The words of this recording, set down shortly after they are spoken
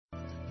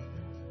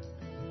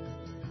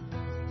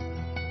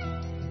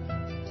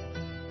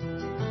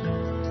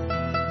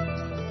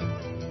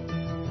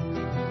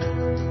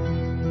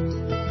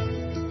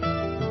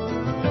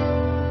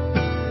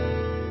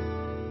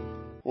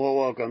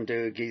welcome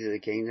to Keys of the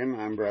Kingdom.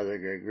 I'm Brother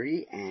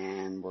Gregory,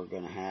 and we're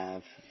going to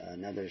have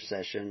another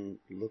session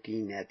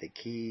looking at the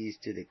keys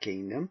to the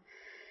kingdom.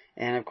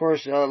 And of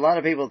course, a lot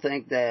of people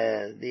think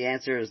that the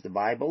answer is the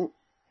Bible,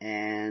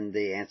 and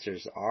the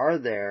answers are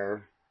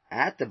there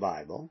at the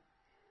Bible.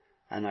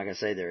 I'm not going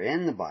to say they're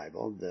in the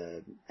Bible.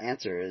 The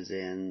answer is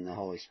in the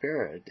Holy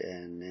Spirit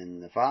and in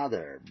the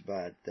Father.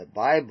 But the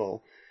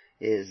Bible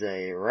is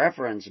a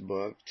reference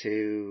book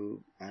to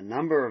a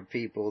number of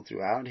people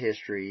throughout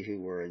history who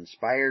were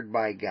inspired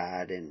by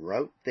God and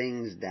wrote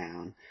things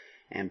down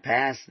and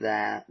passed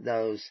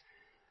those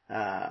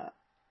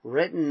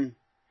written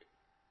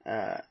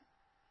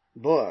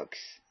books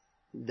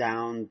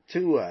down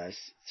to us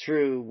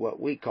through what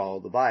we call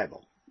the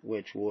Bible,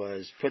 which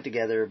was put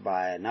together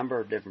by a number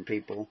of different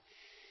people.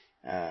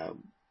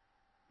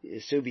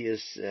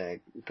 Eusebius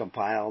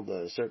compiled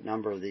a certain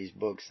number of these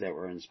books that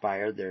were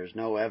inspired. There's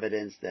no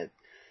evidence that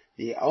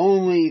the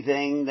only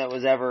thing that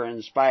was ever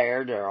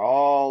inspired are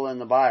all in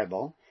the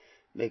Bible,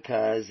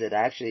 because it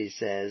actually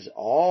says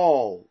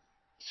all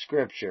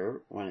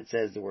Scripture. When it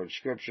says the word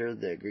Scripture,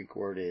 the Greek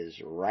word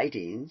is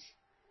writings,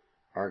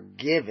 are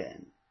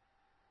given.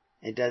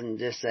 It doesn't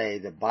just say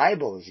the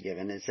Bible is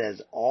given, it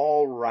says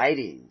all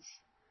writings.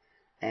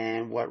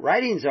 And what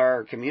writings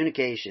are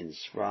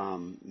communications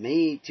from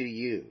me to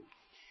you,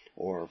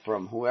 or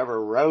from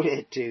whoever wrote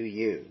it to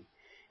you.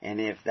 And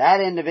if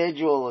that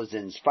individual is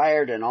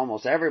inspired, and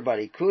almost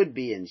everybody could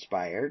be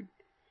inspired,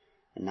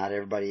 and not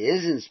everybody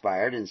is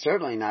inspired, and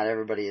certainly not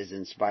everybody is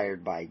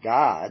inspired by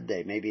God.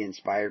 They may be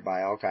inspired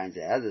by all kinds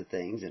of other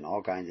things and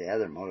all kinds of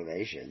other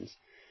motivations.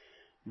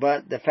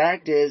 But the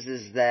fact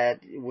is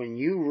that when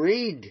you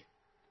read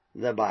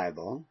the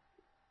Bible,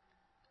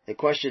 the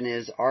question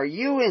is, are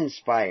you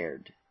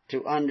inspired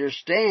to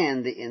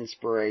understand the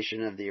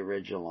inspiration of the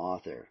original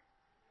author?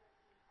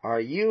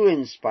 Are you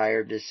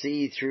inspired to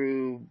see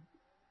through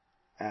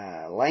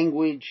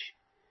language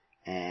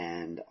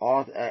and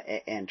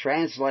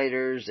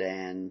translators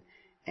and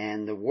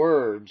the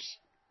words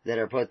that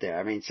are put there?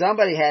 I mean,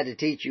 somebody had to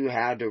teach you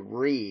how to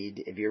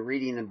read. If you're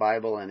reading the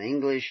Bible in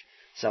English,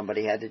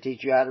 somebody had to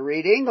teach you how to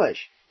read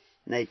English.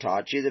 And they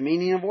taught you the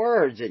meaning of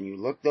words, and you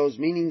look those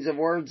meanings of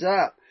words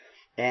up.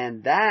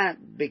 And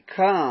that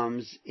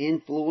becomes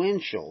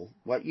influential.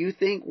 What you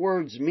think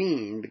words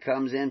mean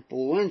becomes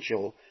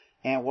influential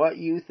in what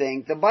you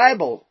think the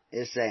Bible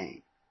is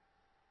saying.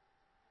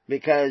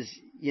 Because,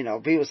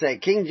 people say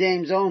King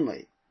James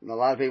only. A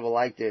lot of people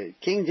like the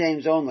King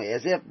James only,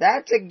 as if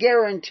that's a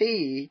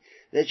guarantee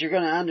that you're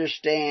going to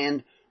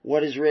understand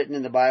what is written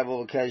in the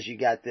Bible, because you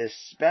got this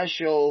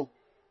special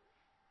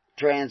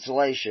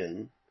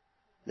translation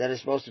that is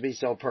supposed to be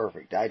so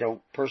perfect. I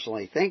don't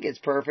personally think it's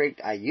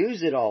perfect. I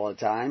use it all the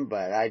time,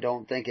 but I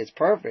don't think it's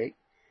perfect.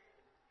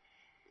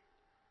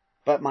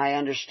 But my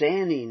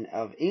understanding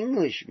of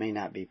English may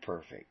not be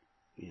perfect.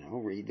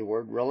 Read the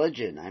word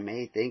religion. I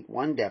may think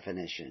one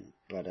definition,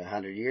 but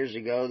 100 years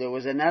ago there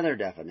was another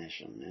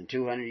definition, and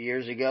 200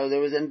 years ago there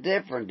was a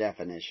different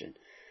definition,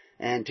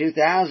 and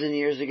 2,000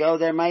 years ago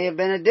there may have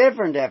been a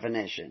different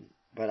definition,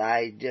 but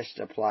I just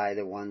apply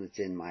the one that's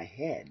in my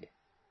head,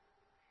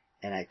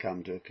 and I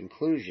come to a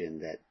conclusion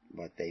that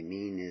what they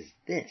mean is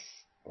this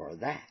or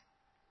that,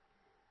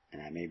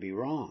 and I may be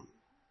wrong.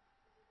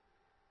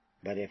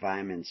 But if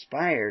I'm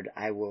inspired,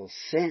 I will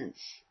sense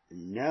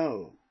and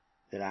know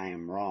that I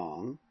am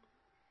wrong,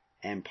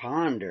 and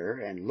ponder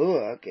and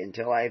look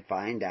until I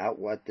find out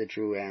what the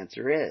true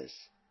answer is.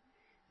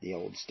 The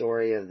old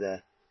story of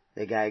the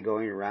guy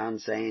going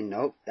around saying,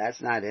 nope,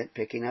 that's not it,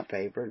 picking up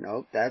paper,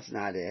 nope, that's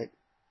not it.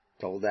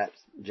 Told that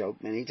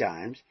joke many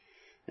times.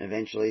 And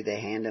eventually they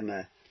hand him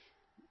a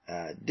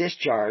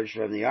discharge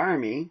from the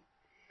army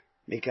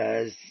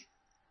because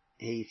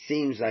he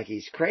seems like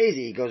he's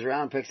crazy. He goes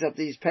around and picks up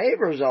these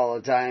papers all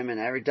the time, and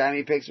every time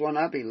he picks one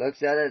up, he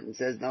looks at it and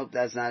says, nope,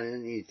 that's not it,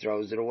 and he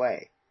throws it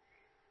away.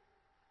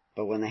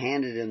 But when they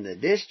handed him the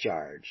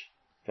discharge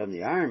from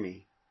the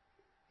army,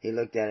 he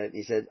looked at it and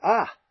he said,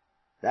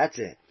 that's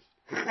it.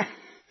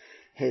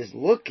 His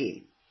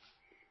looking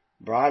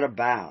brought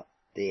about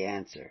the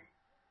answer.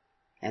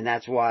 And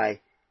that's why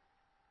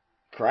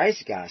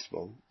Christ's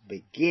gospel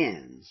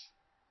begins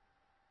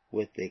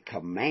with the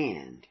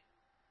command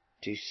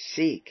to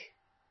seek.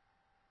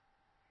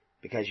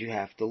 Because you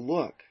have to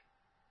look.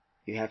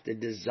 You have to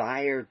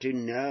desire to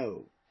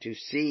know, to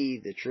see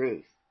the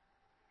truth.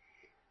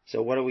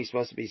 So what are we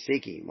supposed to be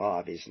seeking? Well,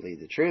 obviously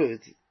the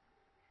truth,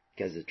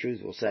 because the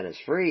truth will set us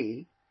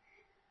free.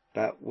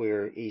 But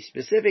he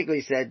specifically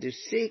said to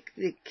seek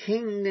the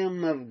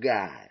kingdom of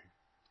God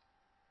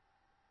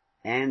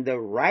and the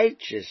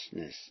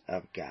righteousness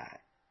of God.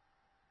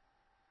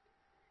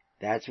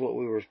 That's what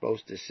we were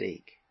supposed to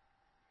seek.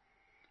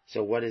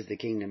 So what is the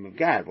kingdom of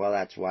God? Well,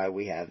 that's why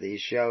we have these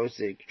shows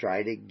to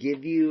try to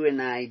give you an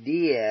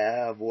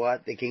idea of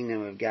what the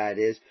kingdom of God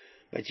is.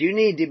 But you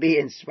need to be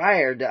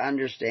inspired to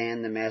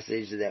understand the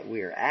message that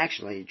we are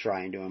actually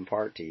trying to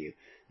impart to you.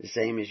 The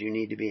same as you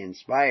need to be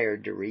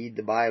inspired to read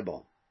the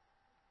Bible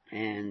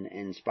and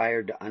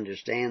inspired to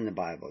understand the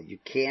Bible. You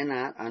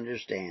cannot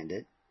understand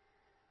it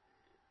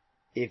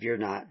if you're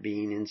not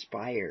being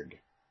inspired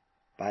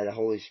by the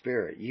Holy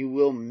Spirit. You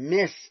will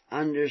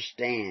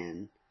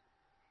misunderstand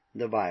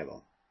the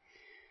Bible.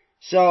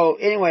 So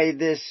anyway,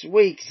 this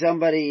week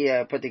somebody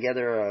put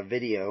together a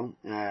video.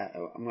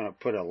 I'm going to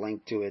put a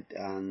link to it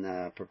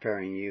on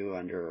Preparing You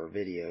under our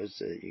videos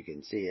so that you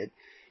can see it.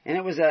 And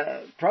it was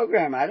a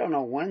program. I don't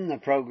know when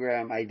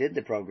I did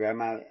the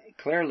program.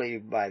 Clearly,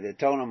 by the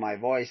tone of my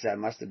voice, I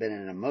must have been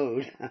in a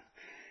mood.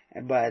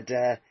 But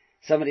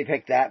somebody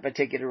picked that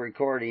particular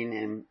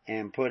recording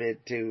and put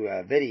it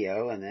to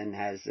video, and then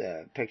has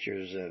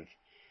pictures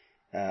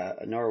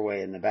of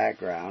Norway in the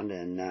background.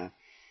 And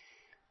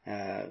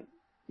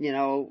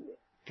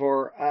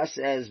for us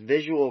as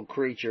visual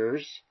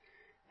creatures,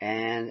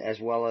 and as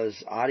well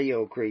as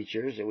audio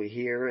creatures that we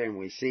hear and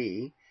we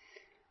see,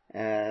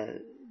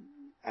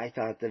 I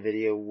thought the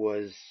video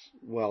was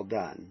well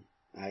done.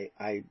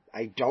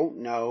 I don't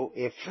know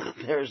if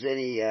there's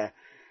any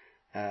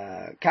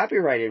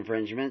copyright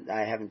infringement.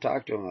 I haven't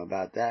talked to him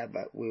about that,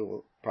 but we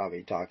will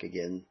probably talk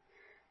again.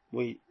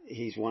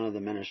 He's one of the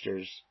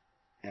ministers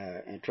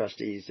and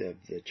trustees of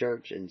the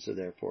church, and so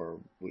therefore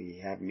we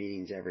have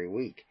meetings every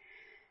week,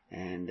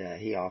 and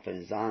he often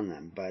is on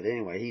them. But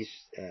anyway,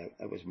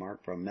 it was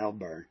Mark from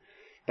Melbourne.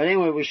 But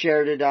anyway, we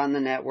shared it on the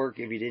network.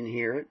 If you didn't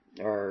hear it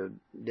or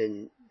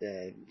didn't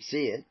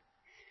see it,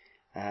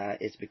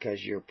 it's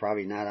because you're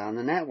probably not on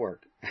the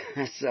network.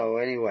 So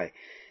anyway,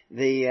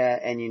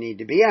 and you need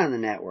to be on the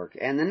network.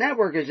 And the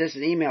network is just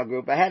an email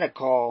group. I had a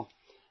call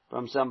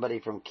from somebody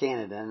from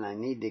Canada, and I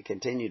need to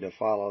continue to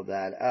follow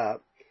that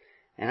up.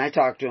 And I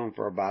talked to him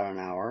for about an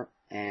hour,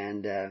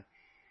 and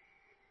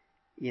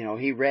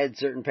he read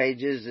certain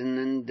pages and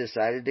then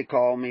decided to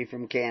call me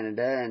from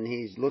Canada, and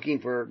he's looking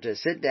to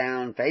sit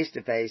down face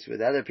to face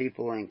with other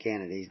people in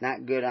Canada. He's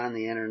not good on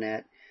the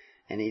internet,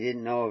 and he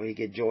didn't know if he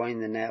could join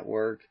the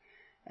network,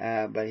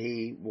 but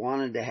he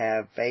wanted to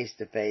have face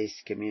to face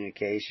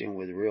communication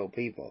with real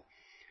people.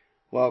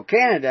 Well,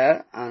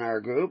 Canada, on our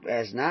group,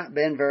 has not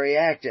been very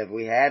active.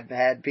 We have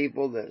had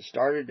people that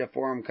started to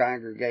form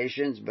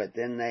congregations, but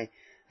then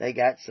they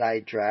got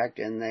sidetracked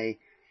and they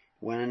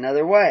went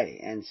another way.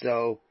 And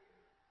so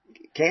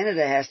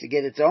Canada has to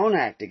get its own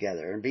act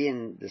together. And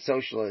being the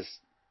socialist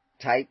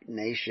type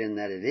nation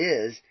that it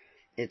is,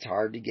 it's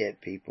hard to get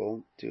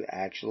people to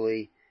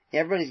actually,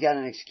 everybody's got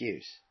an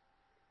excuse.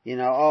 I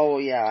don't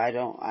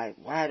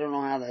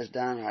know how that's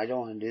done. I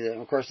don't want to do that.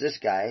 And of course, this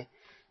guy,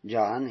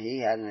 John, he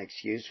had an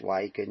excuse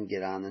why he couldn't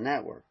get on the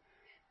network.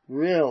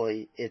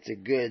 Really, it's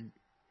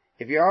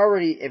if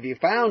you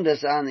found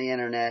us on the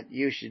internet,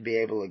 you should be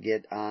able to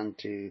get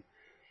onto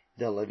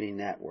the Living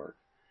Network.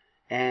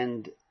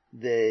 And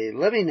the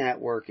Living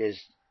Network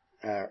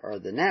or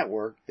the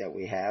network that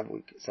we have,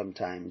 we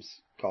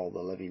sometimes call the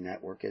Living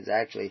Network, is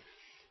actually,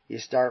 you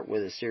start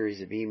with a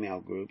series of email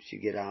groups. You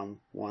get on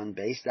one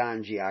based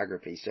on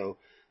geography. So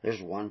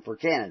there's one for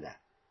Canada.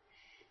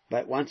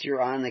 But once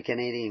you're on the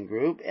Canadian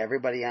group,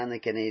 everybody on the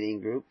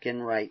Canadian group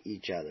can write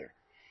each other.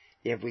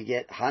 If we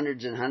get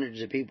hundreds and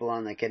hundreds of people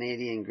on the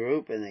Canadian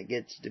group and it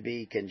gets to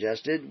be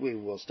congested, we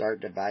will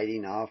start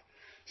dividing off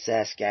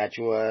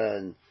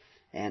Saskatchewan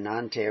and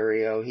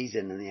Ontario, he's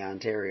in the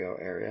Ontario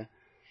area,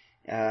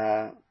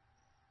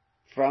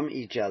 from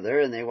each other,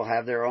 and they will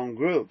have their own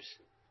groups.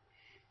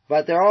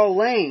 But they're all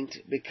linked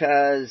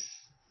because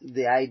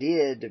the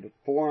idea to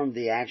form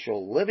the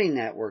actual living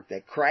network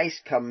that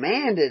Christ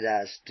commanded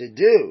us to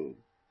do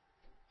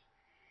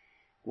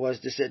was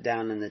to sit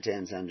down in the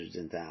tens, hundreds,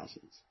 and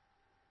thousands.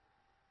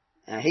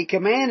 Now, he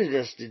commanded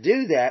us to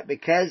do that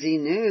because he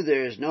knew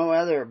there is no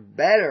other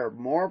better,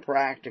 more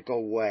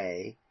practical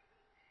way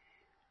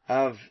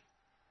of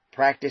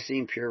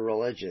practicing pure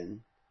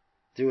religion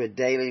through a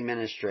daily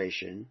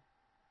ministration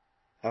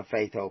of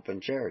faith, hope,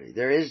 and charity.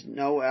 There is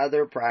no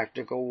other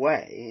practical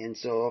way. And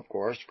so, of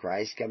course,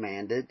 Christ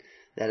commanded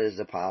that his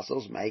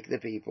apostles make the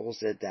people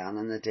sit down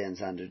in the tens,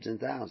 hundreds, and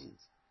thousands.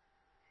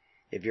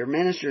 If your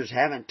ministers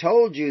haven't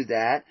told you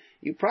that,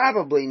 you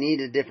probably need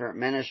a different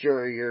minister,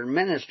 or your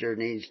minister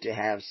needs to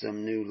have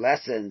some new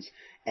lessons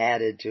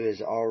added to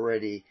his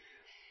already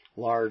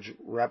large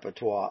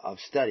repertoire of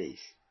studies.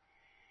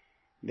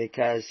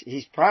 Because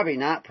he's probably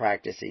not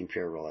practicing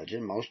pure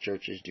religion. Most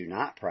churches do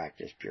not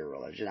practice pure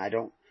religion. I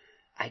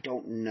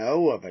don't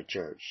know of a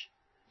church.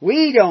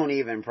 We don't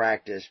even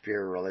practice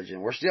pure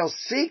religion. We're still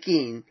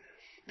seeking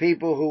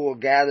people who will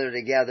gather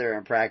together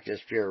and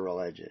practice pure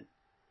religion.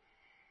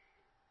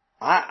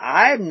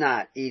 I'm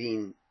not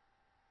eating,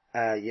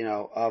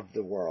 of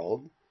the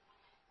world.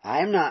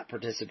 I'm not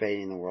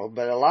participating in the world,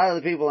 but a lot of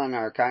the people in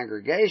our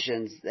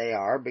congregations, they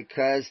are,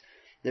 because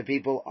the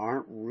people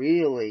aren't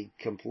really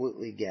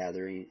completely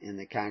gathering in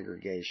the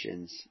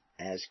congregations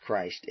as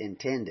Christ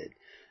intended.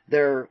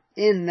 They're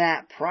in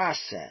that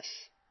process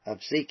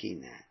of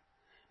seeking that.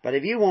 But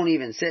if you won't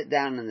even sit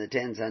down in the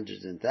tens,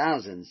 hundreds, and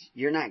thousands,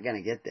 you're not going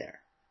to get there.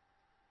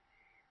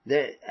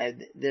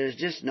 There's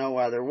just no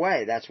other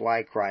way. That's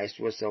why Christ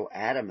was so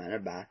adamant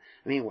about,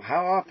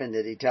 how often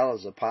did he tell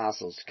his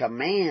apostles,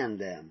 command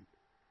them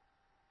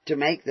to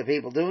make the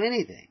people do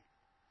anything?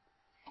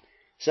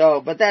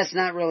 So, but that's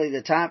not really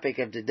the topic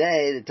of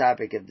today. The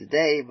topic of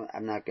today,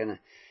 I'm not gonna,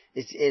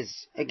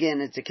 it's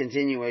a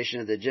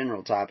continuation of the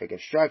general topic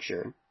of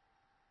structure.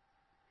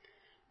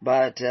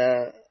 But,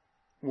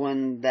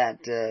 when that,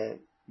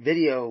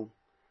 video,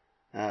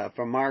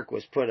 from Mark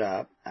was put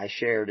up, I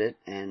shared it,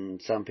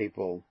 and some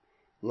people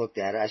looked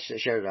at it. I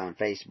shared it on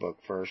Facebook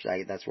first.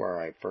 That's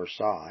where I first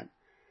saw it.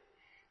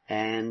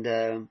 And,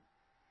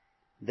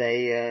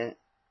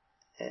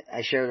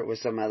 I shared it with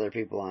some other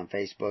people on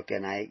Facebook,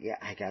 and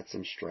I got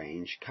some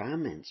strange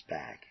comments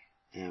back.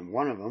 And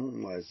one of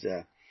them was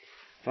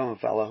from a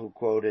fellow who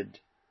quoted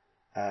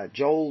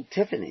Joel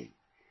Tiffany,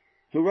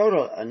 who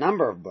wrote a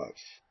number of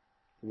books.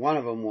 One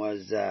of them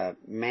was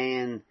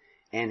Man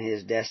and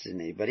His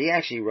Destiny, but he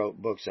actually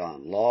wrote books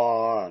on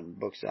law, and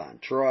books on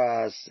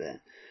trust, and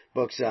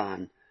books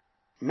on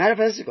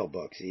metaphysical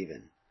books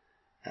even,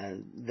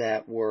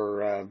 that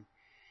were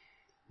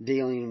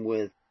dealing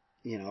with,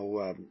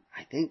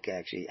 I think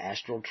actually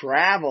astral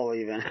travel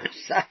even.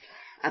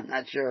 I'm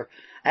not sure.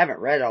 I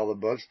haven't read all the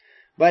books.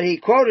 But he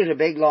quoted a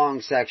big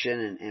long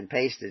section and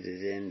pasted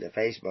it into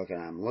Facebook,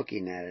 and I'm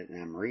looking at it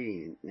and I'm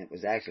reading it. And it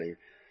was actually,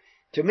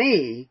 to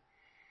me,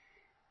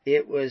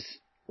 it was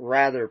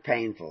rather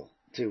painful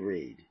to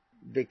read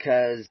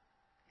because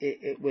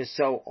it was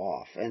so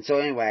off. And so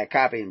anyway, I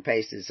copied and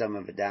pasted some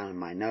of it down in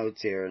my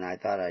notes here, and I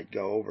thought I'd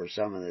go over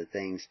some of the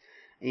things.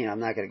 I'm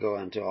not going to go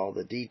into all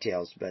the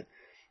details, but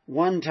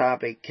one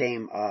topic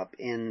came up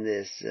in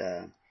this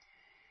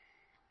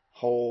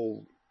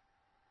whole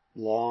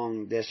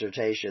long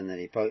dissertation that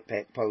he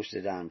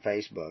posted on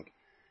Facebook,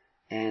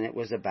 and it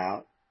was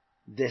about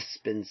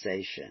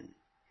dispensation,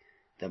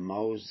 the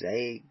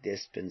Mosaic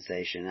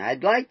dispensation.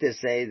 I'd like to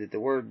say that the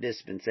word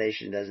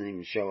dispensation doesn't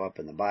even show up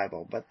in the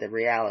Bible, but the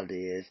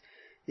reality is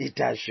it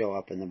does show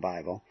up in the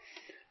Bible.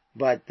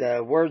 But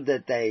the word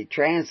that they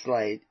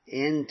translate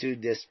into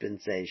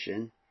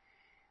dispensation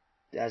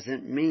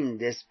doesn't mean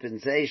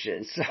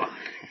dispensation.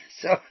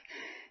 So,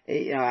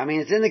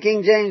 it's in the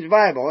King James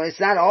Bible.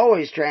 It's not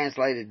always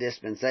translated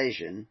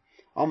dispensation.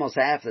 Almost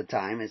half the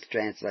time it's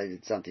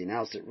translated something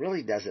else. It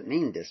really doesn't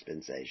mean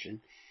dispensation.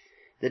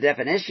 The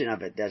definition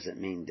of it doesn't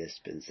mean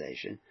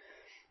dispensation.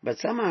 But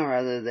somehow or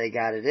other they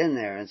got it in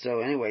there. And so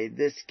anyway,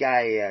 this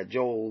guy,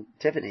 Joel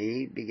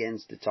Tiffany,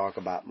 begins to talk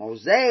about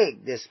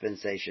Mosaic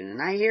dispensation.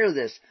 And I hear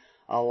this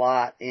a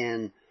lot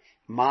in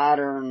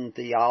modern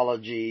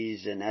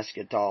theologies and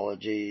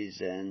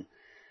eschatologies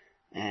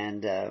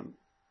and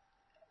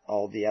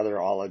all the other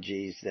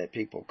ologies that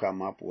people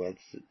come up with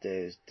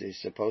to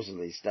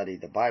supposedly study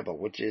the Bible,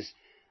 which is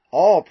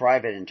all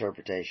private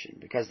interpretation,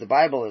 because the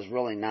Bible is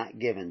really not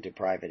given to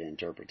private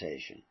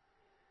interpretation.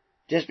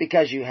 Just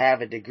because you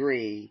have a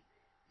degree,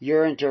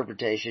 your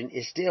interpretation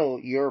is still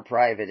your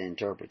private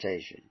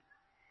interpretation.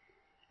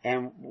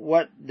 And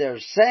what they're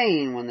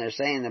saying when they're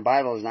saying the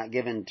Bible is not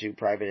given to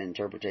private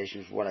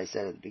interpretation, is what I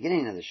said at the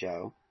beginning of the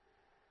show,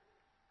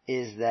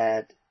 is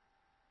that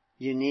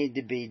you need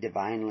to be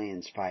divinely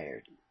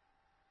inspired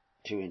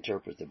to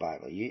interpret the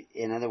Bible.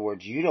 In other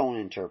words, you don't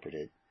interpret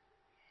it.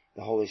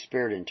 The Holy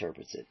Spirit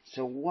interprets it.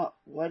 So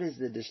what is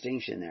the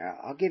distinction there?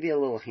 I'll give you a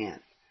little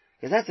hint,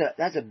 because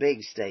that's a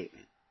big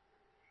statement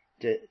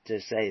to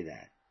say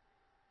that.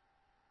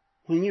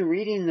 When you're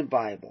reading the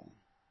Bible,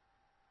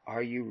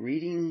 are you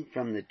reading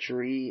from the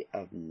tree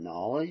of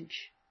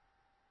knowledge,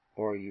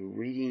 or are you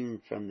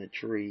reading from the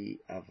tree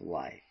of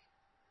life?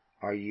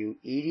 Are you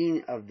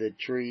eating of the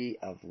tree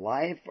of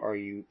life, or are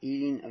you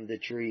eating of the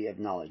tree of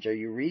knowledge? Are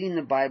you reading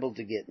the Bible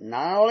to get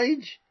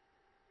knowledge?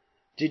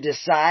 To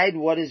decide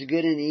what is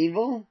good and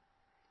evil?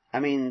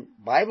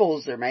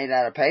 Bibles, they're made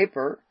out of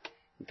paper.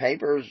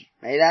 Paper's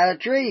made out of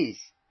trees.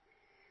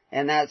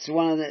 And that's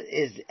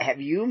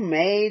have you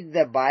made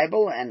the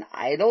Bible an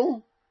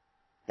idol?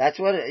 That's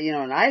what,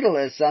 an idol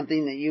is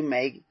something that you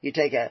make. You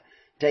take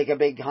a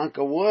big hunk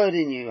of wood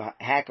and you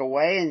hack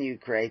away and you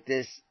create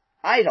this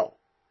idol.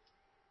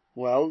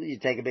 Well, you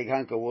take a big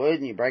hunk of wood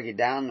and you break it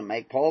down to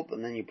make pulp,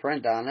 and then you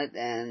print on it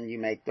and you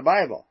make the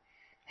Bible.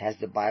 Has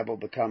the Bible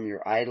become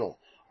your idol?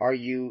 Are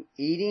you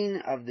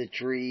eating of the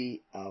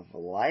tree of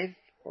life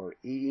or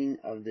eating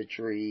of the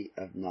tree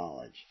of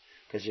knowledge?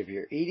 Because if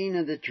you're eating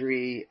of the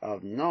tree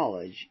of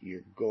knowledge,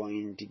 you're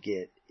going to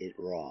get it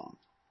wrong.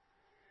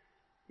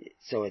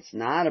 So it's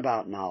not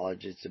about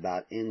knowledge, it's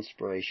about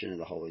inspiration of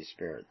the Holy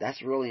Spirit.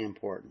 That's really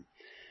important.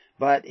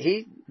 But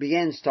he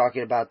begins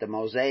talking about the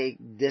Mosaic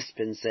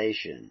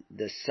dispensation.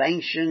 The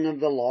sanction of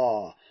the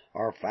law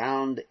are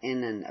found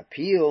in an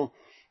appeal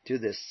to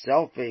the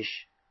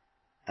selfish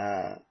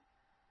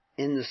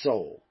in the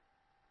soul.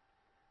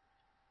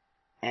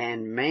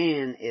 And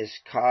man is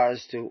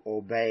caused to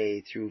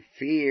obey through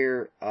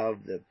fear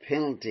of the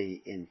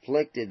penalty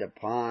inflicted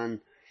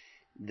upon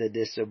the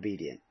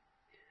disobedient,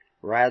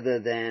 rather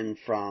than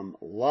from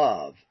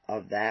love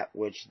of that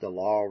which the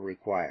law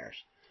requires.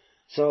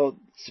 So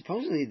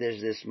supposedly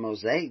there's this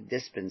Mosaic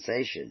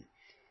dispensation,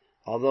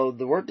 although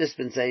the word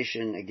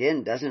dispensation,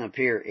 again, doesn't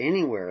appear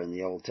anywhere in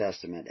the Old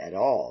Testament at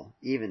all,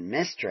 even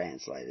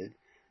mistranslated.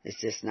 It's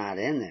just not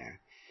in there.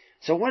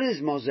 So what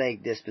is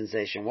Mosaic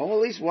dispensation? Well,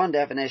 at least one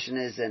definition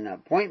is an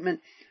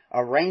appointment,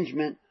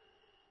 arrangement,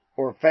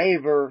 or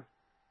favor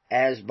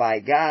as by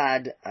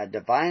God, a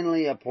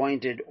divinely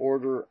appointed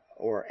order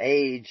or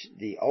age,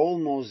 the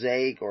old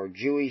Mosaic or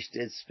Jewish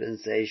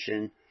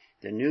dispensation,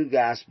 the new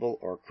gospel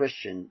or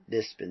Christian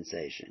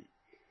dispensation.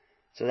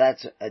 So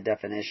that's a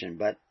definition.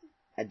 But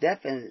a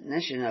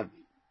definition of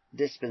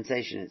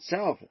dispensation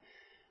itself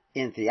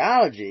in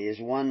theology is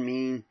one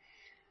meaning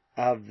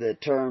of the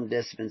term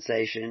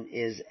dispensation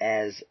is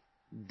as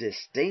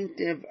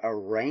distinctive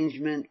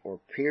arrangement or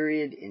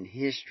period in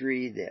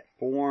history that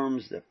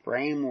forms the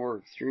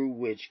framework through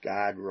which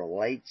God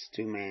relates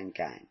to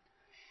mankind.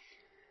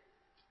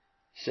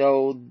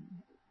 So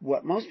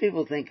what most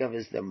people think of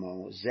as the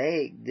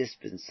Mosaic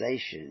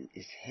dispensation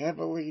is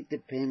heavily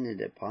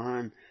dependent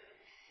upon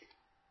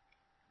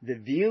the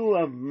view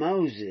of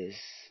Moses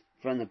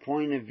from the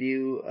point of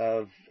view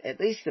of at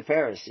least the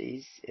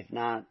Pharisees, if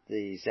not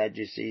the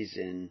Sadducees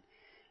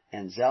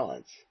and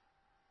Zealots.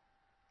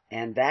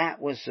 And that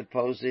was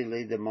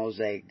supposedly the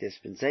Mosaic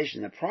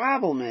dispensation. The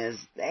problem is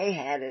they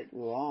had it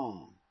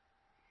wrong.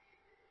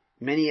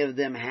 Many of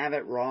them have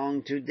it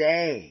wrong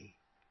today.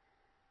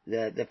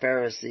 The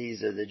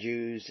Pharisees or the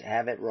Jews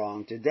have it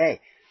wrong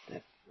today.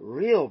 The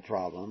real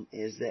problem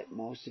is that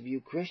most of you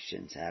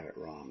Christians have it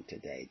wrong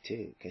today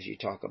too, because you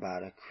talk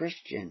about a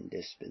Christian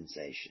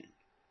dispensation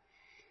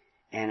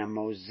and a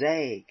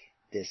Mosaic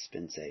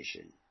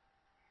dispensation.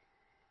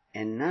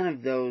 And none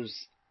of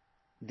those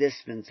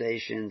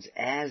dispensations,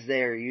 as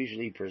they are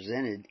usually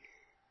presented,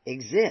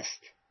 exist.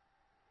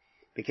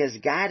 Because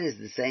God is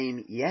the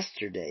same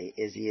yesterday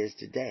as He is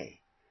today.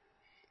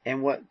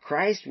 And what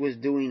Christ was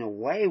doing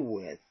away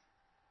with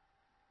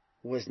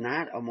was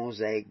not a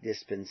Mosaic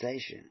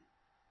dispensation,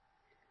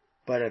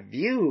 but a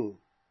view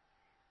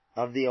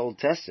of the Old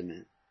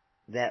Testament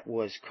that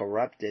was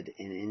corrupted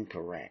and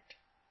incorrect.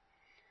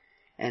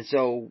 And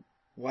so,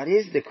 what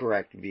is the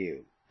correct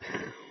view?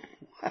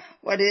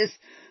 What is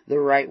the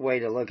right way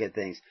to look at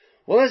things?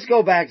 Well, let's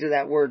go back to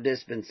that word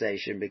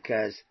dispensation,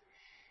 because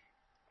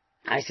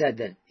I said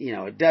that,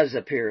 it does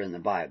appear in the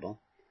Bible.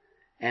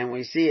 And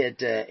we see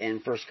it in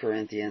 1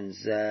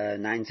 Corinthians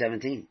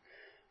 9:17.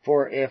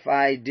 For if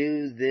I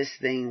do this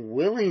thing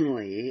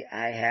willingly,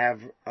 I have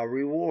a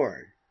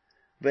reward.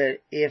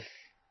 But if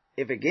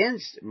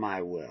against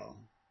my will,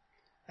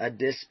 a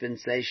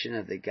dispensation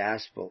of the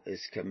gospel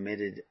is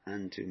committed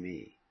unto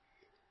me.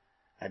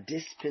 A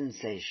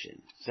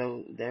dispensation.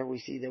 So there we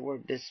see the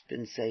word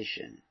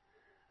dispensation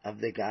of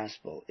the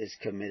gospel is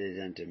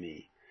committed unto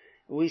me.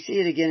 We see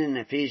it again in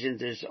Ephesians.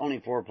 There's only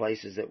 4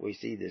 places that we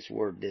see this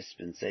word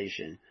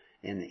dispensation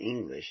in the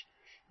English.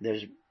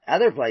 There's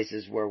other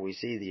places where we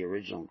see the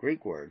original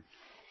Greek word,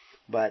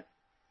 but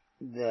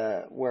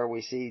where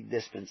we see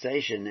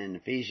dispensation in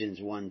Ephesians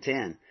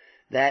 1:10,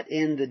 that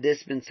in the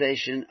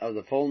dispensation of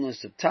the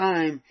fullness of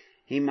time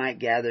He might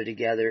gather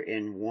together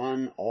in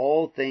one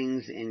all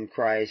things in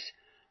Christ,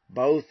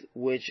 both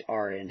which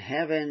are in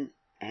heaven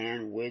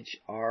and which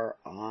are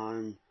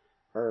on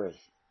earth,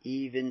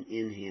 even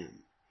in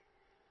Him.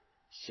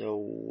 So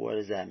what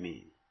does that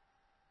mean?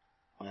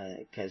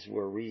 Because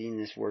we're reading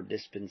this word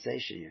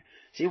dispensation here.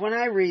 See, when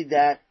I read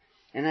that,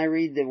 and I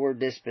read the word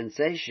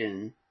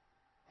dispensation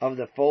of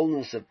the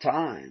fullness of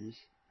times,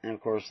 and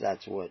of course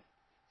that's what it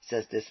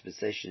says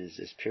dispensation is,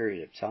 this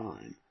period of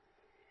time,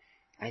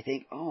 I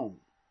think, oh,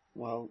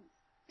 well,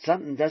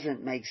 something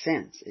doesn't make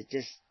sense. It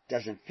just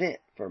doesn't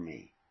fit for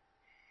me.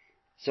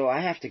 So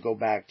I have to go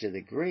back to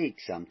the Greek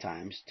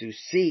sometimes to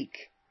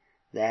seek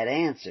that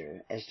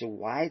answer as to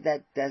why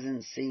that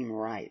doesn't seem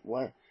right.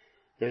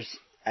 There's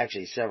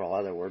actually several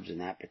other words in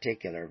that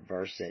particular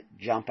verse that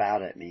jump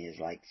out at me as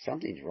like,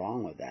 something's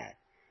wrong with that.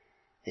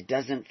 It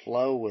doesn't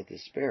flow with the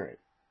Spirit.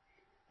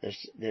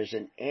 There's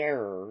an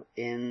error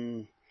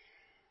in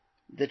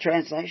the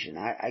translation.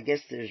 I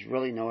guess there's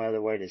really no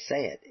other way to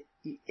say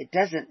it. It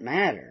doesn't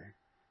matter.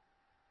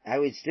 I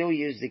would still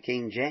use the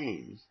King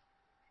James.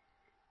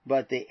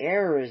 But the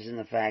error is in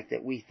the fact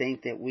that we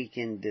think that we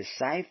can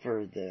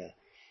decipher the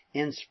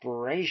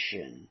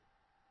inspiration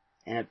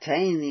and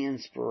obtain the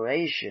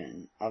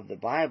inspiration of the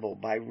Bible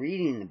by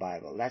reading the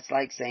Bible. That's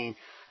like saying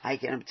I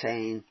can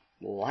obtain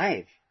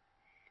life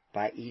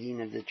by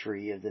eating of the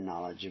tree of the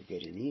knowledge of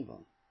good and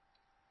evil.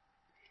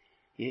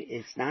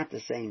 It's not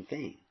the same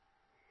thing.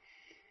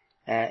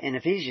 In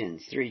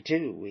Ephesians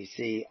 3:2 we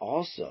see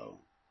also,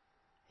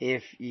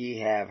 if ye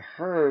have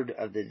heard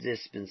of the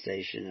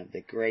dispensation of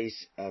the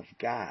grace of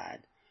God,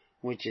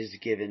 which is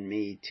given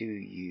me to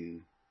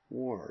you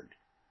ward.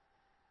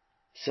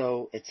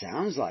 So it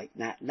sounds like,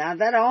 now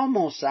that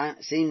almost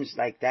seems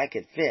like that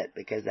could fit,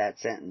 because that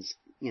sentence,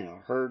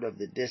 heard of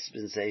the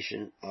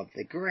dispensation of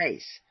the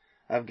grace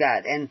of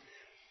God. And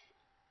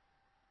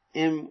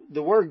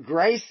the word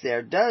grace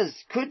there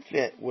could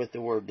fit with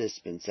the word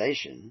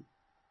dispensation,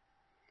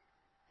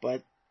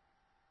 but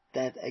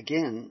that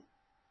again,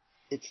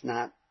 it's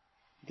not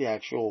the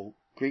actual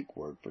Greek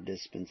word for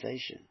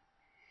dispensation.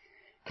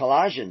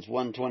 Colossians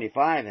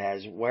 1:25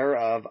 has,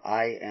 whereof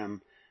I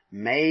am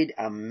made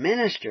a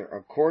minister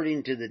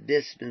according to the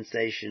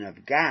dispensation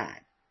of God.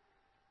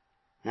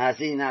 Now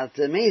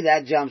to me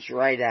that jumps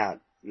right out.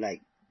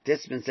 Like,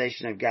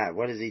 dispensation of God.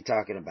 What is he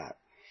talking about?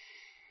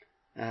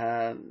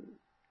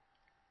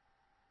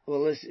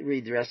 Well, let's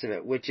read the rest of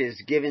it. Which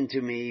is given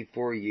to me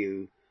for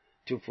you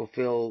to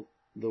fulfill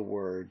the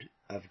word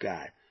of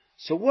God.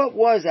 So what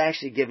was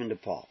actually given to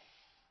Paul?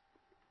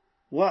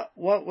 What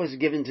was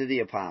given to the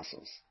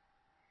apostles?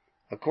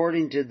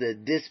 According to the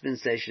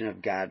dispensation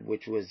of God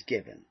which was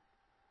given.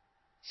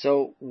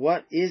 So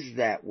what is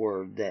that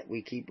word that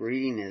we keep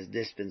reading as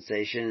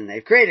dispensation? And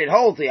they've created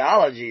whole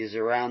theologies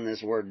around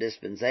this word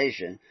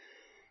dispensation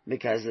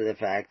because of the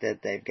fact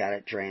that they've got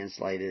it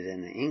translated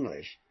into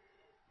English.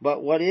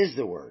 But what is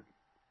the word?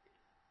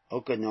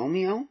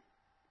 Oikonomio?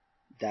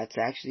 That's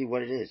actually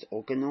what it is.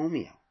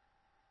 Oikonomio.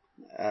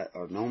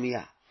 Or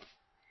nomia.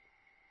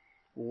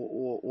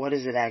 What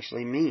does it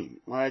actually mean?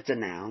 Well, it's a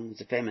noun.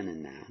 It's a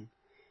feminine noun.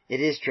 It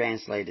is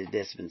translated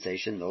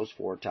dispensation those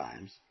 4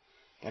 times.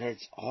 But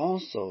it's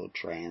also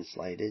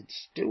translated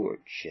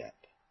stewardship.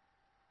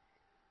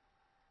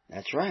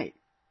 That's right.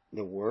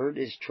 The word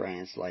is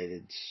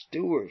translated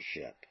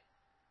stewardship.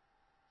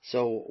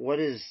 So what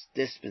does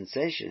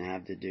dispensation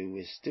have to do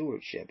with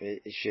stewardship?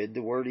 Should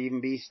the word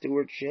even be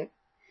stewardship?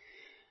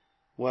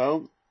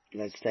 Well,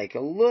 let's take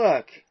a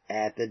look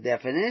at the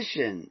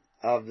definition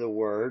of the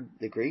word,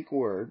 the Greek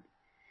word,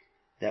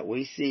 that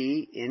we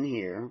see in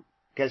here.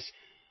 Because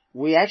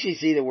we actually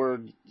see the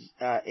word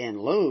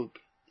in Luke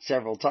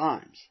several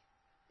times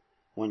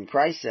when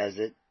Christ says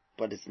it,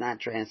 but it's not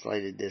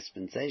translated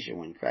dispensation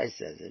when Christ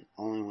says it,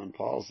 only when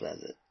Paul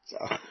says it.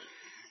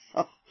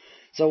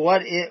 So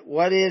what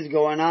is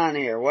going on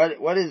here?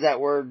 What is that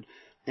word,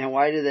 and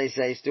why do they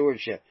say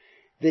stewardship?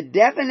 The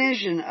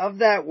definition of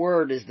that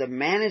word is the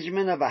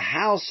management of a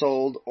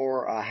household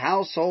or a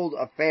household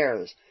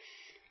affairs,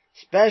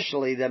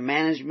 especially the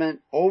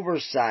management,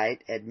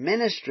 oversight,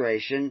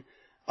 administration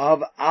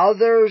of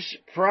others'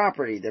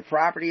 property, the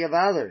property of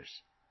others.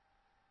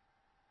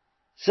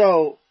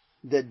 So,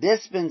 the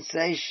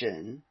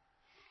dispensation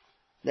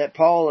that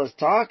Paul is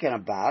talking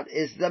about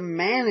is the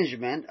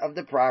management of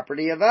the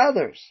property of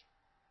others.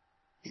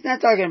 He's not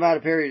talking about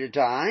a period of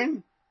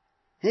time.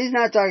 He's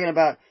not talking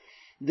about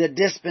the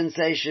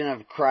dispensation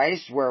of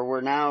Christ where we're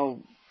now,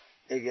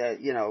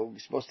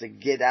 supposed to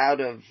get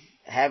out of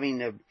having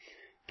to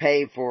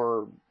pay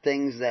for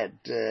things that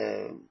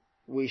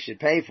we should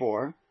pay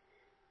for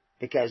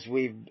because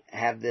we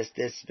have this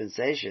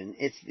dispensation.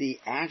 It's the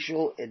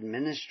actual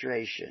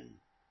administration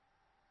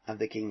of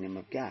the kingdom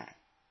of God.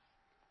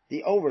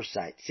 The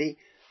oversight. See,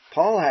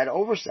 Paul had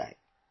oversight.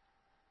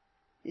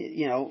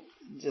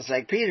 Just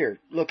like Peter,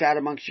 look out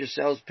amongst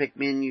yourselves, pick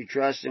men you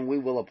trust, and we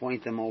will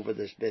appoint them over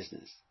this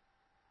business.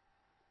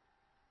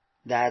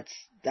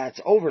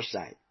 That's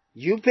oversight.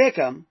 You pick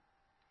them,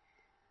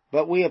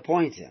 but we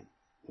appoint them.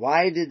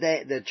 Why did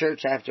the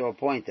church have to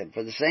appoint them?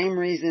 For the same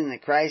reason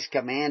that Christ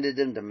commanded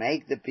them to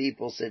make the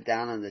people sit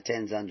down in the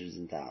tens, hundreds,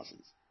 and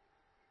thousands.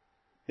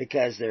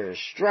 Because there is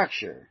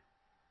structure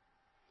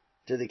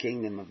to the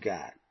kingdom of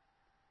God.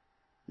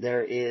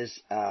 There is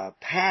a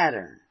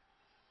pattern.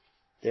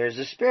 There's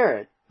a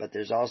spirit, but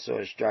there's also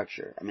a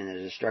structure.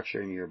 There's a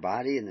structure in your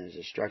body and there's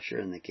a structure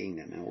in the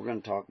kingdom. And we're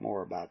going to talk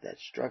more about that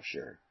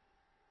structure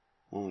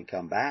when we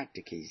come back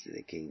to Keys to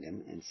the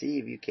Kingdom and see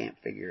if you can't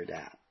figure it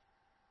out.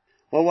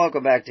 Well,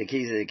 welcome back to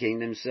Keys of the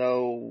Kingdom.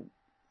 So,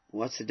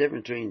 what's the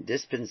difference between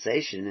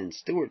dispensation and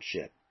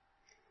stewardship?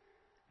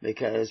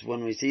 Because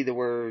when we see the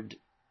word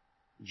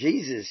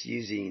Jesus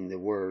using the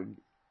word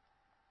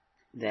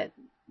that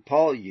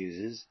Paul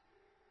uses,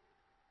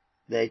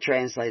 they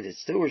translate it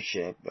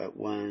stewardship, but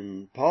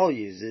when Paul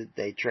uses it,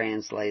 they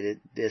translate it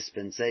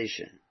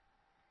dispensation.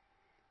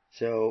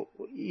 So,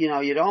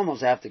 you'd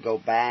almost have to go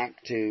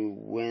back to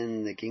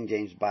when the King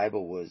James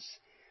Bible was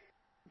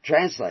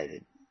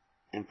translated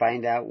and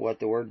find out what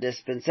the word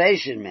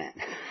dispensation meant.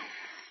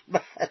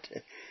 But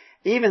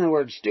even the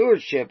word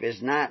stewardship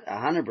is not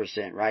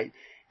 100% right.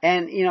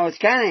 And, it's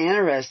kind of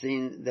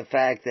interesting the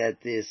fact that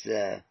this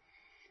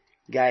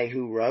guy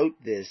who wrote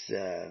this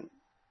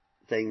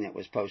thing that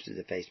was posted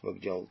to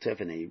Facebook, Joel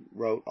Tiffany,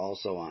 wrote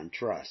also on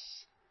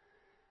trusts.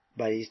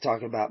 But he's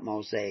talking about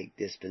Mosaic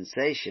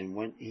dispensation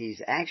when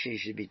he's actually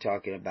should be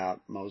talking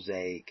about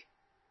Mosaic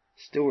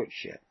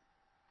stewardship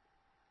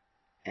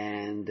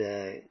and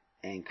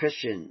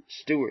Christian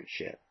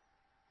stewardship.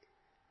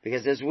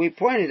 Because as we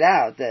pointed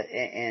out, that,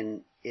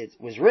 and it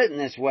was written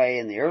this way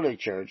in the early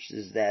church,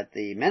 is that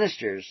the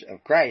ministers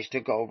of Christ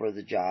took over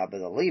the job of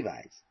the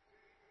Levites.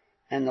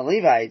 And the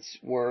Levites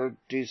were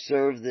to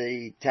serve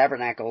the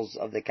tabernacles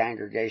of the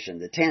congregation,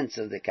 the tents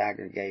of the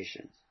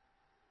congregation.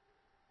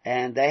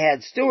 And they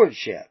had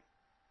stewardship.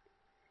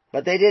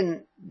 But they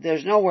didn't,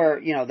 there's nowhere,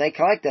 they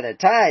collected a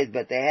tithe,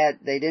 but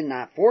they did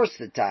not force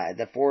the tithe.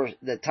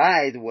 The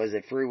tithe was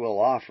a free will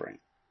offering.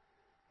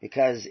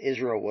 Because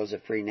Israel was a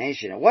free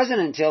nation. It wasn't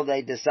until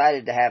they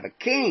decided to have a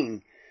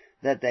king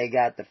that they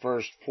got the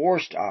first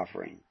forced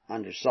offering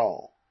under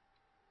Saul.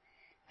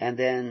 And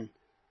then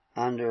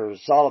Under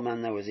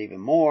Solomon there was even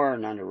more,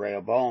 and under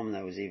Rehoboam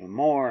there was even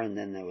more, and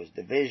then there was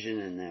division,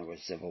 and there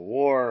was civil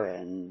war,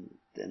 and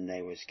then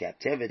there was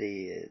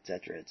captivity,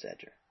 etc.,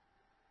 etc.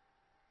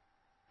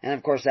 And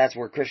of course that's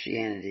where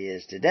Christianity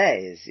is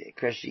today, is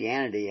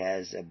Christianity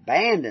has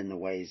abandoned the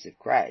ways of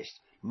Christ.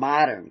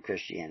 Modern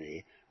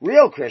Christianity.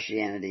 Real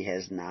Christianity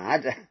has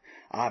not,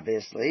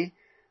 obviously.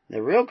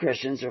 The real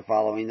Christians are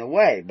following the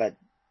way, but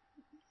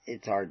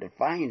it's hard to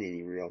find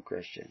any real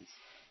Christians.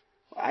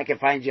 I can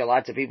find you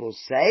lots of people who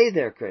say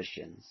they're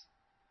Christians,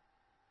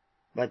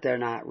 but they're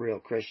not real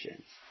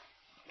Christians.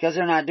 Because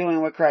they're not doing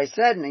what Christ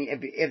said. And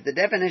if the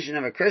definition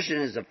of a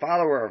Christian is a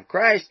follower of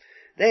Christ,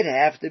 they'd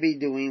have to be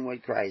doing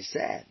what Christ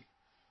said.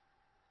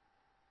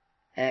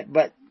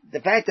 But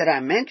the fact that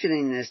I'm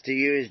mentioning this to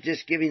you is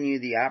just giving you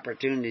the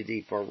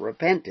opportunity for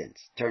repentance,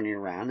 turning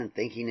around and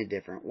thinking a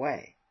different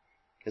way.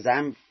 Because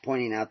I'm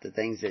pointing out the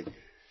things that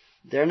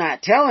they're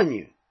not telling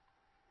you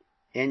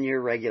in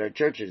your regular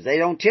churches. They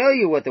don't tell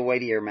you what the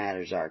weightier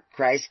matters are.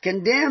 Christ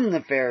condemned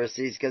the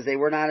Pharisees because they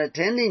were not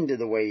attending to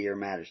the weightier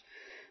matters.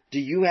 Do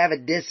you have a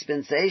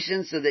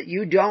dispensation so that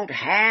you don't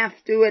have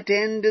to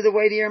attend to the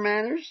weightier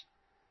matters?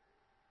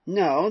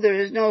 No, there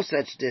is no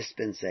such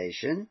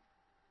dispensation.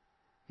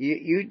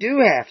 You do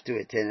have to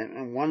attend it,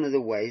 and one of the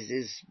ways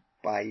is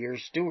by your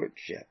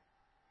stewardship,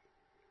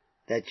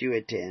 that you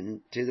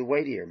attend to the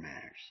weightier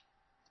matters.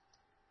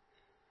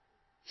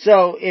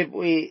 So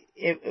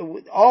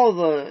if all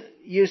the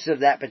use of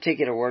that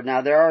particular word,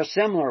 now there are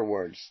similar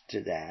words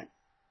to that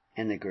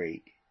in the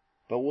Greek,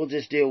 but we'll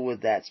just deal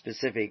with that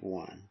specific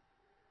one.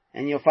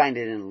 And you'll find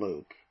it in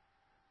Luke.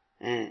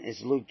 And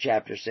it's Luke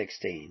chapter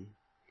 16.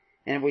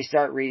 And if we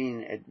start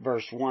reading at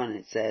verse 1,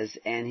 it says,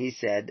 and he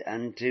said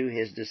unto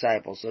his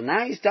disciples. So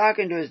now he's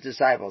talking to his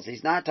disciples.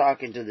 He's not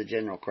talking to the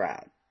general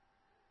crowd.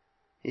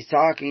 He's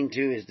talking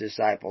to his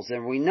disciples.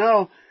 And we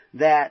know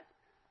that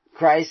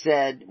Christ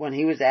said, when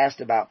he was asked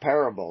about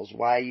parables,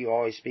 why you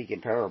always speak in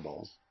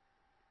parables?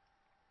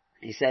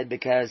 He said,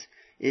 because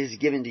it is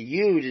given to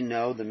you to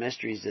know the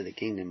mysteries of the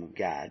kingdom of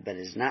God, but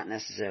it is not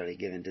necessarily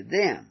given to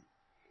them.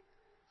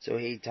 So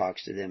he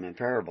talks to them in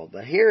parable.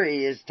 But here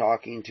he is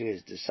talking to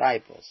his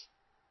disciples.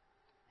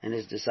 And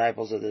his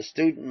disciples are the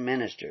student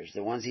ministers,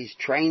 the ones he's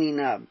training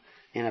up.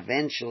 And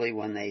eventually,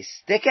 when they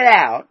stick it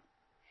out,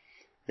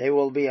 they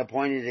will be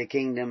appointed a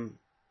kingdom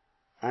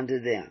unto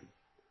them.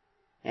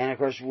 And of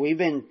course, we've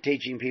been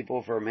teaching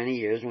people for many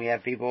years, and we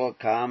have people that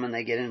come and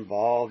they get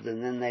involved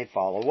and then they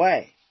fall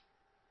away.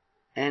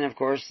 And of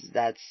course,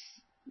 that's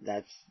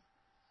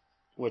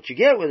what you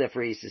get with a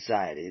free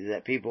society,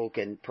 that people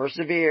can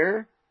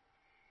persevere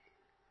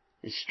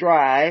and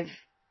strive,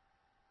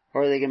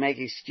 or they can make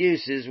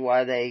excuses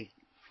why they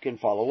can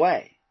fall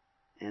away.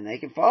 And they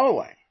can fall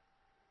away.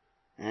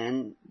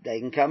 And they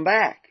can come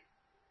back.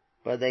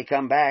 But they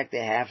come back,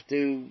 they have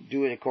to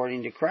do it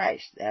according to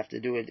Christ. They have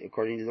to do it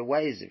according to the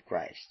ways of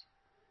Christ.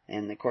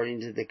 And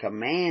according to the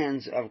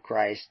commands of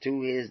Christ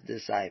to his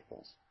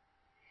disciples.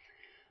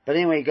 But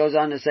anyway, he goes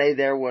on to say,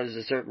 there was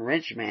a certain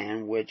rich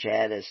man which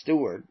had a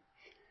steward,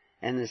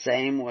 and the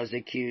same was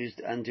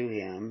accused unto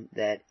him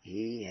that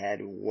he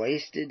had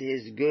wasted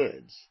his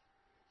goods.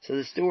 So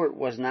the steward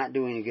was not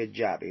doing a good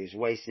job. He was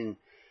wasting.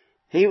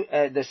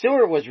 The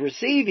steward was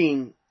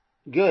receiving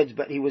goods,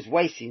 but he was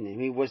wasting them.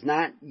 He was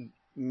not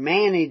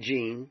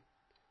managing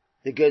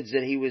the goods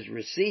that he was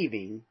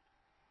receiving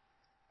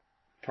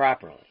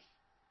properly.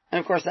 And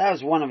of course, that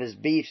was one of his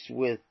beefs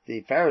with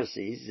the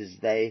Pharisees, is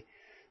they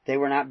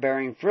were not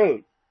bearing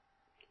fruit.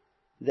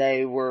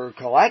 They were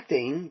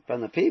collecting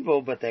from the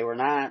people, but they were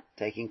not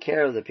taking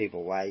care of the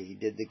people. Why he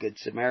did the Good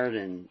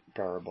Samaritan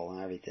parable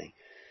and everything.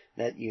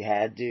 That you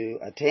had to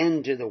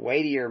attend to the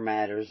weightier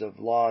matters of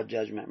law,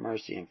 judgment,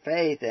 mercy, and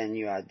faith, and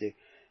you had to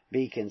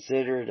be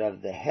considerate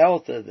of the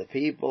health of the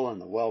people and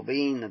the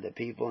well-being of the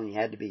people, and you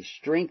had to be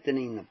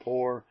strengthening the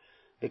poor,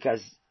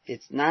 because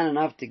it's not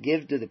enough to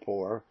give to the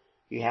poor.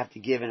 You have to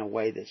give in a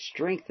way that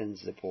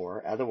strengthens the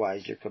poor.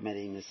 Otherwise, you're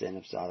committing the sin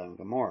of Sodom and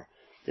Gomorrah.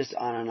 Just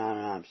on and on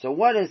and on. So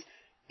what is,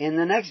 in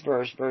the next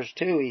verse, verse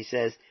 2, he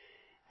says,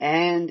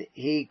 and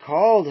he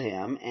called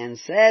him and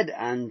said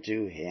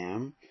unto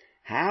him,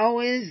 how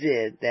is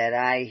it that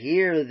I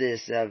hear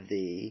this of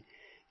thee?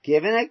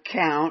 Give an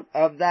account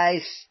of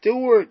thy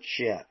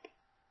stewardship.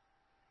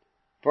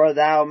 For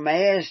thou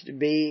mayest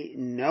be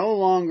no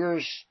longer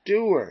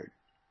steward.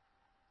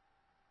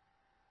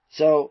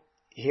 So,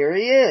 here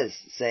he is,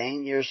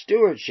 saying your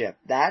stewardship.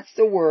 That's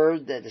the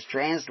word that is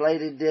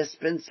translated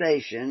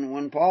dispensation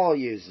when Paul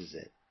uses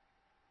it.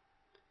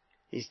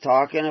 He's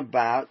talking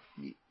about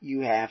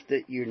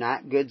you're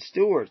not good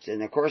stewards.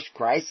 And of course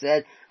Christ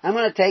said, I'm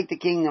going to take the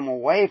kingdom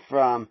away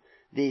from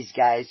these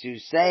guys who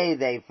say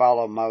they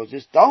follow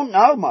Moses, don't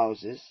know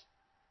Moses.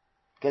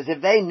 Because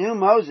if they knew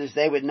Moses,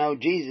 they would know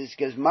Jesus,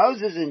 because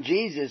Moses and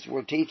Jesus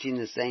were teaching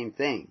the same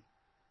thing.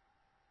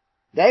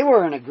 They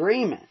were in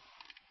agreement.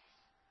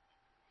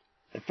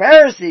 The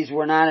Pharisees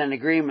were not in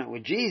agreement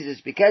with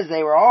Jesus because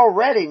they were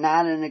already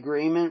not in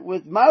agreement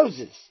with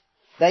Moses.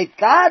 They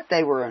thought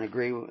they were in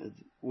agreement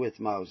with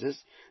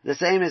Moses, the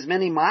same as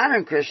many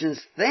modern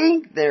Christians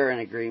think they're in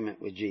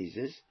agreement with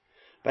Jesus,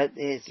 but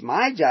it's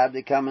my job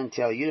to come and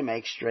tell you to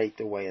make straight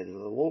the way of the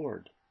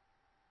Lord,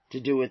 to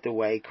do it the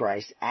way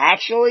Christ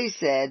actually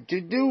said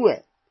to do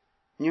it.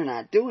 You're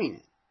not doing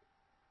it.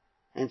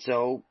 And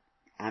so,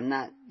 I'm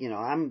not,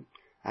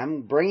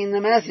 I'm bringing the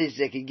message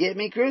that could get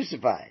me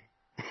crucified.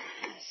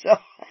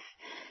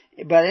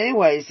 But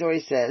anyway, so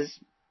he says,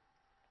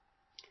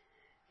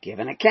 give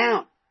an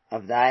account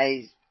of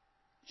thy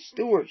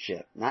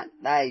stewardship, not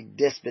thy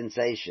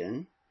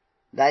dispensation,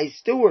 thy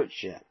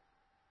stewardship.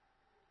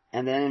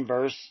 And then in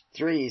verse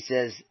 3 he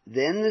says,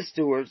 then the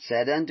steward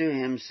said unto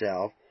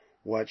himself,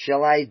 what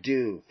shall I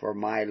do? For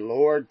my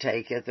Lord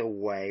taketh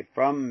away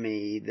from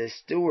me the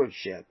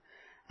stewardship.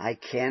 I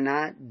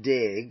cannot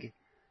dig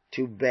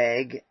to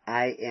beg,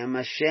 I am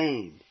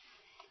ashamed.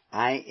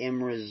 I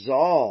am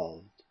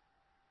resolved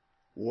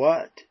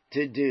what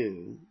to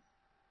do,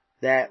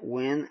 that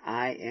when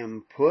I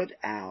am put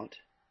out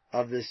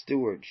of the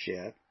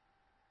stewardship,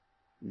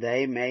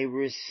 they may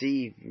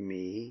receive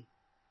me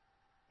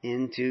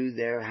into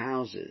their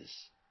houses.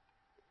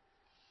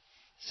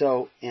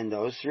 So, in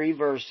those 3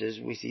 verses,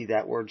 we see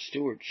that word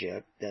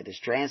stewardship that is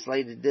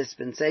translated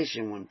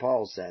dispensation when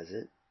Paul says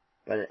it,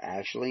 but it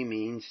actually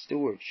means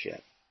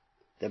stewardship.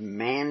 The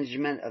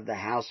management of the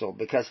household.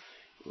 Because,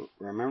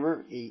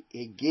 remember,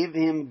 he gave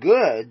him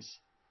goods,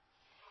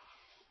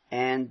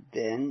 and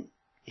then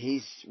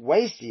he's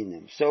wasting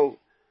them. So,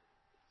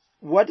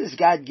 what does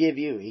God give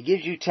you? He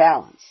gives you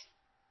talents.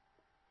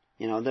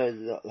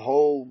 The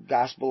whole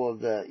gospel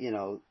of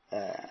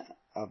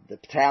of the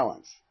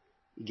talents.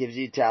 He gives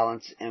you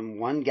talents, and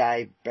one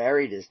guy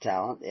buried his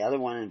talent, the other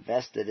one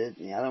invested it,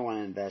 and the other one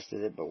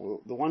invested it, but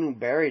the one who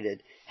buried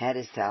it had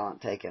his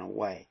talent taken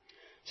away.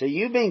 So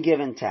you've been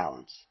given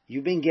talents.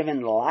 You've been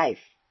given life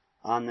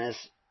on this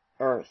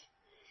earth.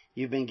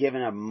 You've been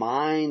given a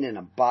mind and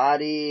a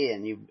body,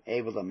 and you're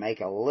able to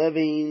make a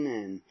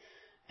living,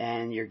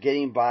 and you're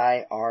getting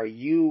by. Are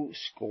you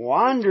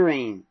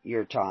squandering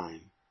your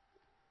time,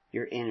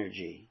 your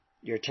energy,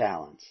 your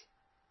talents?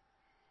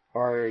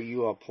 Or are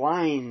you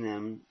applying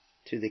them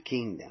to the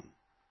kingdom,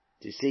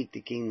 to seek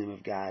the kingdom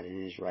of God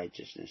and His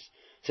righteousness?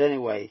 So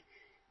anyway,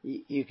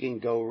 you can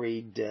go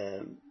read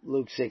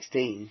Luke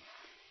 16,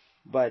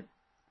 but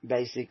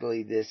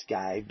basically this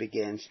guy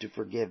begins to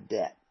forgive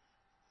debt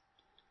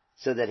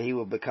so that he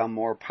will become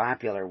more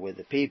popular with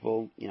the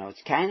people.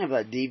 It's kind of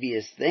a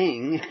devious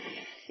thing.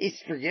 He's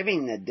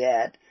forgiving the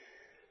debt,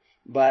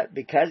 but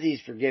because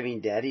he's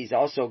forgiving debt, he's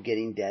also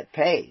getting debt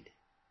paid.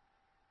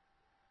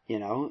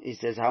 He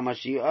says, how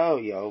much do you owe?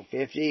 You owe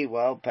 50?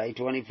 Well, pay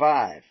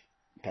 25.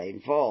 Paid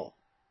in full.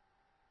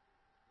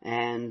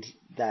 And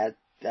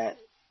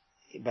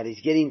but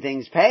he's getting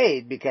things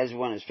paid because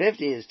when it's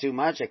 50 is too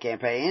much, I can't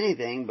pay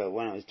anything, but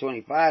when it was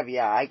 25,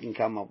 yeah, I can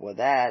come up with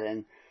that.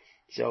 And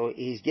so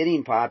he's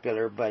getting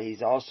popular, but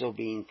he's also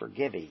being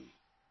forgiving.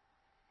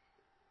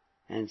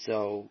 And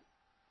so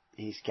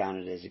he's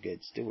counted as a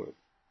good steward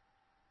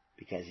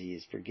because he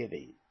is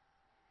forgiving.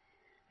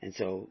 And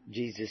so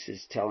Jesus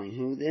is telling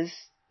who this?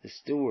 The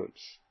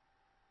stewards,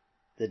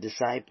 the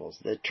disciples,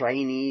 the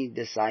trainee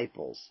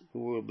disciples who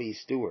will be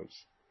stewards.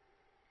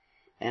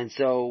 And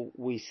so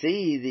we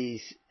see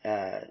these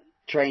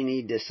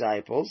trainee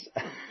disciples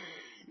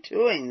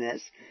doing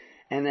this,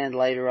 and then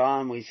later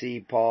on we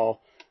see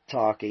Paul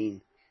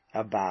talking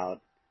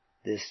about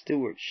this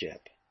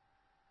stewardship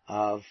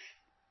of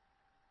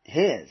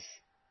his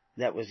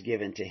that was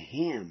given to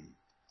him,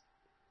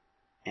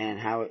 and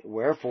how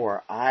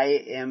wherefore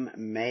I am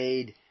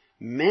made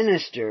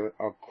minister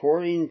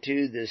according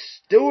to the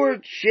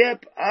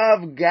stewardship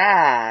of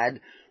God,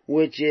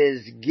 which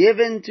is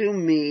given to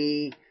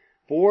me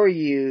for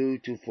you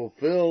to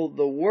fulfill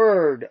the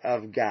word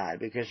of God.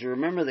 Because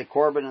remember, the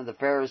Corban of the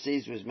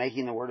Pharisees was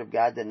making the word of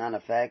God to none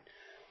effect.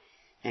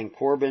 And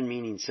Corban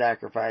meaning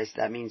sacrifice,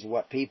 that means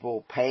what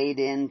people paid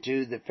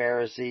into the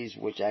Pharisees,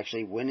 which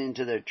actually went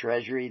into their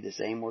treasury. The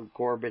same word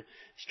Corban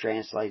is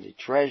translated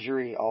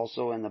treasury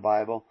also in the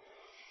Bible.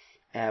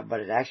 But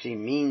it actually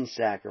means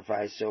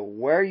sacrifice. So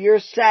where your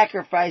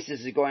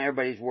sacrifices is going,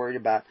 everybody's worried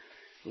about.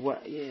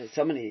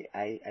 Somebody,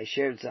 I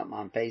shared something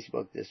on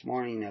Facebook this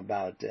morning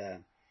about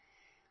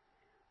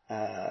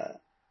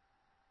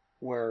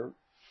where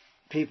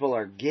people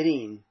are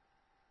getting,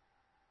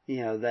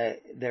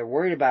 they're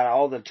worried about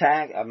all the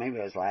tax. Maybe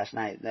it was last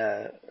night,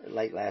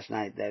 late last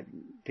night, that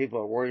people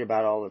are worried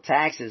about all the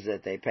taxes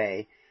that they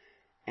pay.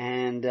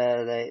 And,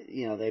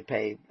 they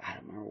pay, I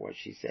don't remember what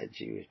she said,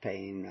 she was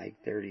paying like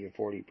 30 or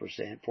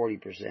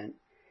 40%.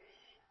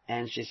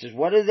 And she says,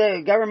 what is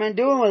the government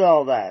doing with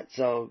all that?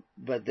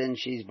 But then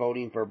she's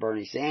voting for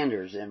Bernie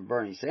Sanders. And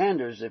Bernie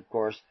Sanders, of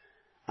course,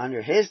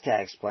 under his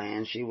tax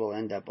plan, she will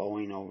end up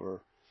owing over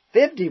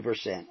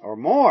 50% or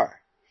more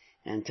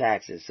in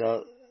taxes.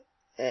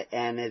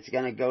 And it's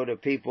going to go to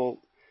people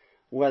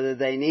whether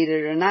they need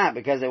it or not,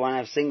 because they want to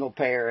have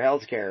single-payer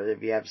health care.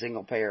 If you have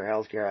single-payer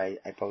health care, I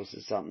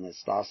posted something that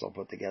Stossel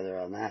put together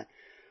on that.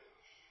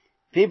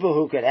 People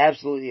who could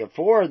absolutely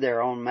afford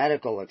their own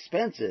medical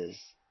expenses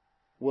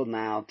will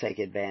now take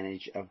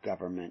advantage of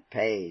government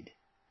paid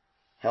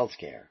health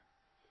care.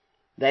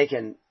 They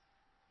can,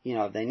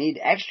 if they need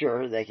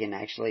extra, they can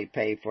actually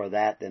pay for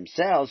that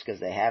themselves because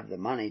they have the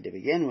money to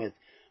begin with.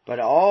 But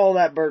all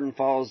that burden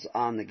falls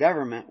on the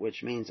government,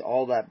 which means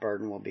all that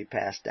burden will be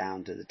passed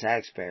down to the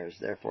taxpayers.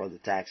 Therefore, the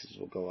taxes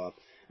will go up.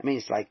 I mean,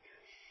 it's like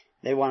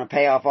they want to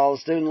pay off all the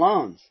student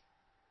loans.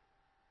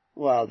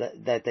 Well,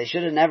 that they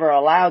should have never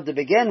allowed to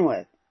begin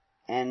with.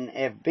 And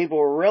if people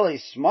were really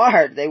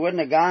smart, they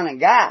wouldn't have gone and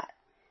got.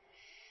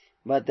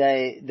 But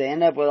they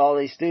end up with all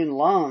these student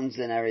loans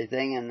and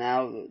everything, and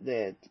now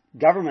the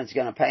government's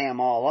going to pay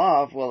them all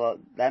off. Well,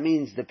 that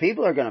means the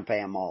people are going to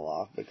pay them all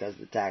off because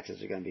the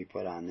taxes are going to be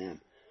put on them.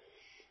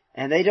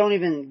 And they don't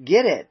even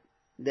get it.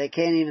 They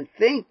can't even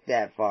think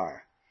that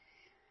far.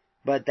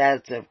 But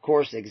that's, of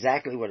course,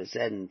 exactly what it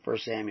said in 1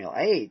 Samuel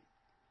 8,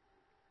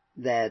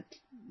 that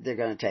they're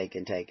going to take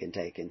and take and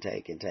take and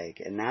take and take.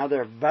 And now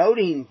they're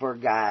voting for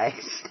guys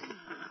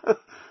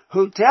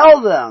who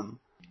tell them,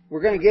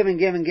 we're going to give and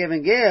give and give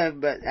and give,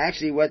 but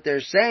actually what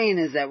they're saying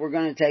is that we're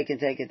going to take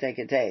and take and take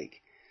and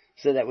take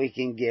so that we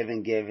can give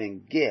and give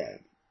and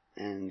give.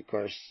 And, of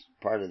course,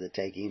 part of the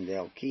taking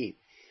they'll keep.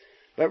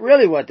 But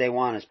really what they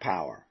want is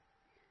power.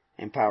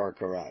 And power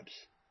corrupts.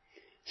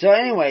 So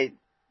anyway,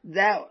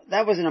 that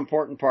was an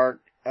important part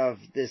of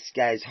this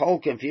guy's whole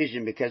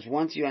confusion, because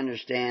once you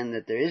understand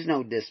that there is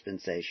no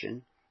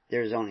dispensation,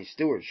 there's only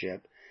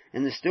stewardship,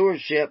 and the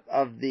stewardship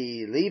of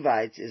the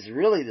Levites is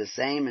really the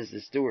same as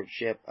the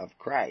stewardship of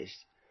Christ.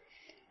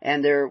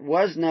 And there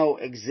was no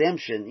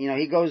exemption.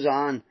 He goes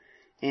on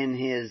in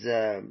his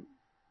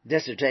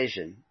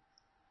dissertation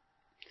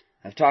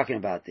of talking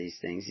about these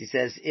things. He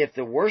says, if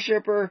the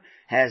worshiper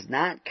has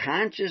not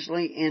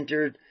consciously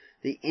entered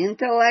the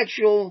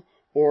intellectual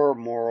or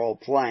moral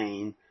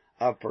plane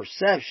of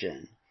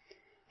perception,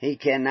 he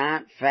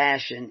cannot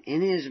fashion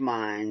in his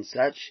mind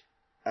such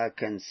a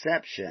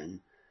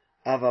conception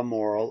of a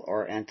moral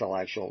or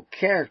intellectual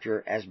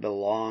character as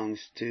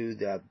belongs to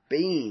the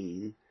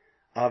being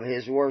of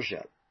his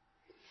worship.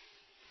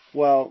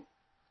 Well,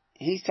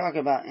 he's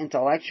talking about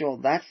intellectual.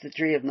 That's the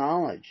tree of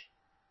knowledge.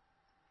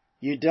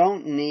 You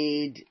don't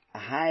need a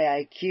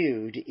high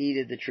IQ to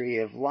eat of the tree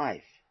of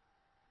life.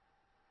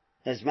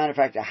 As a matter of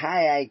fact, a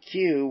high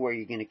IQ where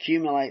you can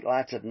accumulate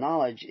lots of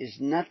knowledge is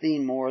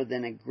nothing more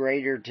than a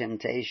greater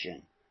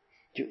temptation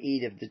to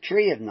eat of the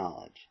tree of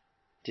knowledge,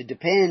 to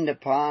depend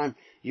upon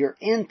your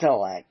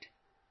intellect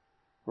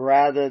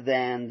rather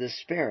than the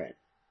Spirit.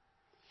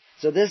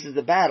 So this is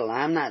the battle.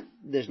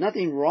 There's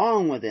nothing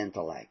wrong with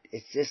intellect.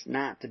 It's just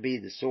not to be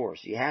the source.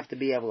 You have to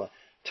be able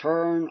to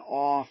turn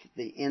off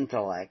the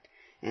intellect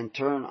and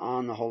turn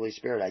on the Holy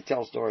Spirit. I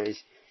tell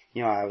stories,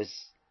 I was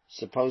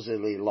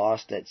supposedly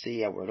lost at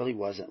sea. I really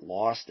wasn't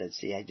lost at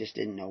sea. I just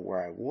didn't know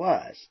where I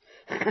was.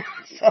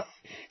 So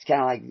it's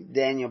kind of like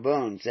Daniel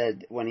Boone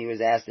said when he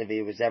was asked if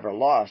he was ever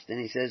lost. And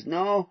he says,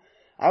 no,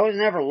 I was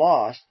never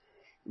lost,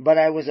 but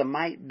I was a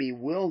mite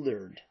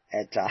bewildered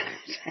at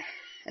times.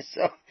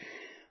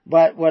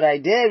 But what I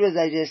did was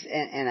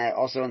and I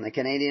also in the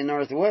Canadian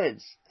North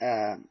Woods,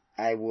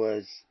 I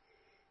was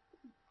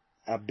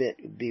a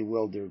bit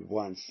bewildered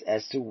once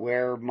as to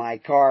where my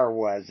car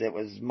was. It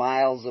was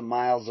miles and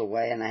miles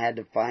away, and I had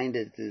to find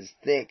it this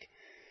thick,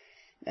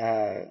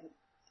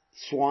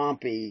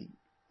 swampy,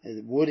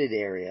 wooded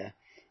area.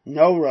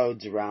 No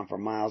roads around for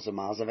miles and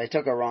miles. If I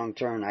took a wrong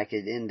turn, I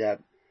could end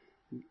up,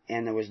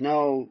 and there was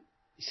no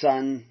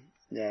sun,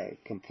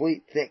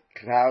 complete thick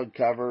cloud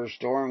cover,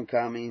 storm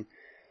coming.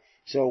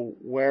 So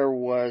where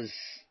was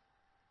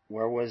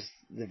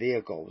the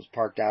vehicle? It was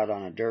parked out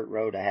on a dirt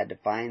road. I had to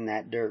find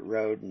that dirt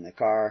road in the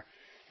car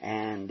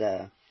and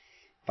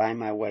find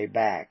my way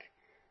back.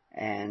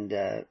 And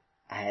I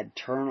had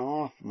to turn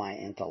off my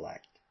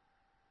intellect.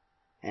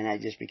 And I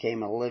just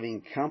became a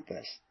living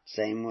compass.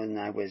 Same when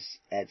I was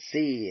at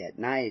sea at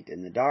night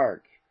in the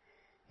dark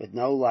with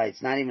no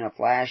lights, not even a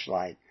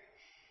flashlight,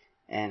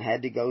 and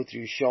had to go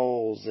through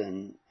shoals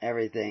and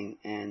everything.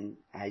 And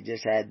I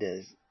just had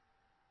to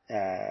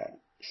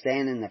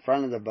stand in the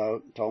front of the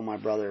boat, told my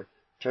brother,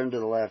 turn to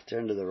the left,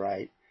 turn to the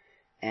right.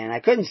 And I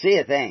couldn't see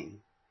a thing.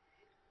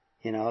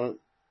 It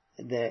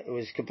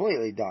was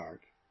completely dark.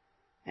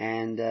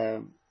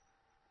 And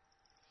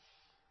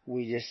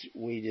we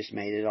just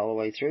made it all the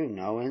way through,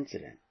 no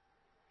incident.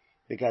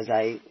 Because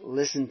I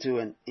listened to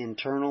an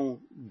internal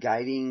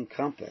guiding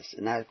compass.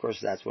 And that, of course,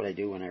 that's what I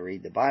do when I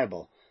read the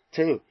Bible,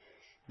 too.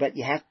 But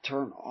you have to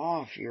turn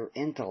off your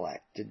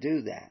intellect to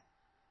do that.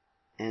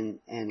 And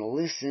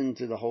listen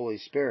to the Holy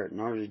Spirit.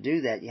 In order to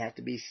do that, you have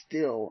to be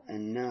still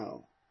and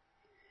know.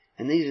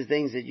 And these are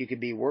things that you could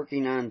be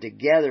working on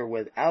together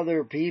with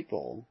other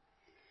people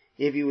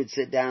if you would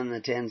sit down in the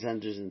tens,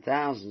 hundreds, and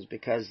thousands,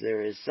 because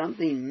there is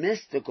something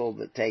mystical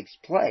that takes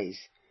place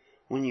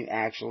when you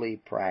actually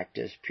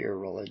practice pure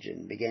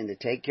religion. Begin to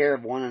take care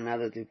of one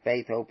another through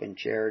faith, hope, and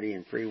charity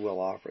and free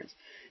will offerings.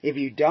 If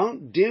you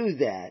don't do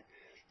that,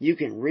 you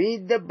can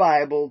read the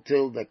Bible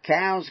till the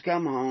cows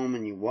come home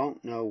and you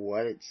won't know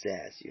what it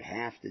says. You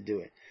have to do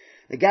it.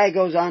 The guy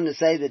goes on to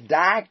say the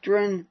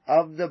doctrine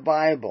of the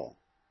Bible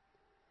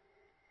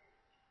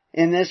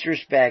in this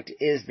respect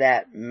is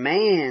that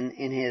man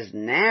in his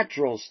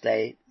natural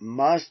state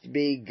must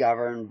be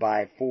governed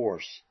by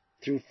force,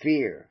 through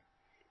fear,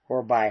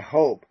 or by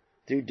hope,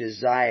 through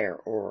desire,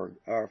 or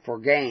for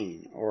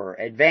gain, or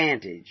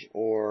advantage,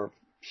 or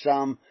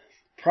some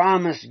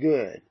promised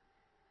good,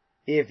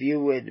 if you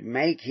would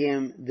make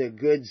him the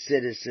good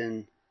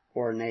citizen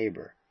or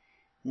neighbor.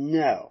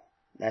 No,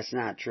 that's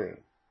not true.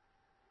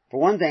 For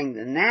one thing,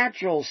 the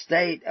natural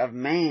state of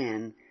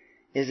man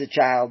is a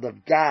child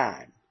of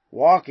God,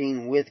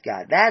 walking with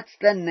God. That's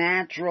the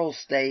natural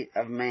state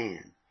of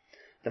man.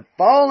 The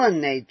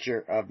fallen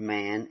nature of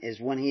man is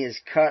when he is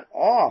cut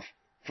off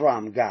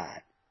from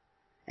God,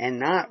 and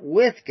not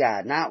with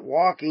God, not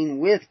walking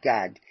with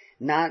God,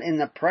 not in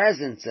the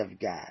presence of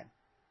God.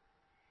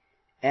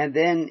 And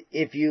then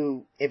if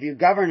you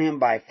govern him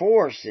by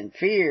force and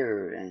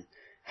fear and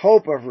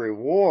hope of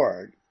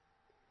reward,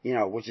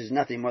 which is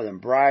nothing more than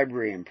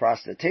bribery and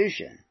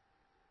prostitution,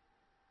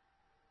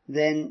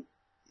 then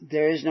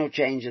there is no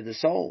change of the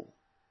soul.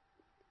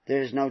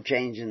 There is no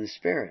change in the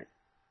spirit.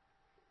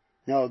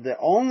 No, the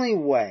only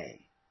way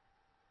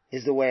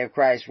is the way of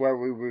Christ, where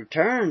we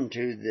return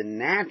to the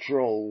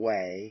natural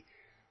way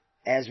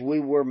as we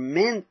were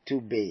meant to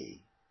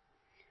be,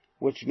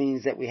 which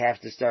means that we have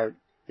to start.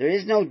 There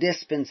is no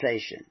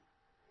dispensation.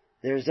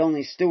 There is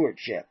only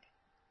stewardship.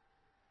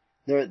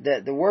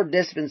 The word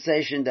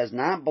dispensation does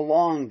not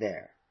belong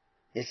there.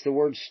 It's the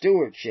word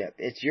stewardship.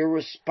 It's your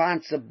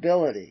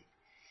responsibility.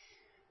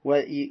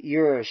 Well,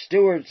 you're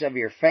stewards of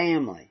your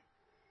family.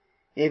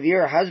 If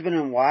you're a husband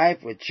and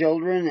wife with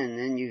children, and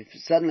then you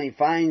suddenly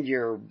find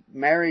your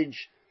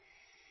marriage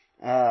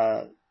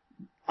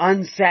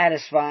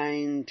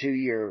unsatisfying to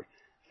your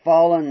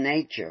fallen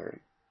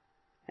nature,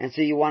 and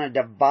so you want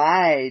to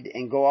divide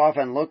and go off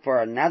and look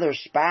for another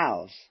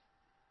spouse,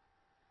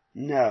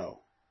 no,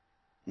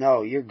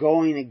 you're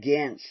going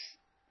against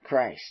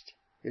Christ.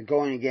 You're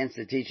going against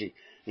the teaching.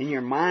 And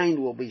your mind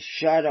will be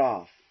shut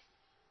off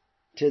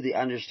to the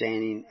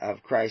understanding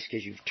of Christ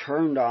because you've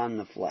turned on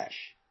the flesh.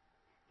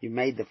 You've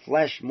made the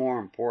flesh more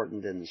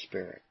important than the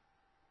spirit.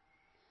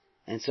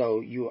 And so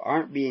you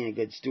aren't being a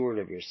good steward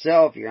of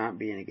yourself. You aren't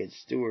being a good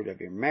steward of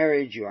your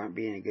marriage. You aren't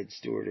being a good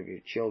steward of your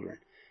children.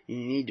 You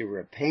need to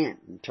repent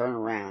and turn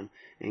around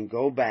and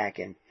go back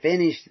and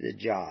finish the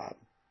job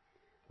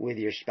with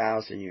your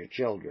spouse and your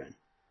children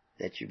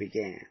that you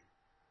began.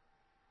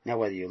 Now,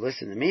 whether you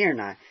listen to me or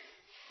not,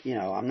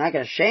 I'm not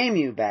going to shame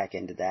you back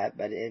into that,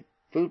 but it's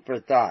food for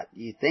thought.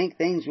 You think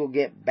things will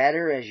get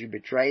better as you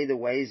betray the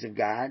ways of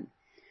God?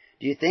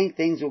 Do you think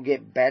things will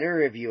get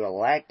better if you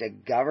elect a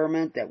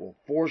government that will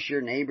force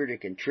your neighbor to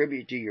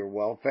contribute to your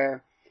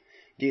welfare?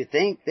 Do you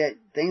think that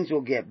things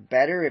will get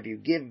better if you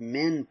give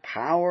men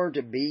power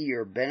to be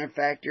your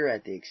benefactor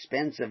at the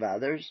expense of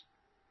others?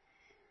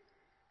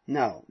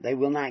 No, they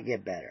will not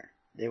get better.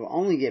 They will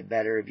only get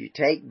better if you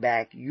take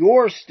back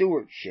your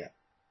stewardship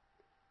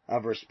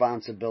of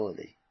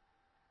responsibility,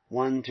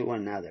 one to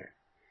another.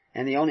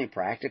 And the only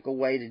practical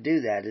way to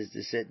do that is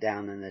to sit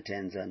down in the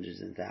tens, hundreds,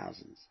 and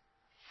thousands.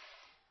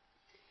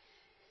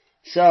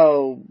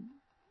 So,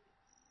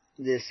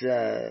 this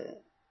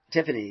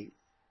Tiffany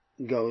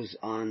goes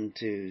on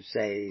to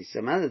say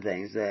some other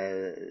things.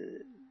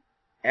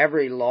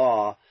 Every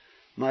law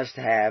must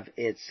have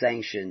its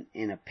sanction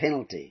in a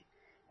penalty,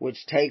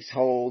 which takes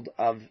hold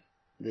of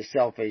the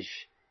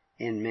selfish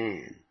in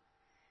man.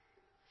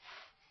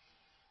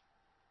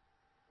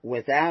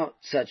 Without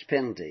such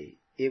penalty,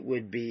 it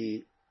would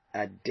be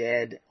a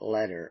dead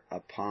letter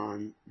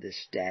upon the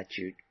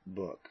statute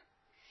book.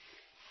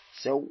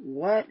 So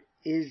what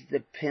is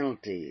the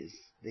penalties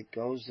that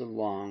goes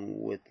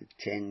along with the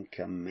Ten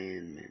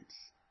Commandments?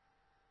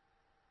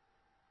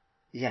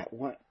 Yeah,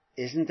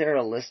 isn't there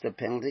a list of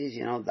penalties?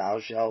 Thou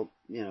shalt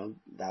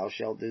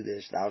do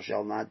this, thou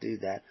shalt not do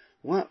that.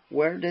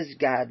 Where does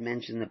God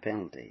mention the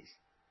penalties?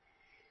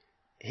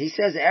 He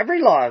says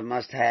every law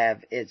must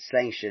have its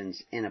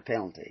sanctions in a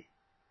penalty.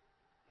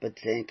 But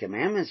the Ten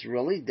Commandments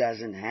really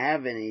doesn't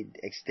have any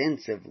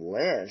extensive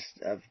list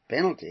of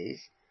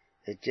penalties.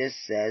 It just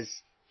says,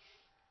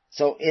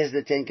 so is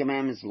the Ten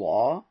Commandments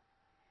law?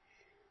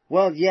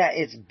 Well, yeah,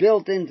 it's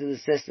built into the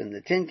system.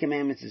 The Ten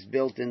Commandments is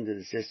built into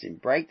the system.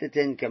 Break the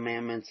Ten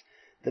Commandments,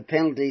 the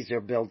penalties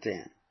are built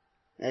in.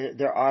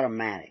 They're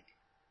automatic.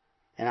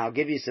 And I'll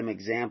give you some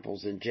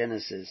examples in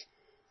Genesis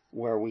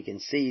where we can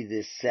see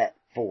this set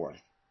forth.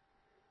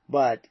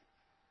 But,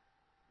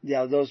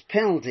 those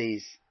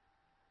penalties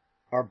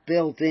are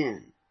built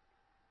in.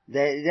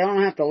 They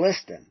don't have to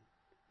list them.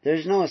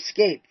 There's no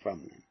escape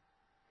from them.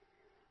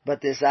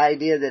 But this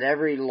idea that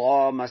every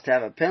law must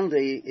have a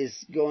penalty is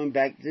going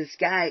back. This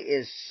guy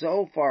is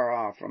so far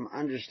off from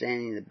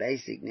understanding the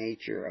basic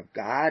nature of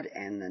God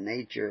and the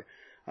nature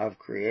of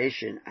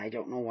creation. I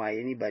don't know why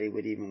anybody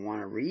would even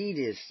want to read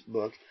his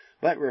books.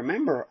 But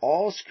remember,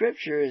 all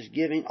Scripture is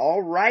giving,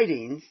 all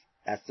writings,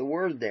 that's the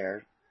word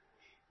there.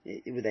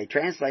 They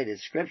translate it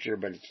Scripture,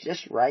 but it's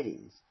just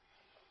writings,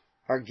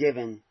 are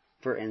given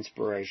for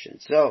inspiration.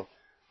 So,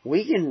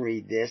 we can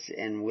read this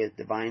and with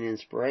divine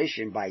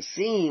inspiration by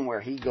seeing where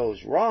he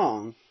goes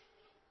wrong,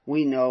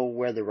 we know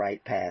where the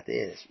right path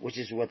is, which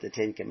is what the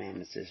Ten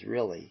Commandments is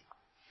really,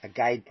 a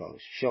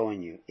guidepost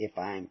showing you. If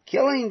I'm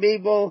killing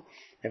people,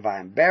 if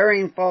I'm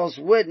bearing false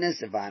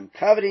witness, if I'm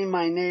coveting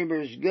my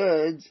neighbor's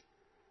goods,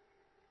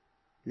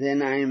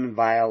 then I am in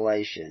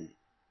violation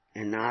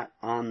and not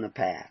on the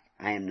path.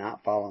 I am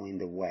not following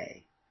the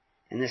way.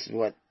 And this is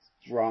what's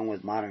wrong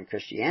with modern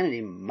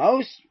Christianity.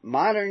 Most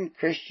modern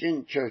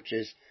Christian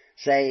churches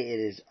say it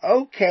is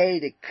okay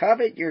to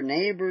covet your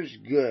neighbor's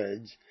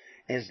goods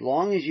as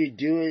long as you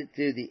do it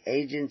through the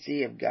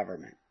agency of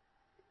government.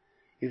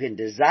 You can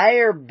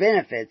desire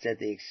benefits at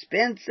the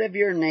expense of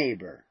your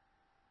neighbor.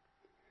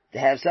 To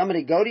have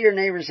somebody go to your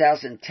neighbor's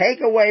house and take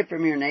away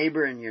from your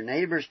neighbor and your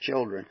neighbor's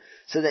children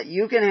so that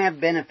you can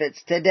have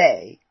benefits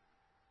today.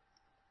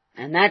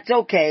 And that's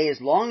okay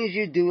as long as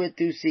you do it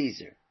through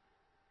Caesar.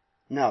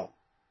 No.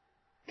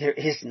 There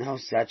is no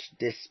such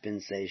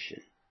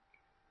dispensation.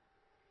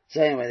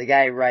 So anyway, the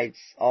guy writes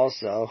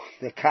also,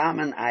 the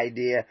common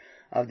idea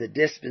of the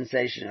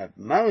dispensation of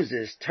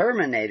Moses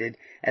terminated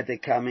at the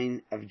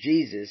coming of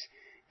Jesus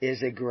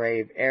is a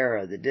grave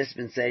error. The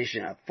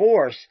dispensation of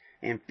force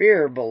and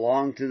fear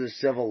belong to the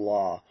civil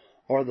law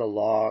or the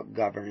law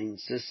governing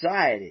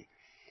society.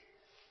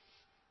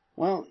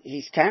 Well,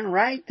 he's kind of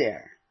right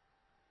there.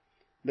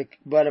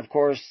 But of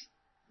course,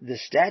 the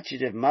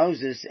statute of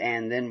Moses,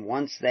 and then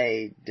once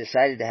they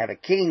decided to have a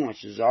king,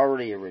 which is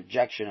already a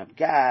rejection of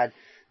God,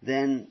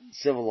 then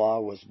civil law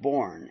was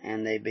born,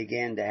 and they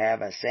began to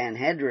have a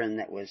Sanhedrin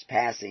that was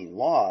passing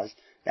laws.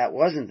 That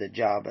wasn't the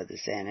job of the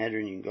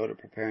Sanhedrin. You can go to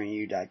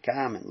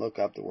preparingyou.com and look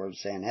up the word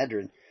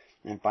Sanhedrin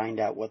and find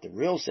out what the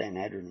real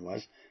Sanhedrin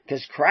was,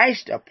 because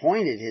Christ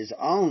appointed His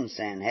own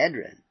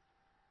Sanhedrin.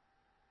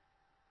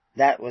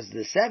 That was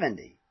the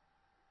 70.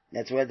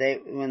 That's what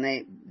when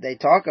they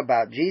talk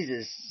about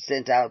Jesus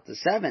sent out the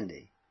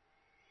 70.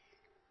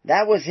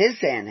 That was His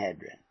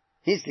Sanhedrin.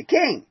 He's the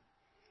king.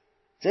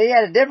 So He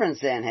had a different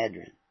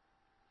Sanhedrin.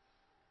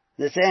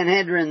 The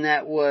Sanhedrin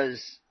that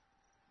was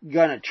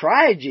gonna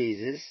try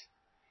Jesus,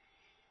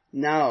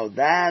 no,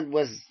 that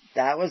was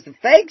the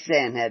fake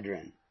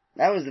Sanhedrin.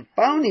 That was the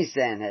phony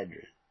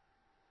Sanhedrin.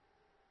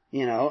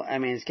 You know, I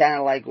mean, it's kind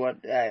of like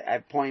what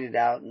I've pointed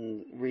out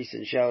in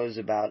recent shows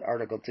about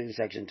Article 2,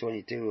 Section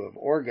 22 of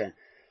Oregon.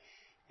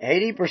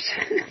 80%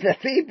 of the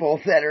people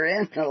that are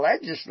in the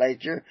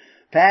legislature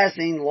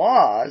passing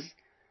laws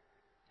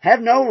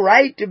have no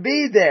right to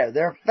be there.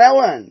 They're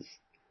felons.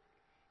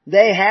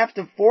 They have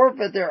to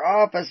forfeit their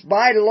office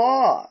by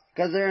law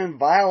because they're in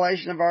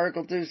violation of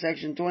Article 2,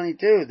 Section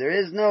 22.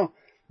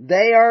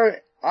 They are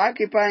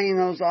occupying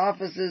those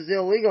offices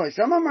illegally.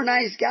 Some of them are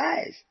nice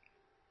guys.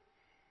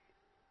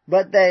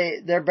 But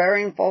they're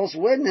bearing false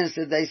witness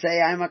if they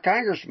say, I'm a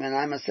congressman,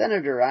 I'm a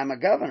senator, I'm a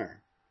governor.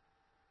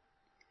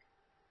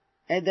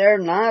 And they're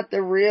not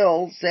the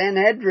real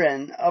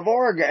Sanhedrin of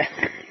Oregon.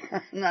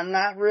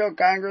 Not real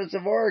Congress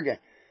of Oregon.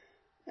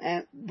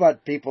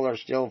 But people are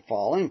still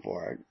falling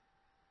for it.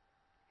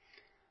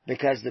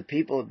 Because the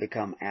people have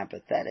become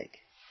apathetic.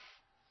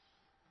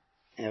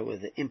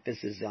 With the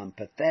emphasis on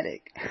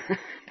pathetic.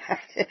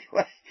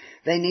 Anyway,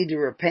 they need to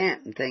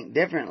repent and think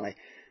differently.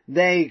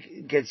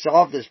 They could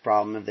solve this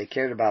problem if they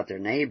cared about their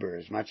neighbor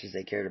as much as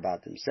they cared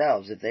about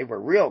themselves. If they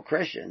were real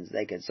Christians,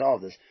 they could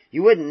solve this.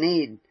 You wouldn't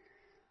need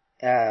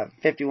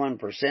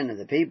 51% of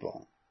the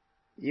people.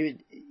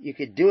 You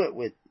could do it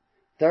with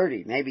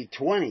 30, maybe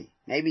 20,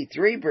 maybe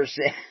 3%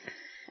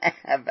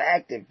 of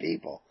active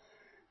people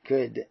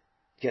could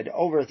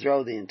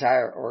overthrow the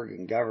entire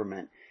Oregon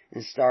government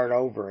and start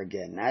over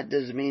again. That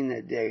doesn't mean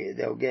that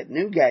they'll get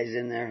new guys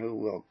in there who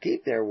will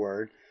keep their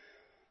word,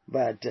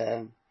 but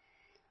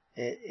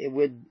it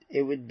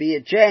would be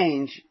a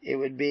change. It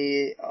would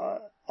be an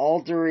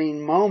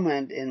altering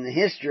moment in the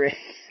history,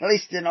 at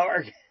least in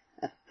Oregon.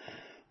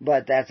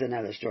 But that's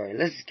another story.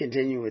 Let's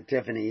continue with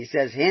Tiffany. He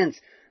says, hence,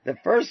 the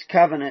first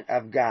covenant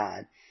of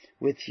God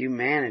with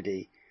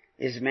humanity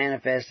is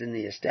manifest in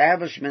the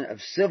establishment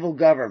of civil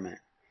government.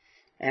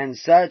 And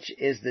such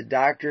is the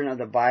doctrine of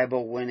the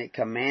Bible when it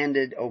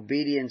commanded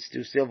obedience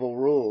to civil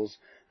rules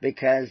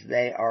because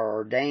they are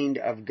ordained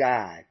of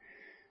God.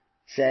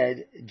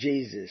 Said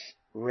Jesus,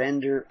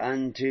 render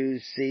unto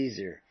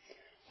Caesar.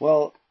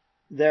 Well,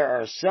 there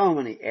are so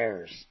many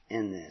errors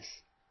in this.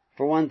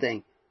 For one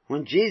thing,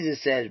 when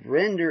Jesus said,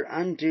 render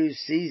unto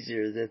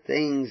Caesar the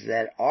things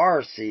that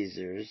are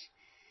Caesar's,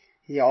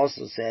 He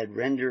also said,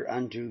 render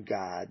unto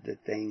God the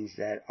things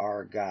that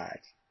are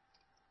God's.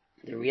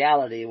 The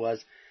reality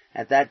was,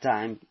 at that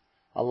time,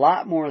 a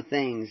lot more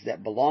things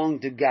that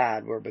belonged to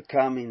God were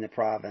becoming the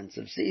province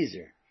of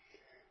Caesar.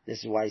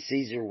 This is why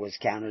Caesar was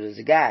counted as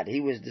a god.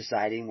 He was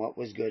deciding what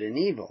was good and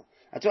evil.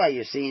 That's why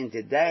you're seeing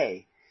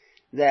today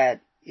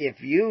that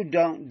if you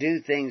don't do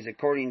things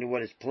according to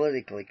what is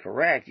politically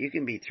correct, you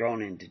can be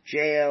thrown into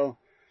jail.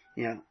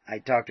 You know, I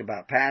talked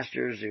about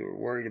pastors who were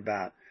worried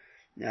about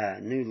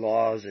new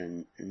laws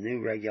and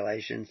new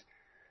regulations,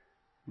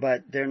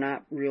 but they're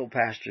not real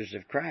pastors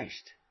of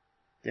Christ.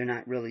 They're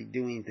not really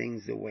doing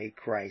things the way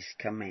Christ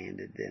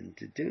commanded them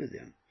to do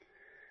them.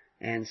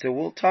 And so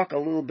we'll talk a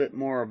little bit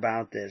more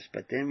about this,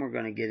 but then we're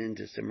going to get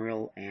into some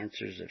real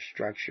answers of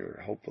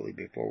structure, hopefully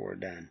before we're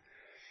done.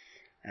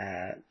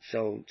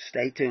 So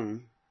stay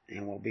tuned,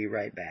 and we'll be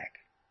right back.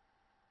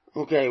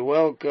 Okay,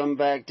 welcome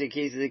back to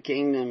Keys of the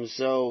Kingdom.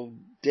 So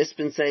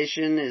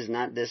dispensation is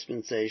not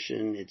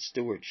dispensation, it's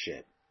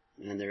stewardship.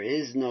 And there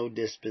is no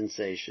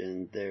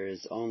dispensation, there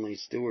is only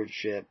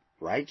stewardship,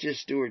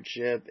 righteous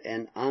stewardship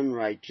and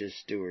unrighteous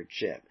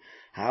stewardship.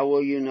 How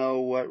will you know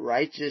what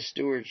righteous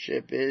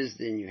stewardship is?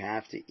 Then you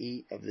have to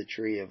eat of the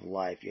tree of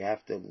life. You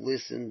have to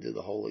listen to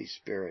the Holy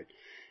Spirit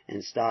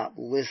and stop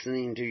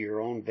listening to your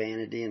own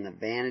vanity and the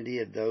vanity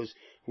of those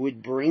who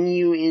would bring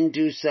you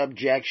into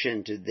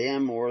subjection to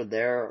them or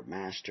their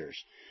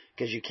masters,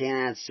 because you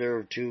cannot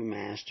serve two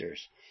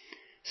masters.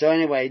 So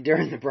anyway,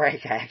 during the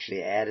break, I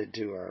actually added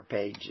to our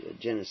page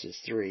Genesis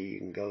 3. You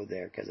can go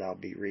there because I'll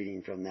be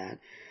reading from that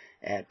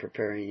at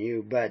Preparing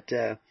You. But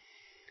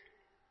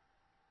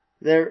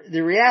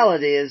the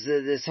reality is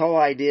that this whole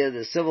idea of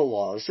the civil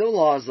law is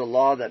the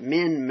law that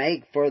men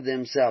make for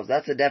themselves.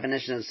 That's the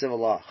definition of civil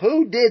law.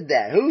 Who did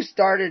that? Who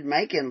started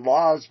making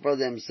laws for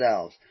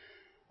themselves?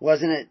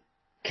 Wasn't it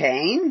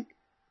Cain?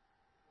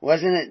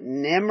 Wasn't it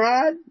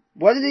Nimrod?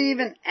 Wasn't it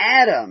even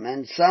Adam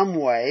in some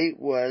way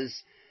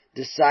was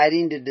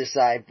deciding to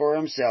decide for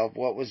himself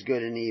what was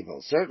good and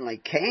evil?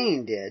 Certainly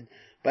Cain did,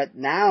 but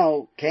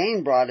now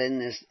Cain brought in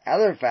this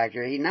other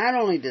factor. He not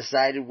only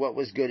decided what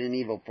was good and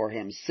evil for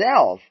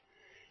himself,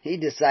 he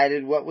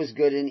decided what was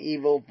good and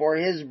evil for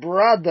his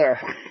brother.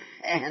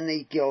 And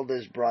he killed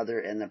his brother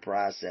in the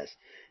process.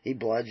 He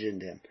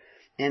bludgeoned him.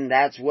 And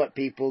that's what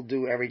people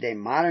do every day.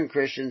 Modern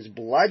Christians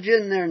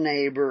bludgeon their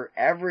neighbor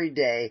every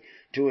day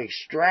to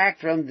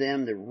extract from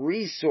them the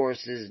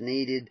resources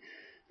needed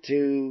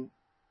to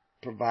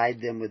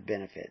provide them with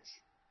benefits.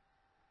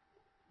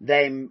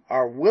 They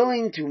are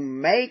willing to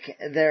make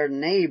their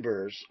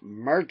neighbors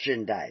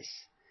merchandise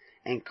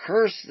and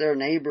curse their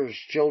neighbors'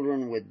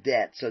 children with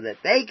debt so that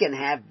they can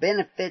have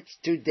benefits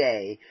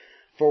today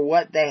for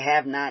what they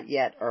have not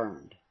yet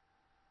earned.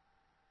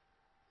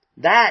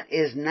 That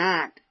is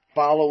not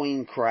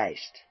following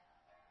Christ.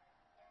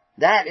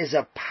 That is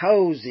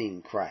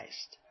opposing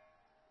Christ.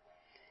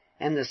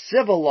 And the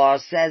civil law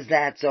says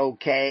that's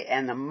okay,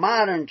 and the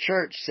modern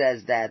church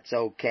says that's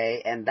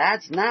okay, and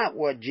that's not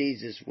what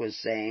Jesus was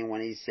saying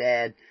when he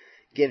said,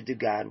 give to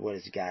God what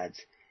is God's,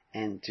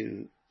 and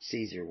to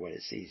Caesar what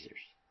is Caesar's.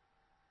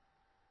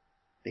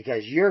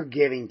 Because you're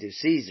giving to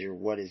Caesar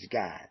what is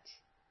God's.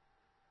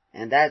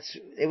 And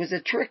it was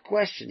a trick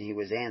question he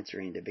was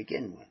answering to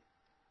begin with.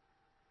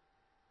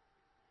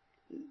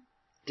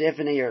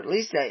 Tiffany, or at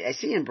least I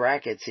see in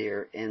brackets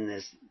here in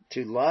this,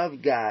 to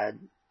love God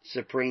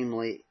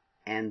supremely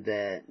and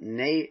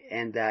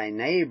thy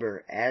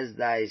neighbor as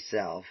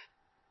thyself.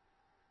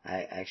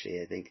 I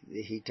think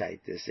he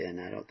typed this in.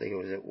 I don't think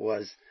it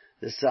was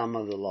the sum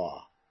of the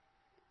law.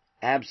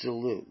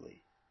 Absolutely.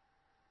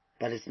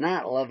 But it's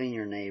not loving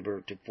your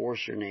neighbor to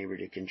force your neighbor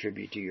to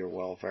contribute to your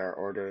welfare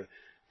or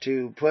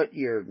to put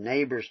your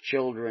neighbor's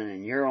children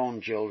and your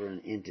own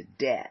children into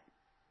debt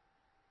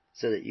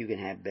so that you can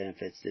have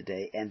benefits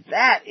today. And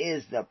that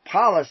is the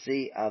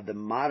policy of the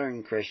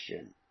modern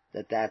Christian,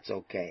 that's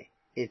okay.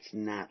 It's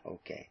not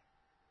okay.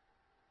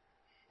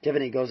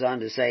 Tiffany goes on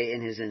to say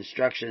in his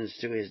instructions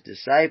to his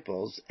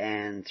disciples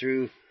and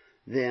through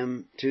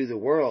them to the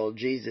world,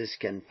 Jesus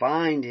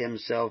confined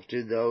himself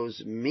to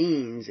those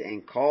means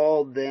and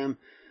called them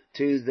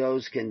to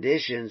those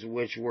conditions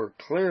which were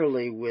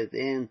clearly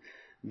within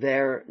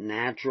their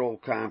natural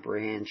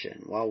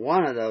comprehension. Well,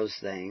 one of those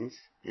things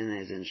in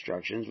his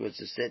instructions was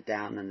to sit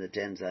down in the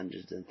tens,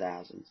 hundreds, and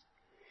thousands.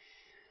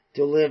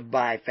 To live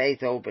by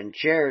faith, hope, and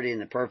charity in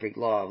the perfect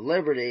law of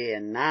liberty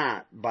and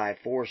not by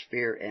force,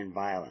 fear, and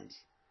violence.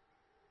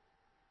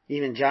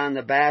 Even John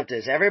the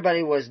Baptist,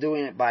 everybody was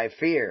doing it by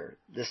fear.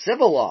 The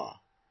civil law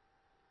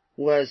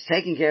was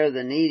taking care of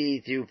the needy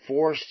through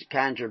forced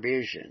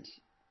contributions.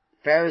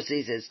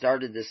 Pharisees had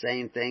started the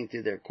same thing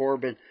through their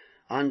Corban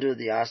under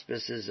the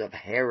auspices of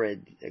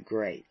Herod the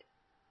Great.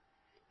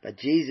 But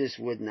Jesus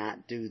would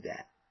not do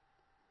that.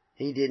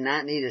 He did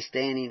not need a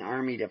standing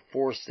army to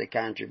force the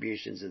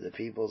contributions of the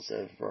people,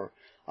 so for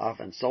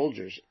often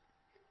soldiers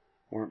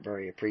weren't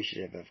very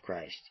appreciative of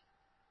Christ.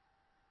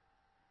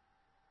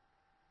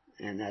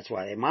 And that's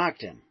why they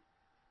mocked him.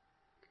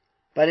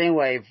 But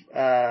anyway,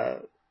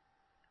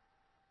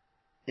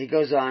 he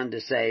goes on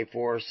to say,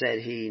 for said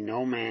he,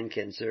 no man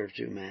can serve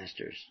two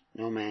masters.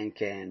 No man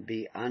can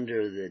be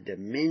under the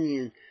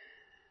dominion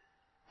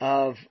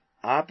of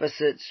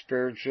opposite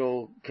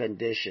spiritual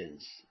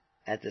conditions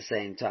at the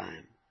same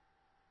time.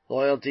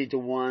 Loyalty to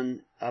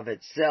one of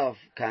itself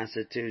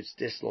constitutes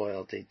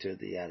disloyalty to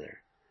the other.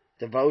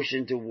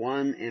 Devotion to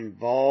one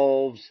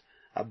involves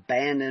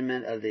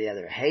abandonment of the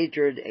other.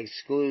 Hatred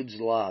excludes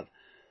love.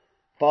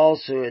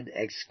 Falsehood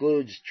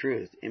excludes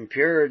truth.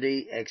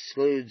 Impurity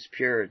excludes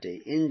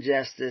purity.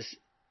 Injustice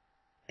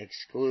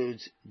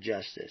excludes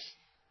justice.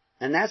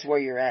 And that's where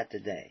you're at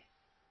today.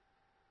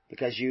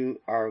 Because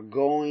you are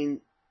going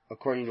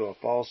according to a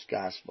false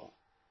gospel.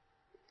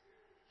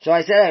 So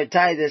I said I would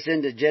tie this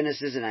into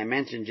Genesis, and I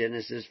mentioned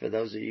Genesis for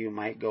those of you who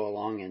might go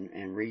along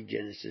and read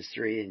Genesis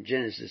 3. In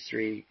Genesis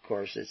 3, of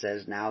course, it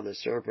says, now the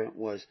serpent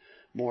was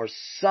more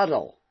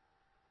subtle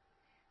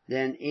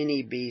than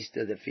any beast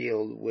of the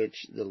field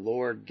which the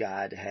Lord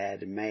God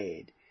had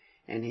made.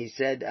 And he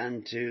said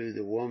unto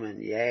the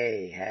woman,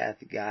 Yea, hath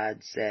God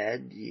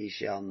said, Ye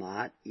shall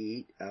not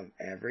eat of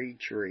every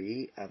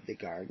tree of the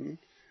garden?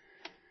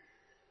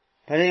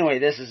 But anyway,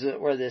 this is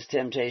where this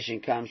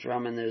temptation comes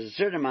from, and there's a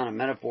certain amount of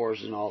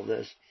metaphors in all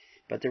this.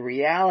 But the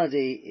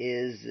reality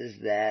is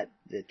that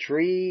the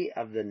tree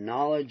of the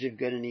knowledge of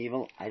good and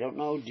evil, I don't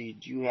know,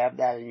 did you have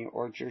that in your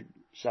orchard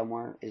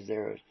somewhere?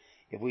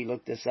 If we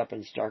look this up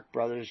in Stark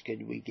Brothers,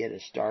 could we get a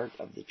start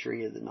of the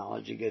tree of the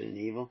knowledge of good and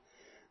evil?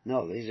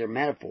 No, these are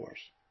metaphors.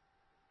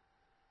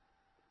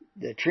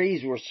 The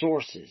trees were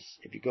sources.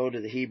 If you go to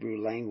the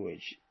Hebrew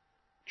language,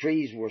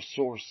 trees were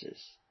sources.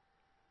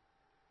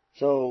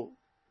 So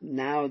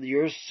now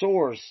your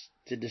source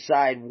to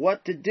decide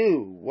what to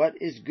do, what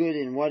is good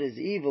and what is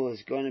evil,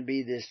 is going to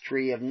be this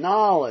tree of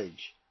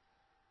knowledge.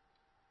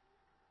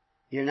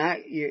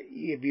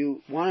 If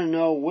you want to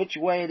know which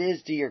way it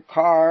is to your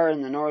car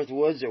in the North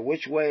Woods, or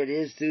which way it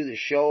is through the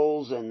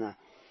shoals and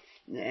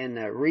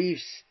the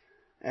reefs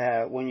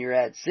when you're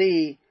at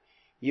sea,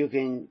 you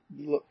can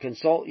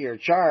consult your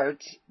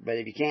charts. But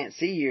if you can't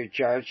see your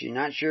charts, you're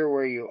not sure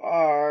where you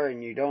are,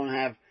 and you don't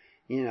have,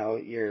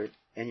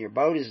 your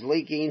boat is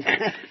leaking,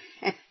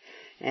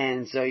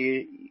 and so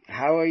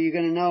how are you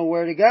going to know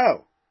where to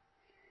go?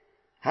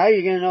 How are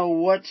you going to know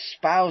what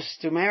spouse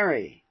to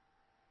marry?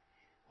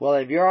 Well,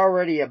 if you're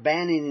already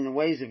abandoning the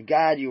ways of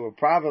God, you will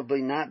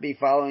probably not be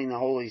following the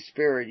Holy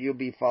Spirit. You'll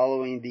be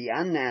following the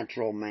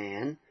unnatural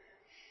man,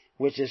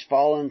 which has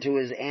fallen to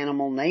his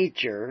animal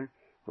nature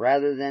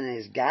rather than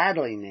his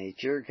godly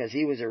nature, because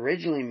he was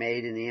originally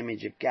made in the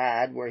image of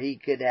God, where he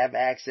could have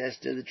access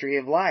to the tree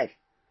of life.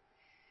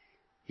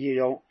 You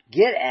don't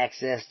get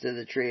access to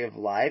the tree of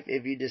life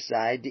if you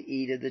decide to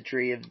eat of the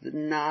tree of the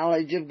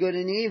knowledge of good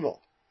and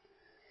evil.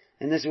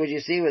 And this is what you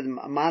see with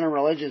modern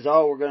religions.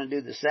 Oh, we're going to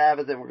do the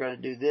Sabbath, and we're going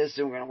to do this,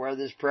 and we're going to wear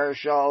this prayer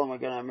shawl, and we're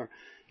going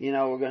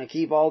to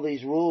keep all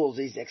these rules,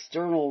 these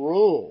external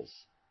rules,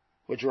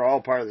 which were all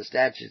part of the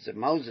statutes of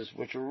Moses,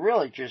 which were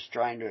really just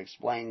trying to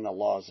explain the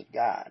laws of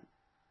God.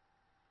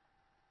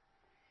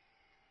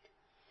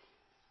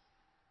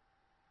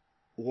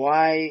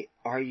 Why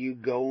are you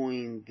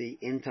going the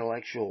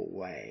intellectual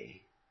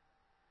way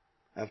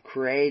of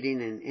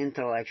creating an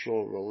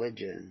intellectual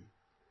religion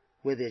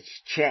with its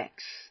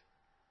checks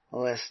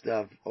list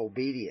of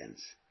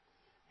obedience,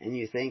 and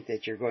you think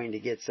that you're going to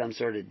get some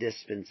sort of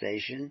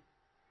dispensation?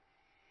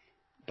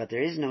 But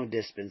there is no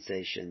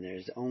dispensation.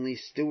 There's only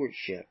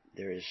stewardship.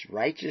 There is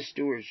righteous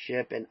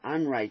stewardship and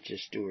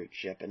unrighteous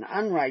stewardship. And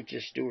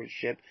unrighteous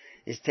stewardship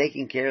is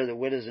taking care of the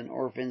widows and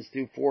orphans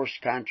through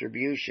forced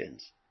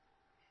contributions,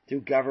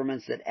 through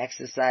governments that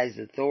exercise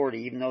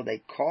authority. Even though they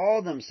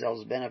call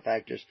themselves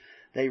benefactors,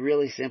 they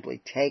really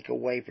simply take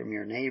away from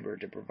your neighbor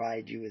to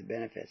provide you with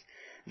benefits.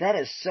 That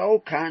is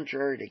so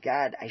contrary to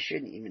God, I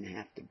shouldn't even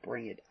have to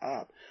bring it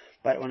up.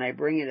 But when I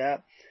bring it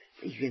up,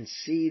 you can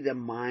see the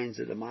minds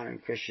of the modern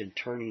Christian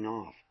turning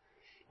off.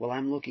 Well,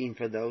 I'm looking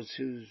for those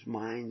whose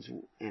minds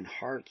and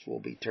hearts will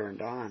be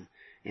turned on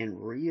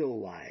and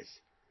realize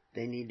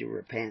they need to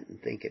repent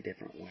and think a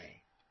different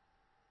way.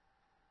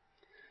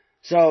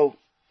 So,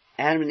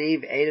 Adam and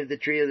Eve ate of the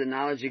tree of the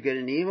knowledge of good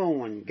and evil.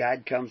 When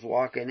God comes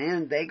walking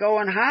in, they go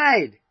and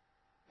hide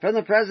from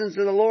the presence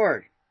of the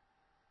Lord.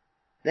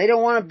 They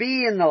don't want to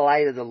be in the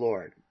light of the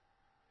Lord,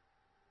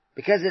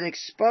 because it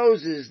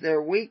exposes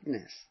their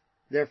weakness,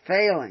 their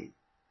failing,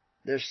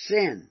 their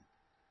sin.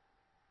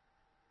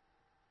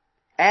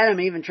 Adam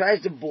even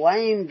tries to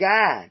blame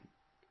God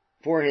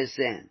for his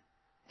sin.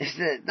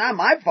 It's not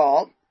my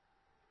fault.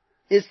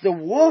 It's the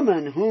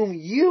woman whom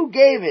you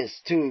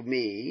gavest to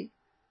me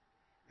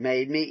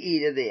made me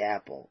eat of the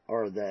apple,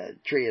 or the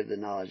tree of the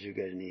knowledge of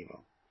good and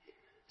evil.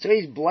 So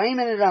he's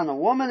blaming it on the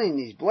woman, and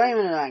he's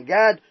blaming it on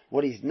God.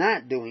 What he's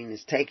not doing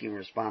is taking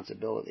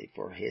responsibility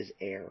for his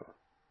error,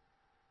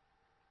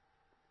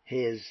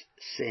 his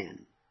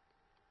sin,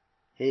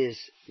 his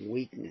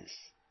weakness.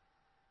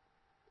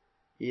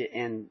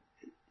 And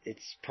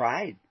it's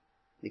pride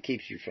that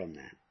keeps you from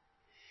that.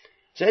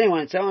 So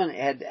anyway, someone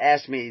had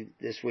asked me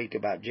this week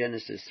about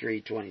Genesis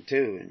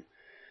 3:22,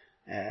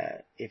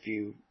 and if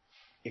you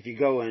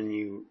go and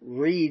you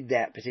read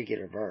that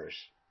particular verse,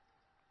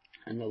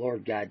 and the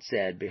Lord God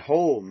said,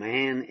 Behold,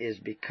 man is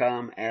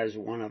become as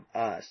one of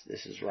us.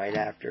 This is right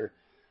after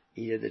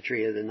eat of the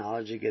tree of the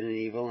knowledge of good and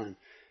evil, and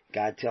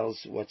God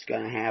tells what's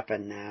going to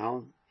happen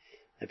now.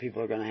 That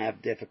people are going to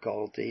have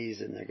difficulties,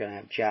 and they're going to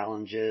have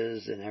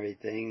challenges and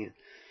everything. And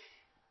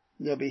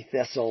there'll be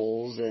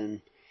thistles,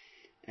 and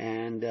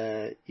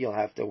you'll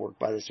have to work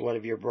by the sweat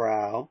of your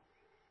brow,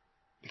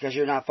 because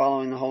you're not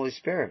following the Holy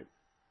Spirit.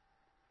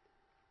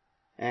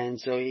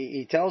 And so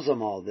he tells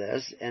them all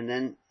this, and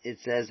then it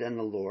says, And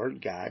the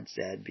Lord God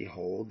said,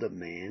 Behold, the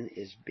man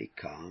is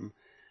become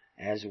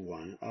as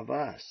one of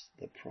us.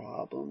 The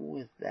problem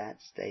with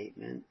that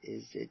statement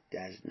is it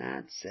does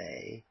not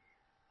say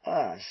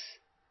us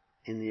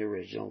in the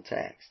original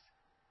text.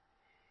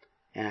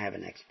 And I have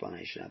an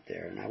explanation up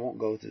there, and I won't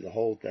go through the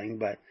whole thing,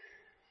 but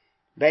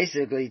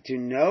basically to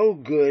know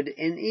good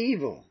and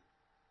evil.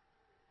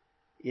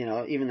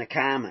 Even the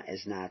comma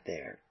is not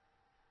there.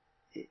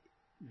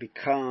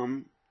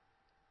 Become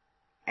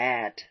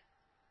at,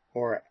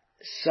 or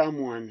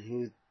someone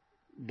who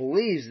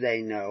believes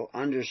they know,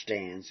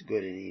 understands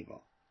good and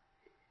evil.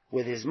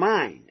 With his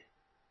mind,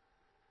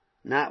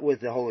 not with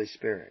the Holy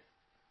Spirit.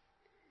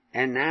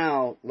 And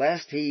now,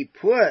 lest he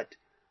put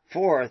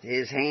forth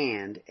his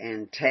hand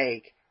and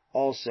take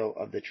also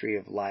of the tree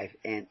of life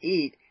and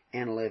eat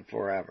and live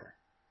forever.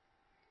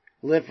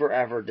 Live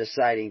forever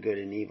deciding good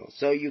and evil.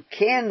 So you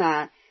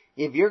cannot,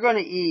 if you're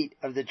going to eat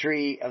of the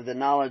tree of the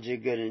knowledge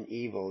of good and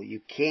evil, you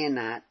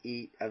cannot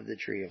eat of the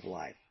tree of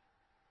life.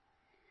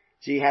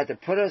 So you have to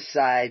put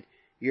aside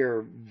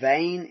your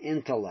vain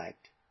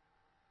intellect,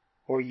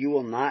 or you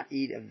will not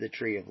eat of the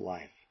tree of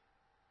life.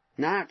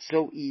 Not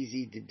so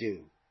easy to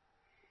do.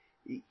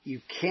 You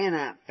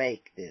cannot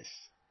fake this.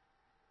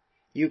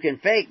 You can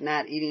fake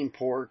not eating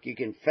pork. You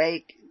can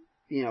fake,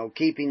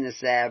 keeping the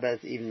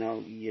Sabbath, even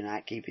though you're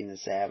not keeping the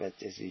Sabbath,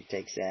 just you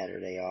take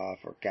Saturday off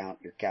or count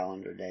your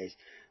calendar days.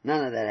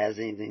 None of that has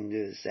anything to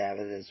do with the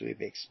Sabbath, as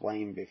we've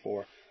explained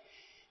before.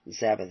 The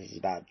Sabbath is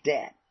about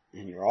debt,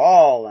 and you're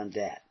all in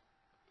debt.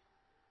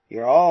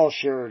 You're all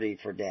surety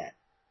for debt.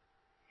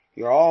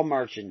 You're all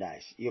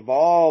merchandise. You've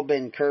all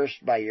been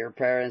cursed by your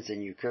parents,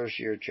 and you curse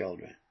your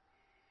children.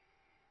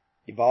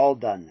 You've all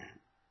done that.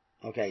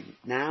 Okay,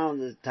 now is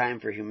the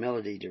time for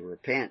humility to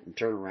repent and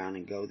turn around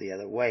and go the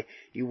other way.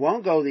 You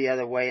won't go the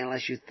other way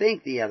unless you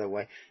think the other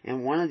way.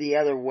 And one of the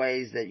other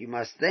ways that you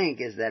must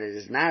think is that it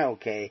is not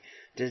okay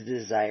to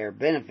desire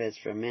benefits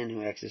from men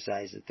who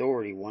exercise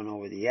authority one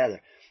over the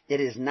other.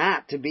 It is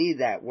not to be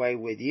that way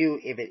with you.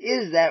 If it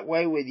is that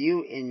way with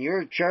you in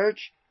your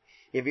church,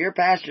 if your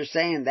pastor's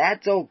saying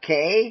that's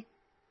okay,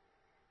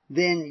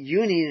 then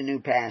you need a new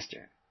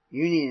pastor.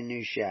 You need a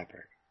new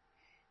shepherd.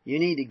 You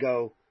need to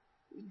go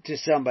to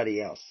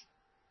somebody else.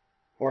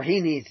 Or he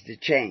needs to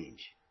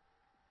change.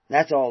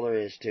 That's all there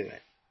is to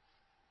it.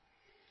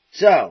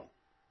 So,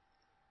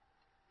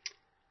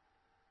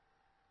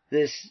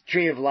 this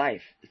tree of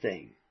life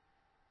thing,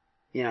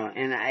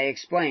 and I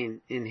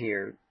explain in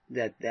here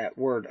that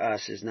word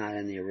us is not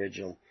in the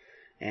original.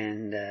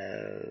 And,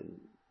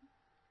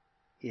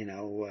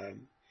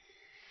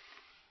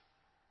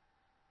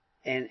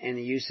 and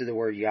the use of the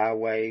word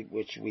Yahweh,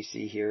 which we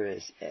see here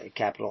is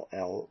capital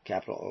L,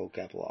 capital O,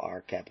 capital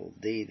R, capital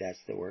D. That's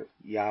the word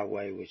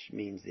Yahweh, which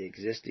means the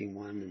existing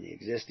one, and the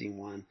existing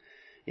one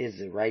is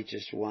the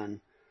righteous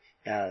one.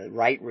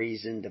 Right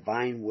reason,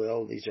 divine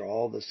will, these are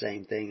all the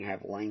same thing. I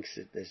have links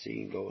at this so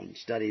you can go and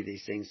study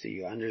these things so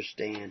you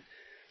understand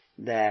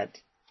that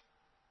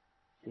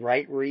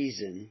right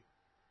reason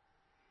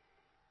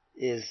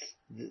is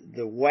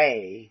the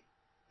way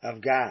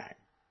of God.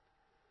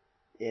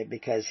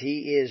 Because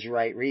He is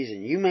right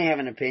reason. You may have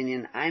an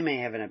opinion, I may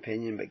have an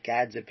opinion, but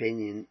God's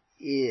opinion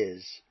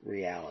is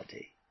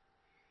reality.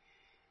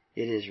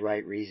 It is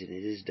right reason.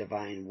 It is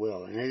divine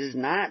will. And it is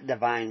not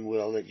divine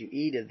will that you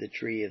eat of the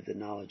tree of the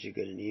knowledge of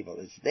good and evil.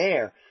 It's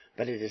there,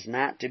 but it is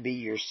not to be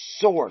your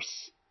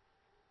source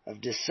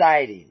of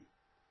deciding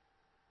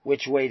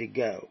which way to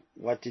go,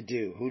 what to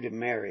do, who to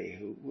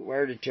marry,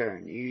 where to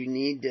turn. You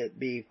need to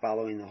be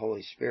following the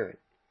Holy Spirit.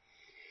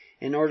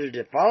 In order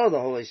to follow the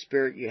Holy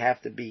Spirit, you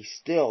have to be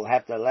still,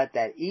 have to let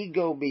that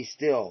ego be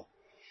still,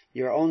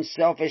 your own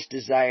selfish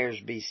desires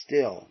be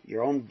still,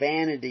 your own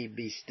vanity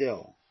be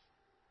still,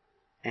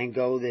 and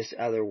go this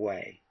other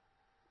way.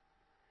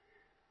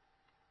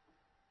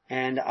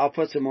 And I'll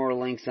put some more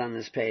links on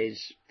this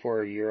page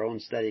for your own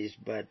studies,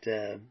 but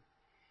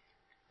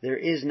there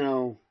is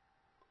no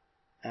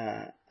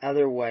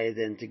other way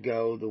than to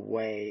go the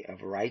way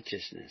of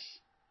righteousness.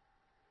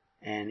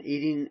 And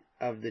eating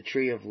of the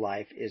tree of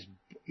life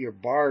you're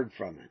barred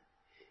from it.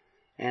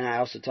 And I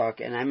also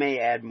and I may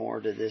add more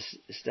to this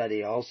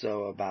study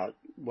also about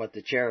what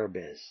the cherub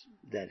is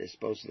that is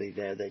supposedly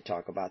there. They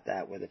talk about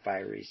that with a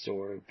fiery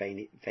sword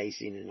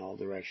facing in all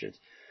directions.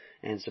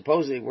 And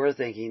supposedly we're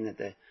thinking that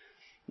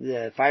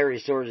the fiery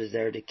sword is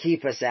there to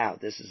keep us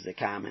out. This is the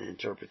common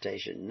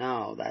interpretation.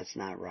 No, that's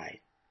not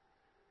right.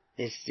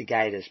 It's to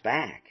guide us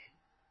back.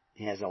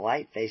 He has a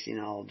light facing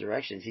in all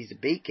directions. He's a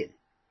beacon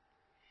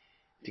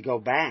to go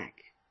back.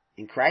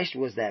 And Christ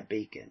was that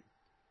beacon.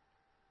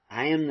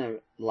 I am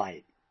the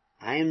light.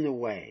 I am the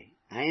way.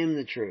 I am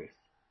the truth.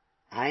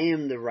 I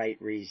am the right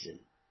reason.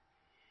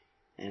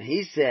 And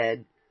He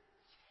said,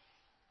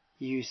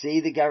 you see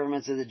the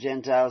governments of the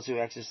Gentiles who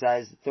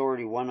exercise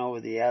authority one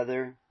over the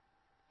other,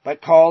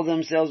 but call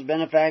themselves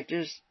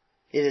benefactors.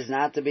 It is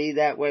not to be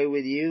that way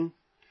with you.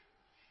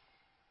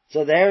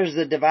 So there's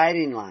the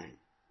dividing line.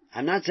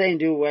 I'm not saying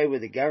do away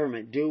with the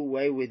government. Do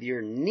away with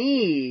your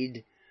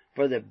need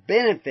for the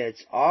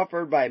benefits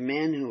offered by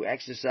men who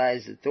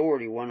exercise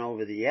authority one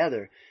over the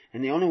other.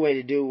 And the only way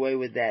to do away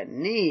with that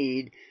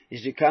need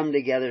is to come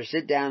together,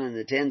 sit down in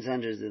the tens,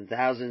 hundreds, and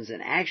thousands,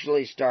 and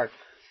actually start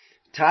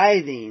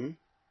tithing,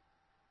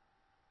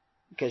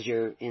 because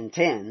you're in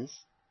tens,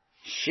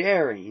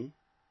 sharing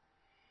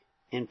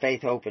in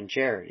faith, hope, and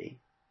charity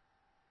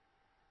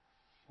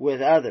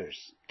with others,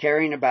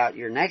 caring about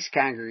your next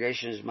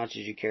congregation as much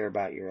as you care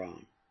about your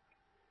own.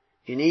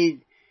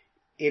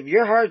 If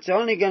your heart's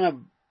only going to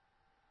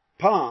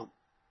pump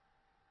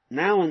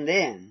now and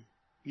then,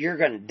 you're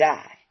going to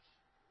die.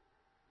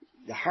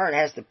 The heart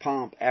has to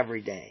pump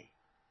every day.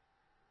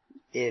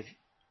 If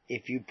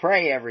you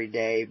pray every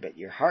day, but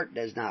your heart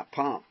does not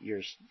pump,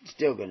 you're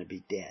still going to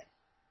be dead.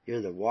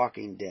 You're the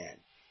walking dead.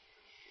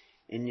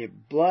 And your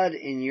blood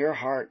in your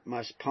heart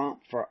must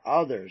pump for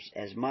others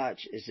as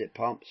much as it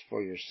pumps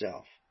for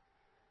yourself.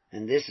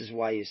 And this is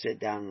why you sit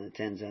down in the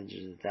tens,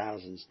 hundreds, and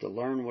thousands, to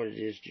learn what it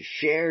is to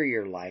share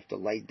your life, to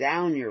lay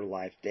down your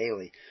life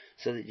daily,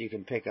 so that you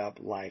can pick up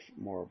life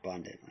more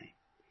abundantly.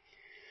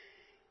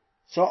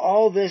 So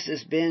all this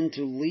has been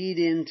to lead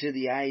into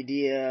the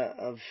idea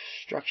of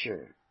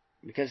structure,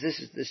 because this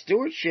is the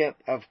stewardship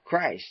of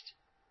Christ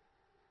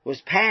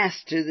was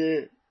passed to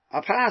the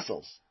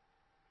apostles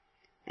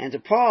and to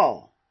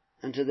Paul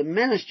and to the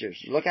ministers.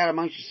 You look out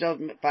amongst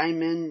yourselves, find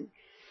men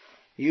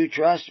you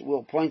trust,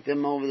 will point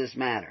them over this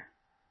matter.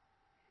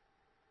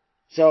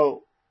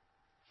 So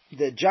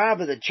the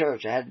job of the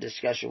church, I had a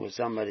discussion with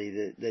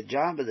somebody, the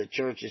job of the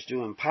church is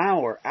to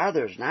empower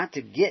others, not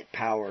to get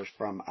powers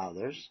from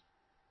others.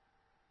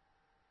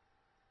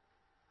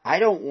 I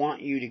don't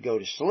want you to go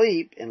to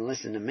sleep and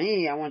listen to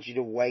me. I want you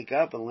to wake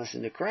up and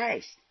listen to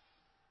Christ.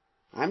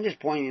 I'm just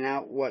pointing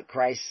out what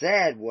Christ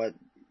said, what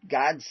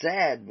God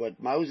said,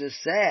 what Moses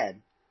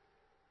said.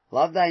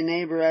 Love thy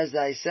neighbor as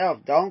thyself.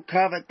 Don't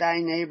covet thy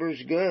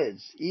neighbor's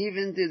goods,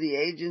 even through the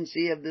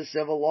agency of the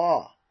civil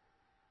law.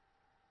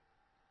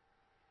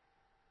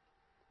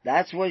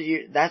 That's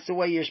the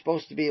way you're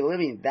supposed to be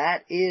living.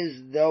 That is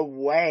the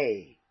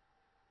way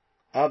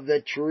of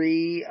the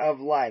tree of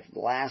life. The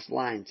last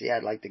line. See,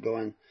 I'd like to go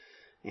in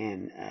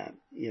and,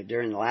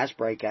 during the last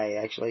break, I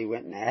actually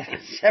went and added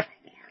several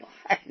more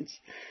lines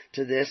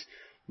to this,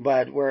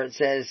 but where it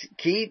says,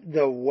 keep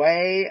the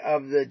way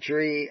of the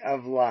tree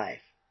of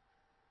life.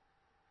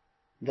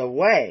 The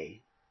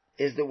way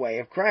is the way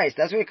of Christ.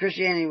 That's what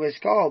Christianity was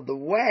called, the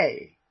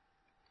way.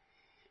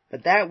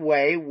 But that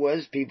way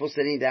was people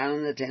sitting down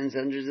in the tens,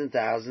 hundreds, and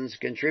thousands,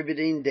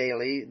 contributing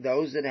daily,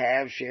 those that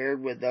have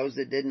shared with those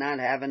that did not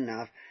have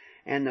enough,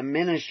 and the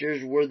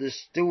ministers were the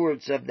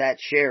stewards of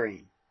that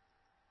sharing.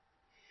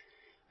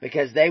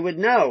 Because they would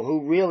know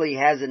who really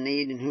has a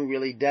need and who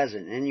really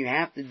doesn't. And you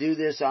have to do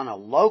this on a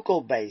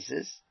local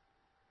basis.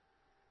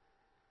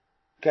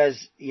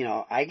 Because,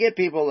 I get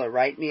people that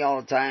write me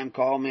all the time,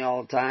 call me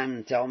all the time,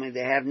 and tell me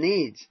they have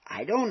needs.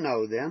 I don't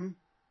know them.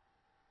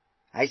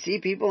 I see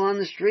people on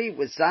the street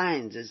with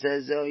signs that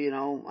says,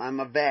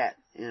 I'm a vet,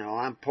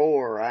 I'm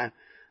poor, I'm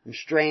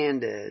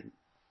stranded.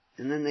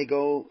 And then they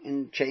go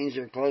and change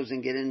their clothes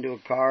and get into a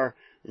car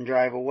and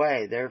drive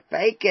away. They're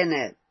faking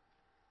it.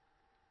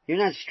 You're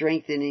not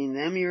strengthening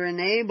them, you're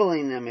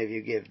enabling them if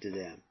you give to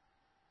them.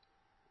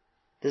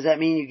 Does that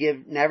mean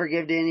you never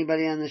give to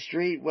anybody on the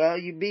street? Well,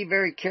 you be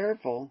very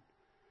careful,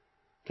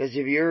 because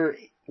if you're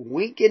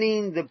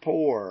weakening the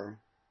poor,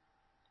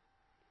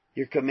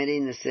 you're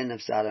committing the sin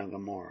of Sodom and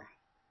Gomorrah.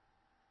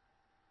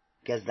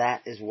 Because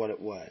that is what it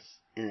was.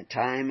 In a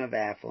time of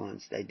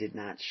affluence, they did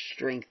not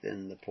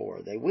strengthen the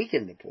poor. They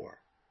weakened the poor.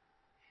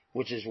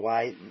 Which is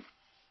why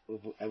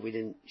we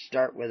didn't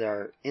start with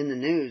our in the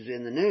news.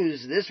 In the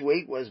news this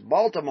week was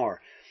Baltimore.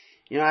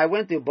 I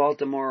went through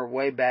Baltimore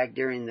way back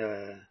during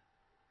the,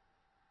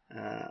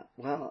 I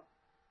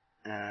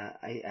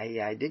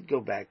did go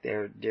back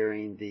there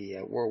during the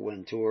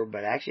Whirlwind Tour,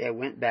 but actually I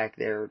went back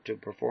there to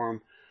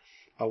perform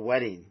a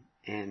wedding.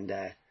 And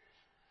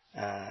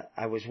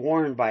I was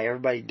warned by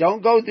everybody,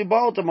 don't go through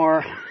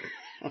Baltimore.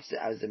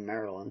 I was in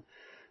Maryland.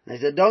 And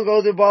they said, don't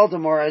go through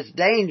Baltimore, it's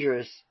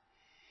dangerous.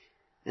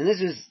 And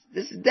this is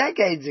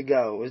decades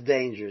ago, it was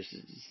dangerous.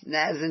 It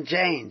hasn't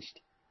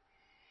changed.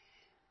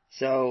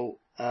 So,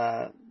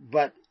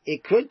 but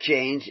it could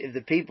change if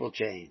the people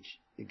change.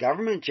 The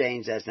government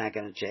change, that's not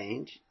going to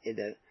change.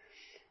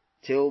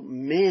 Till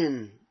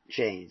men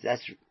change.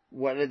 That's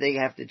what do they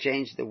have to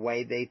change? The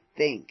way they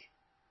think.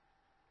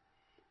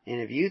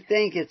 And if you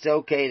think it's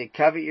okay to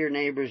covet your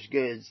neighbor's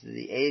goods to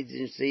the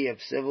agency of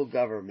civil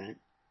government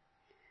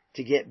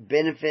to get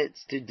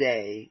benefits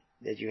today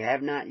that you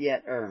have not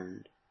yet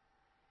earned,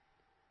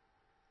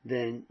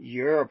 then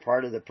you're a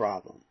part of the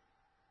problem.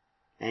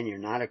 And you're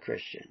not a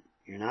Christian.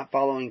 You're not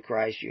following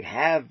Christ. You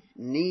have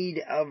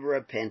need of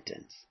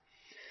repentance.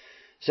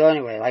 So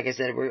anyway, like I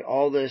said, we're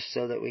all this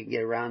so that we can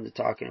get around to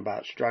talking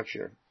about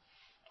structure.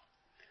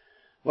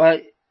 Well,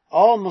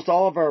 almost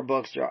all of our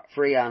books are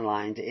free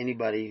online to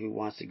anybody who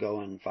wants to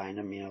go and find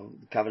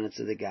them. Covenants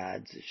of the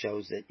Gods. It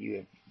shows that you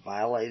have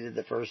violated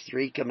the first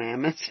 3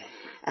 commandments.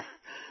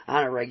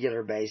 on a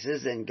regular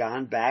basis and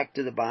gone back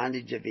to the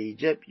bondage of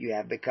Egypt. You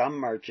have become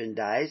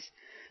merchandise.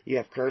 You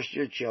have cursed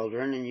your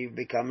children, and you've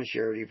become a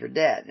surety for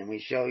debt. And we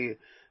show you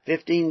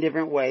 15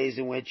 different ways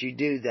in which you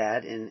do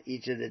that in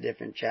each of the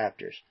different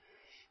chapters.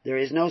 There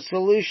is no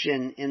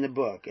solution in the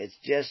book. It's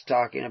just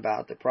talking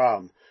about the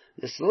problem.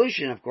 The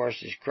solution, of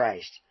course, is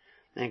Christ.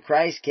 And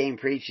Christ came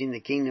preaching the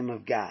kingdom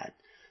of God.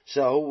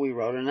 So we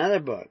wrote another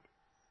book.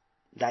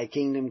 Thy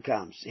kingdom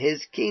comes.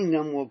 His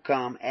kingdom will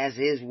come as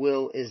His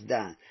will is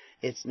done.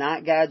 It's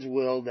not God's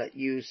will that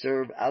you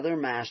serve other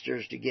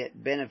masters to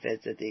get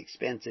benefits at the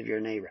expense of your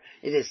neighbor.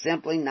 It is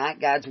simply not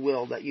God's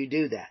will that you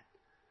do that.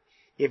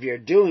 If you're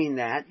doing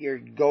that, you're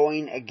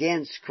going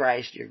against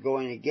Christ, you're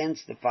going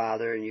against the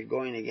Father, and you're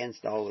going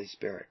against the Holy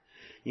Spirit.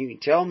 You can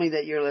tell me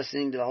that you're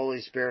listening to the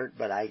Holy Spirit,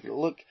 but I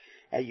look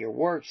at your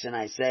works and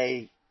I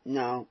say,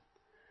 no,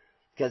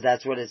 because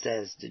that's what it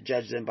says, to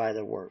judge them by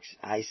their works.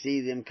 I see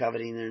them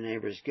coveting their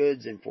neighbor's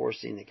goods and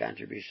forcing the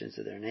contributions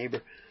of their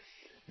neighbor.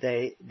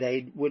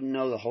 They wouldn't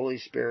know the Holy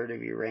Spirit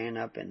if you ran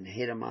up and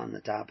hit them on the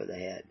top of the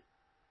head.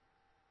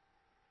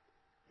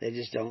 They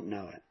just don't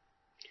know it.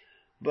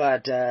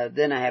 But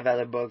then I have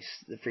other books,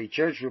 the Free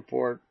Church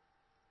Report,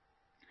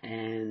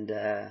 and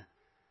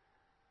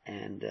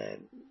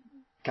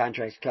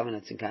Contracts,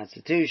 Covenants, and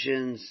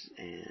Constitutions,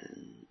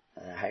 and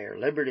Higher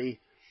Liberty.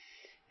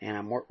 And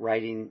I'm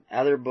writing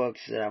other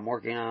books that I'm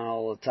working on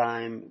all the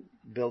time,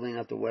 building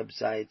up the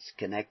websites,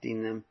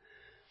 connecting them.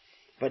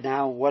 But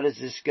now, what is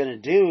this going to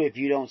do if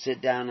you don't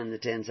sit down in the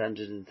tens,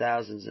 hundreds, and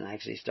thousands and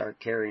actually start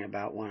caring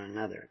about one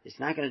another? It's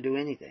not going to do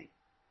anything.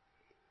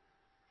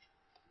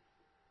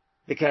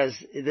 Because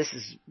this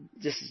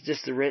is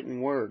just the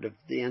written word of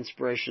the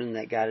inspiration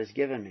that God has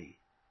given me.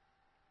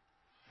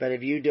 But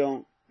if you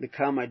don't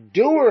become a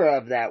doer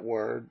of that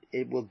word,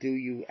 it will do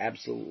you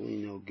absolutely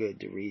no good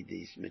to read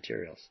these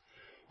materials.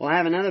 Well, I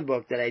have another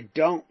book that I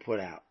don't put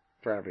out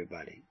for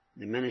everybody,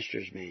 the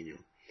Minister's Manual.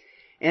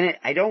 And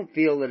I don't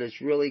feel that it's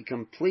really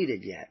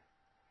completed yet.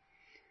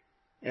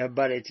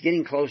 But it's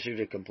getting closer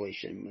to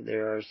completion.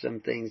 There are some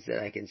things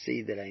that I can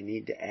see that I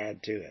need to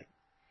add to it.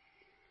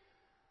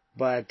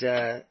 But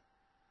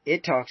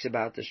it talks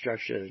about the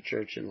structure of the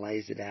church and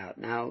lays it out.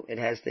 Now, it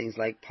has things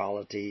like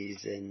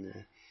polities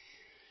and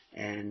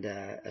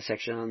a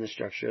section on the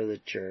structure of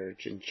the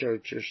church and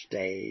church or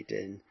state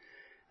and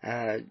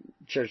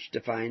church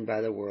defined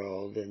by the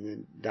world and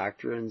the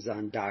doctrines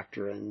on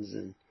doctrines,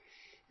 and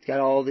it's got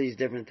all these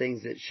different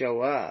things that show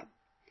up.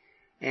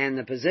 And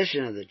the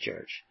position of the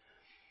church.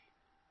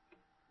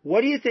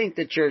 What do you think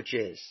the church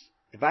is?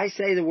 If I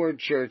say the word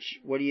church,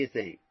 what do you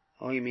think?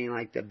 Oh, you mean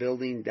like the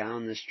building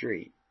down the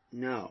street?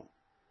 No.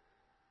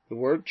 The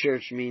word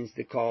church means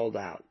the called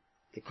out.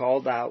 The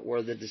called out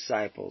were the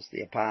disciples,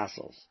 the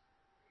apostles.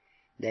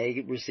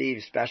 They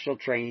received special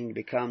training to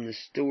become the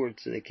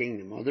stewards of the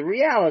kingdom. Well, the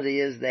reality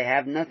is they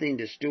have nothing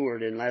to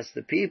steward unless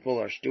the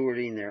people are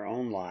stewarding their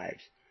own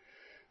lives.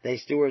 They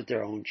steward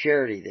their own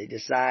charity. They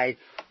decide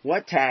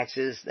what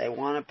taxes they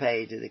want to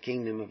pay to the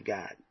kingdom of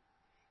God.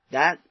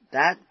 That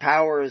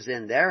power is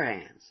in their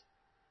hands.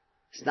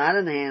 It's not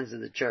in the hands of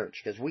the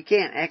church, because we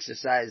can't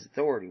exercise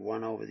authority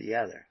one over the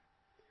other.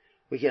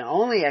 We can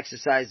only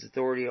exercise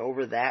authority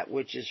over that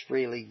which is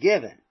freely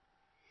given,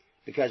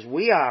 because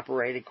we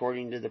operate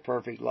according to the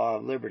perfect law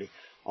of liberty.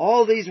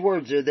 All these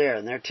words are there,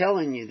 and they're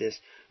telling you this,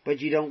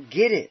 but you don't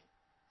get it.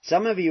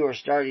 Some of you are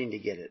starting to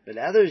get it, but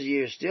others of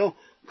you are still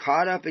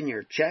caught up in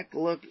your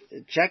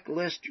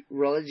checklist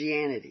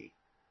religianity.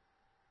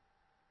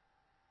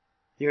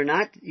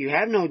 You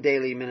have no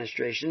daily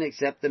ministration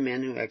except the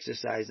men who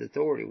exercise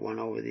authority one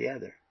over the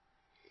other.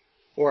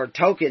 Or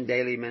token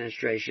daily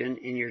ministration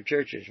in your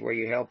churches where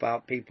you help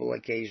out people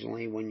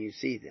occasionally when you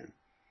see them.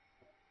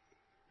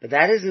 But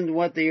that isn't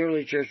what the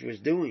early church was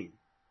doing.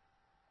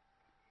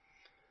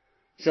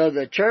 So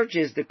the church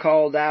is the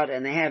called out,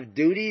 and they have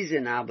duties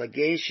and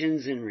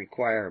obligations and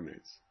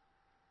requirements.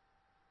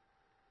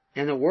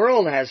 And the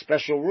world has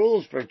special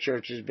rules for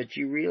churches, but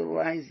you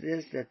realize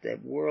this, that the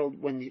world,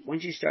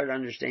 once you start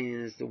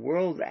understanding this, the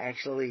world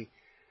actually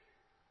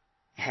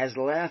has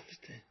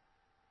left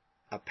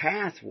a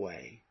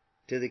pathway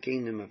to the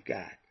kingdom of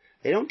God.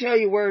 They don't tell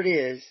you where it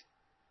is,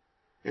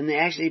 and they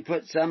actually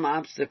put some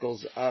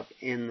obstacles up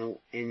in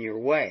your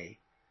way.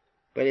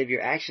 But if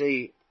you're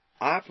actually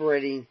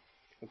operating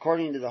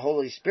according to the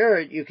Holy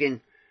Spirit, you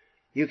can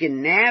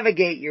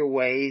navigate your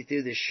way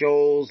through the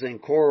shoals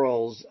and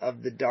corals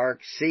of the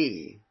dark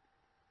sea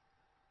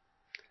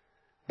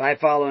by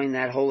following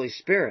that Holy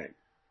Spirit.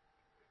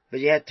 But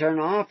you have to turn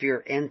off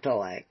your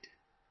intellect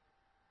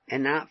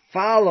and not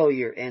follow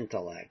your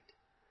intellect.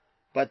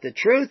 But the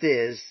truth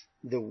is,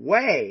 the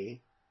way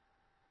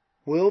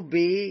will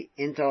be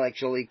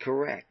intellectually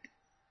correct.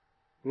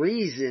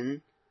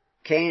 Reason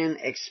can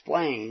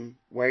explain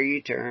where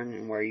you turn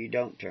and where you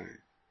don't turn.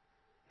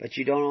 But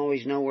you don't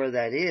always know where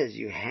that is.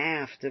 You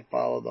have to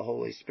follow the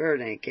Holy Spirit,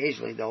 and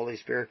occasionally the Holy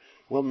Spirit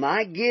will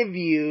not give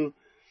you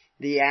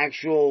the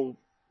actual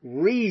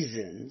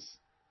reasons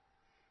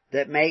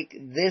that make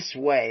this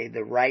way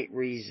the right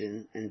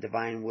reason and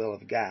divine will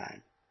of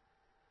God.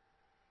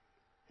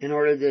 in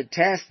order to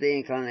test the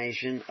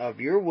inclination of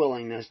your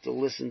willingness to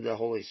listen to the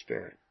Holy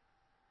Spirit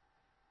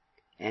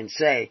and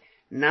say,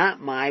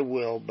 not my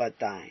will, but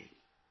thine.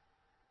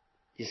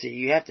 You see,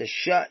 you have to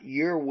shut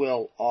your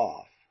will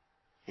off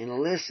and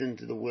listen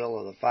to the will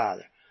of the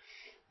Father.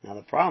 Now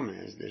the problem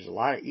is, there's a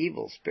lot of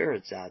evil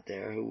spirits out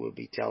there who will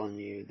be telling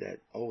you that,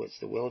 oh, it's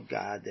the will of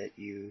God that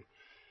you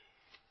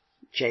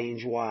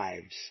change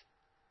wives,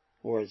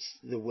 or it's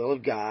the will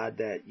of God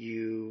that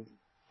you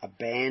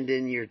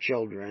abandon your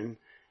children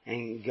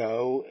and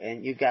go,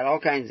 and you've got all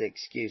kinds of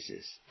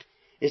excuses.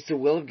 It's the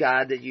will of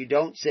God that you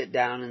don't sit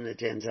down in the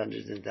tens,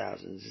 hundreds, and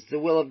thousands. It's the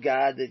will of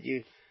God that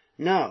you...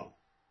 No.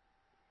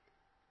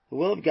 The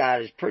will of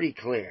God is pretty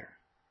clear.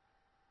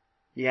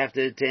 You have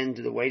to attend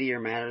to the weightier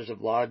matters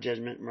of law,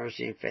 judgment,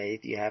 mercy, and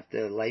faith. You have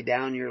to lay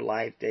down your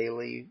life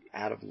daily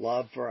out of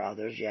love for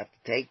others. You have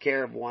to take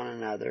care of one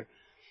another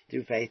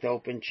through faith,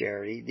 hope, and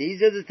charity.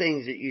 These are the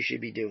things that you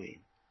should be doing.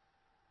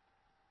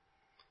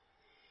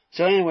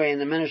 So anyway, in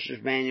the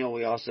Minister's Manual,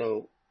 we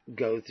also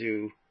go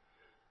through,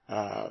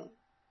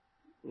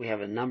 we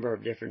have a number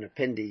of different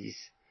appendices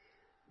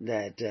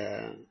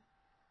that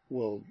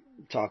will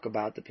talk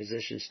about the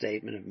position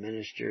statement of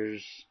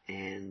ministers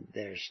and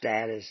their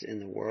status in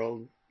the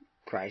world.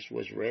 Christ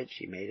was rich.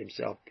 He made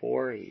himself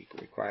poor. He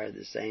required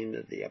the same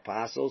of the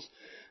apostles.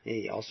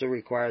 He also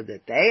required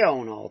that they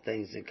own all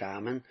things in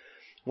common,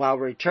 while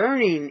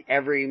returning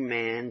every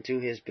man to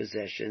his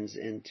possessions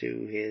and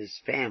to his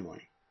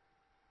family.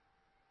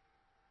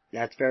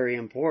 That's very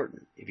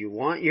important. If you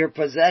want your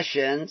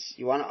possessions,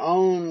 you want to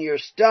own your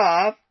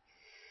stuff,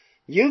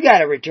 you got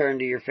to return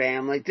to your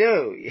family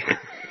too.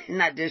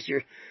 Not just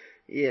your,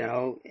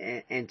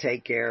 and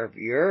take care of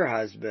your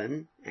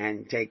husband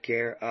and take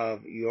care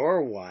of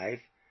your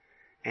wife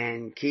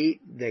and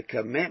keep the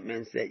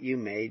commitments that you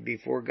made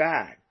before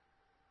God.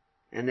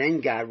 And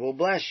then God will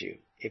bless you.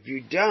 If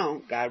you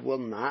don't, God will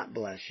not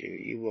bless you.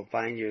 You will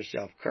find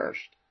yourself cursed.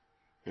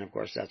 And of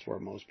course, that's where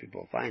most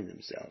people find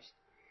themselves.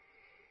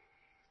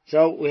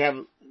 So we have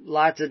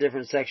lots of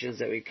different sections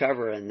that we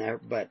cover in there,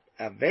 but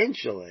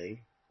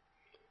eventually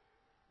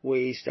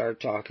we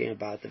start talking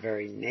about the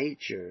very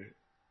nature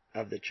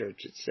of the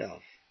church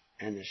itself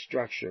and the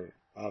structure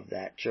of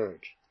that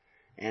church.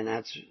 And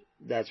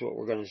that's what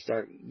we're going to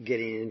start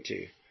getting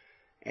into.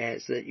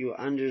 And so that you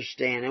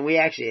understand, and we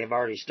actually have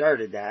already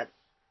started that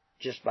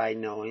just by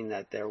knowing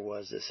that there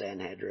was a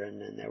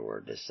Sanhedrin and there were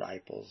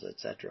disciples,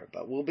 etc.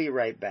 But we'll be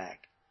right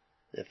back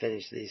to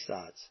finish these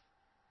thoughts.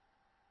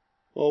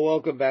 Well,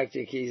 welcome back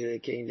to Keys of the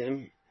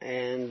Kingdom.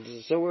 And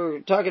so we're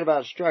talking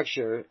about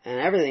structure, and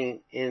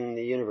everything in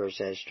the universe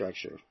has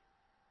structure.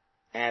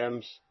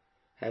 Atoms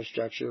have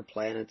structure,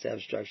 planets have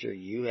structure,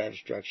 you have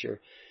structure.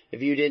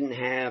 If you didn't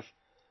have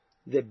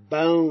the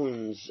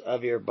bones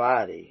of your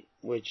body,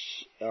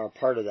 which are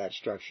part of that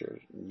structure,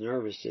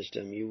 nervous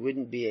system, you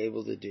wouldn't be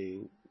able to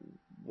do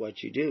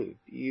what you do.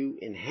 You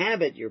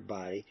inhabit your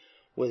body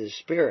with a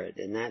spirit,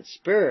 and that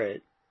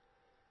spirit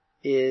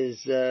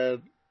is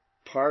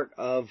part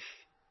of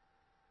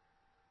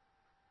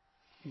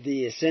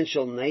the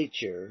essential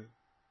nature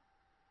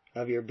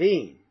of your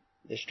being.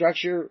 The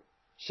structure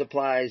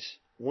supplies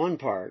one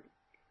part,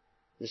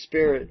 the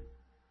spirit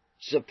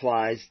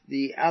supplies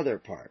the other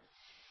part.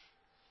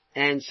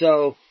 And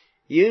so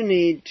you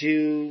need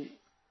to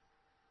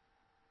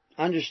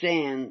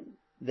understand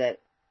that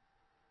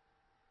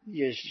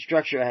your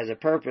structure has a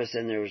purpose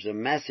and there's a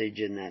message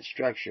in that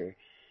structure,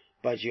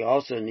 but you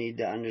also need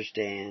to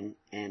understand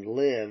and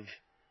live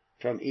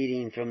from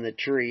eating from the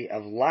tree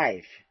of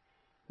life,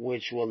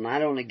 which will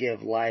not only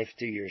give life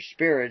to your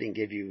spirit and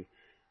give you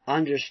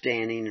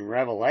understanding and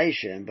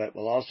revelation, but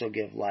will also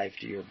give life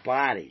to your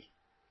body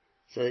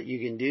so that you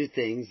can do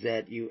things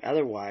that you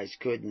otherwise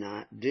could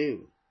not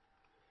do.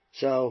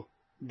 So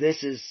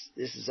this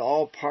is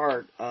all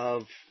part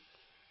of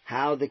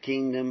how the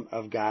kingdom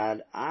of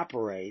God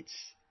operates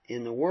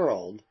in the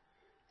world.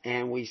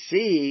 And we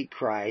see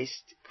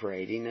Christ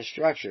creating a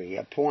structure. He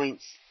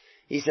appoints,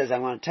 he says,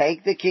 I'm going to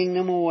take the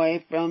kingdom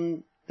away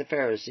from the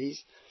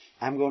Pharisees.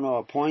 I'm going to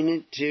appoint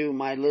it to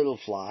my little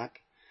flock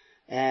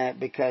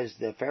because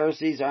the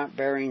Pharisees aren't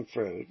bearing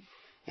fruit.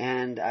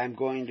 And I'm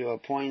going to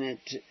appoint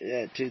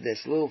it to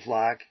this little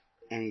flock,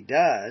 and he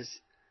does.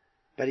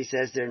 But he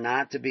says they're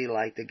not to be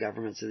like the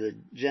governments of the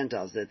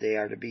Gentiles, that they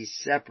are to be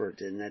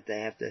separate and that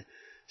they have to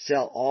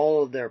sell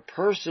all of their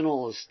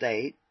personal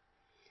estate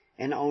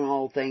and own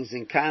all things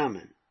in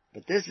common.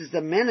 But this is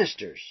the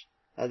ministers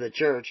of the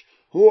church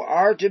who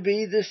are to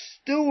be the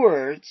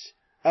stewards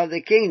of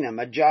the kingdom,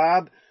 a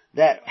job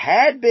that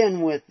had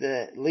been with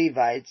the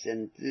Levites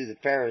and through the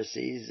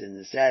Pharisees and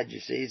the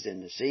Sadducees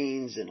and the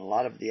Essenes and a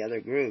lot of the other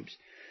groups.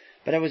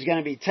 But it was going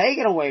to be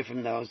taken away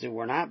from those who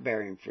were not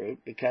bearing fruit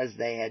because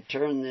they had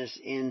turned this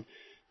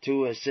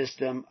into a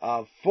system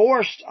of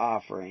forced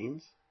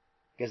offerings,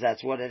 because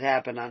that's what had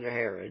happened under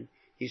Herod.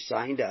 You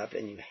signed up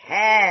and you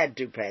had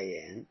to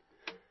pay in.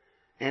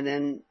 And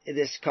then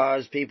this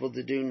caused people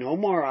to do no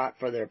more ought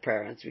for their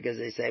parents because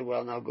they say,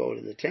 well, now go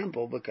to the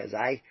temple because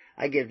I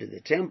give to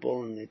the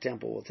temple and the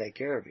temple will take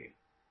care of you.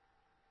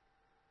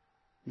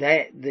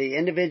 The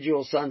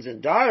individual sons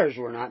and daughters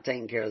were not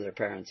taking care of their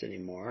parents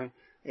anymore.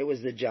 It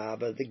was the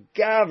job of the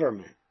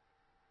government.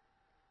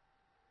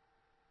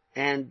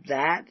 And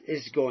that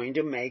is going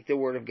to make the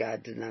Word of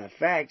God to none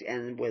effect.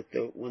 And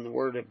when the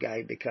Word of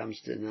God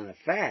becomes to none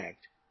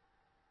effect,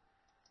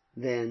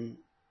 then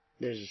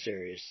there's a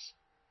serious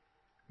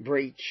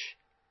breach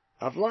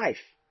of life.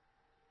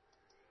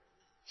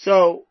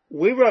 So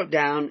we wrote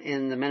down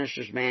in the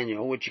Minister's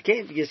Manual, which you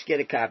can't just get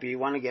a copy. You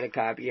want to get a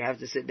copy, you have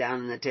to sit down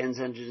in the tens,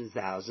 hundreds, and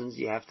thousands.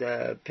 You have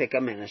to pick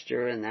a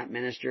minister, and that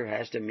minister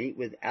has to meet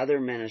with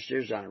other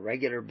ministers on a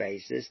regular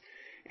basis.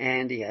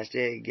 And he has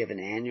to give an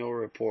annual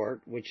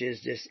report, which is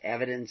just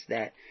evidence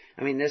that,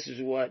 this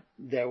is what,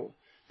 there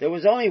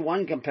was only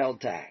one compelled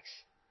tax,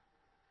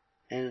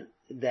 and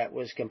that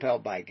was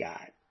compelled by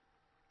God.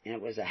 And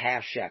it was a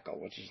half shekel,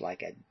 which is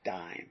like a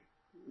dime,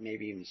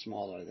 maybe even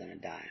smaller than a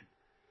dime.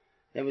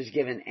 That was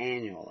given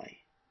annually.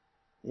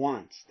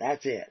 Once.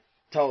 That's it.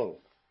 Total.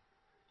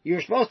 You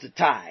were supposed to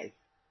tithe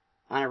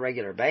on a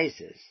regular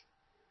basis,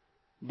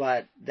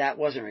 but that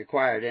wasn't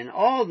required. And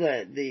all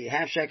the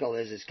half shekel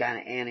is kind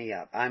of ante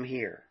up. I'm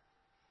here.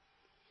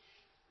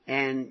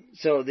 And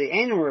so the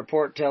annual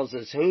report tells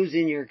us who's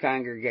in your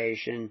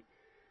congregation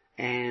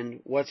and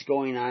what's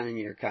going on in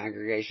your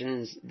congregation.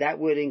 And that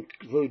would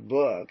include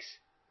books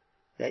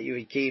that you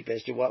would keep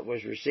as to what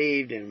was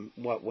received and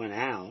what went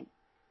out,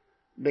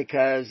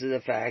 because of the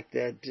fact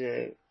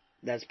that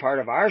that's part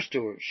of our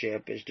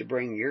stewardship, is to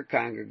bring your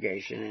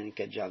congregation in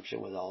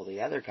conjunction with all the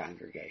other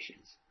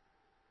congregations.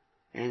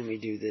 And we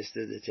do this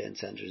through the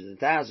tens, hundreds, and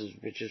thousands,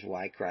 which is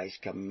why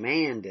Christ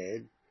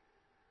commanded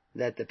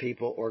that the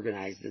people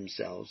organize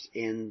themselves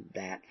in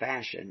that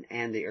fashion,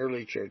 and the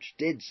early church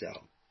did so.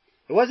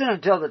 It wasn't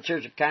until the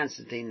Church of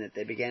Constantine that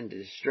they began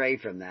to stray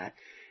from that,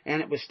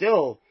 and it was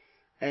still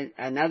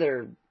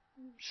another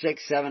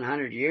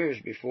 600-700 years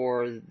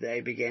before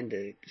they began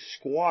to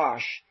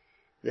squash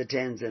the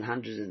tens and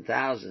hundreds and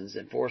thousands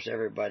and force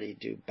everybody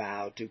to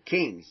bow to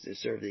kings to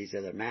serve these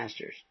other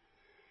masters.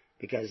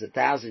 Because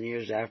 1,000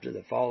 years after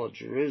the fall of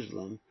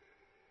Jerusalem,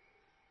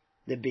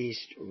 the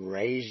beast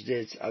raised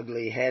its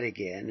ugly head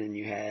again, and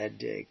you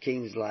had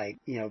kings like,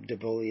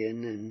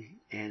 Napoleon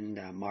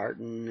and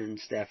Martin and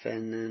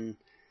Stephen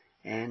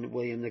and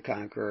William the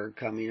Conqueror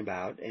coming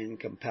about and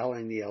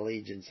compelling the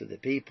allegiance of the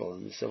people,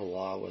 and the civil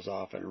law was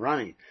off and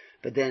running.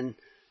 But then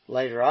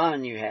later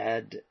on you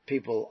had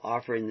people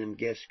offering them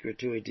gifts,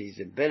 gratuities,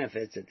 and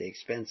benefits at the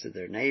expense of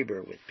their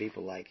neighbor, with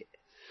people like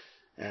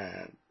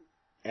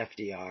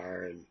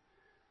FDR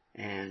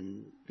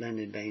and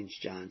Lyndon Baines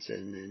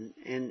Johnson,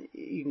 and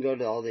you can go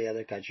to all the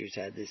other countries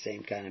had the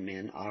same kind of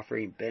men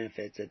offering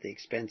benefits at the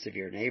expense of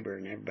your neighbor,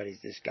 and everybody's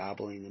just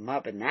gobbling them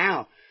up. And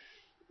now,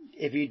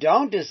 if you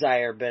don't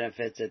desire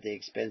benefits at the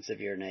expense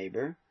of your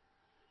neighbor,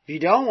 if you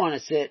don't want to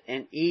sit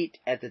and eat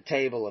at the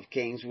table of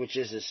kings, which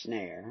is a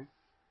snare,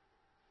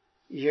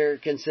 you're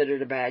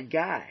considered a bad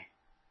guy.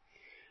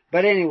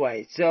 But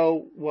anyway,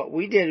 so what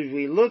we did is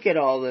we look at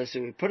all this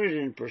and we put it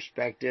in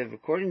perspective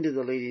according to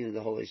the leading of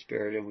the Holy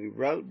Spirit, and we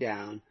wrote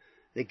down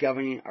the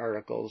governing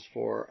articles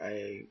for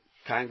a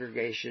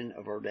congregation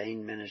of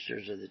ordained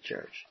ministers of the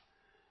church.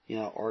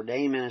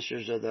 Ordained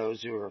ministers are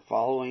those who are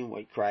following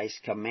what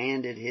Christ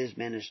commanded His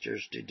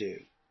ministers to do,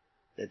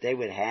 that they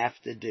would have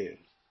to do.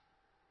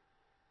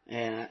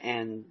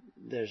 And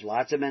there's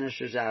lots of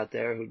ministers out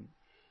there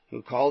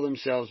who call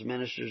themselves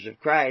ministers of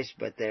Christ,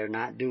 but they're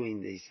not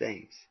doing these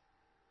things.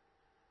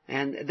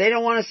 And they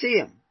don't want to see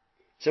them.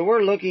 So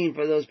we're looking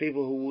for those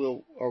people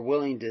who are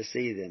willing to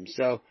see them.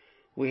 So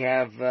we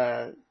have,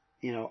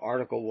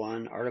 Article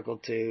 1, Article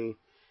 2,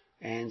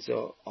 and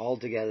so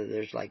altogether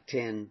there's like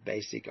 10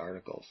 basic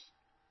articles.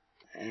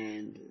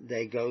 And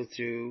they go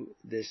through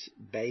this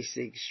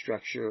basic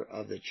structure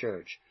of the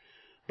church.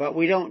 But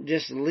we don't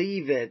just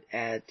leave it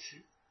at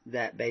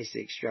that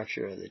basic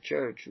structure of the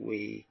church.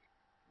 We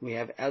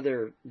have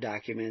other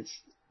documents,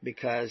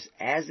 because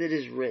as it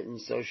is written,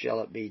 so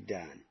shall it be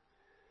done.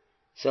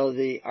 So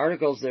the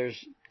articles,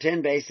 there's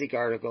 10 basic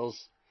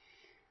articles,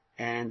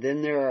 and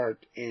then there are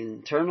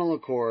internal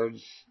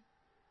accords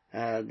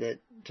that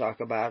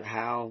talk about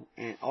how,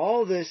 and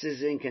all this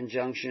is in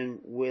conjunction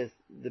with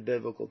the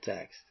biblical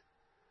text.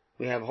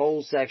 We have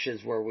whole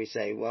sections where we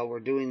say, well,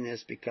 we're doing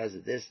this because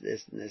of this,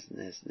 this, and this, and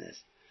this, and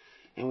this.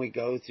 And we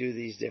go through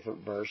these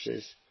different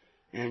verses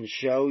and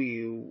show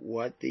you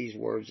what these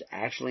words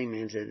actually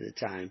meant at the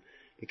time.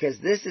 Because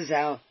this is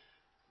how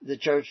the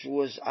church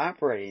was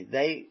operating.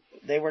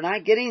 They were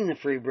not getting the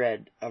free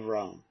bread of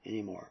Rome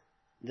anymore.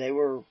 They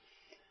were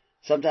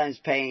sometimes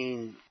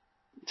paying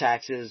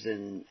taxes,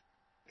 and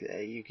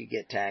you could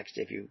get taxed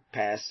if you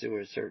passed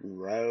through a certain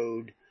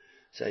road.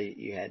 So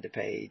you had to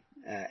pay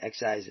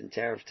excise and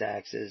tariff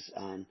taxes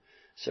on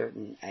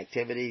certain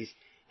activities,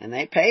 and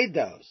they paid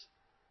those.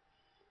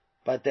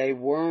 But they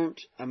weren't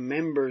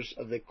members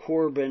of the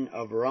Corban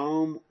of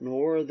Rome,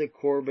 nor the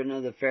Corban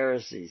of the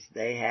Pharisees.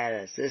 They had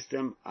a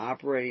system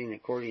operating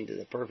according to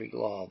the perfect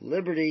law of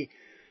liberty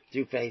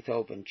through faith,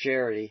 hope, and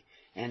charity.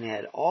 and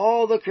had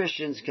all the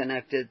Christians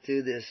connected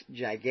through this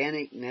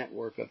gigantic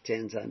network of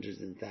tens,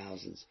 hundreds, and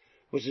thousands,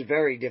 which is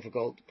very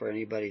difficult for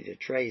anybody to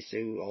trace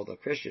who all the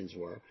Christians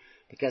were,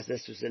 because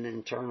this was an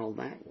internal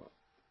network.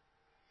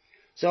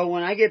 So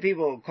when I get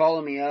people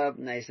calling me up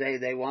and they say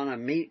they want to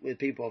meet with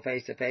people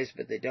face to face,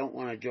 but they don't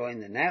want to join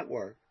the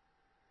network,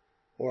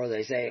 or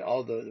they say,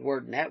 oh, the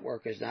word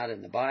network is not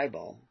in the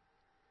Bible,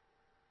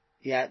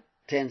 yet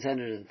tens,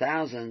 hundreds, and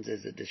thousands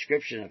is a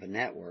description of a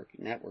network.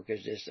 Network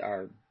is just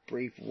our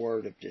brief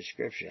word of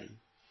description.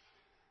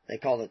 They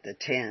called it the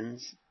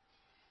tens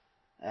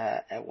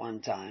at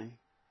one time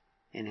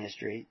in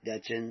history.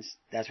 Dutchins.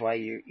 That's why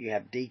you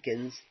have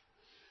deacons.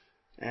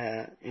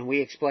 And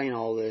we explain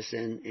all this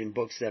in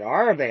books that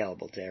are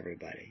available to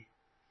everybody.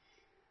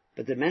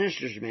 But the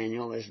Minister's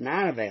Manual is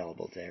not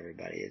available to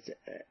everybody. It's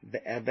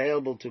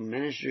available to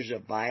ministers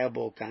of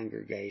viable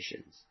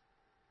congregations.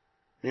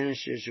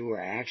 Ministers who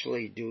are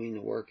actually doing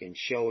the work and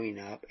showing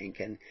up and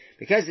can...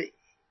 Because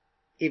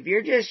if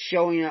you're just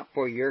showing up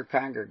for your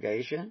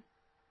congregation,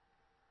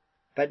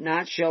 but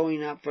not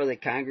showing up for the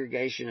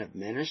congregation of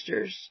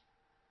ministers,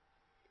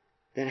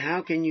 then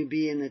how can you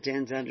be in the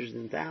tens, hundreds,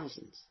 and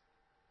thousands?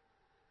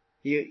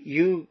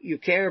 You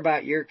care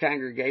about your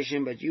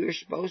congregation, but you're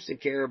supposed to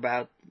care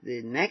about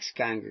the next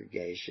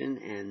congregation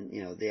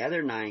and, the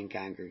other 9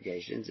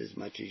 congregations as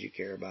much as you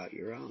care about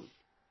your own.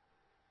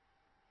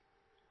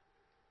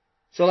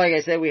 So like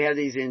I said, we have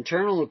these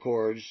internal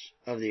accords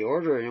of the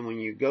order, and when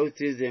you go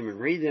through them and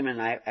read them,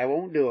 and I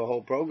won't do a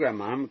whole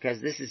program on them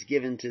because this is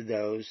given to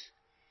those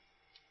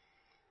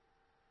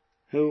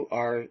who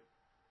are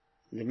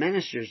the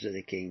ministers of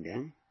the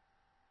kingdom.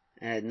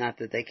 Not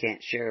that they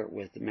can't share it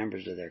with the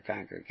members of their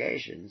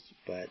congregations,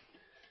 but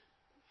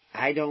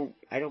I don't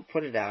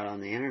put it out on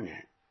the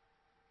internet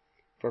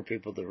for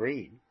people to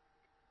read.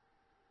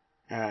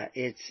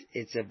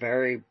 It's a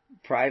very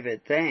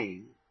private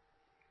thing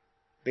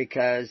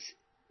because,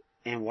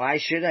 and why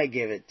should I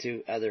give it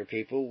to other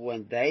people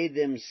when they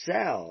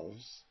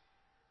themselves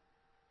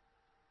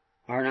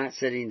are not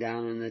sitting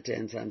down in the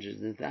tens,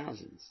 hundreds, and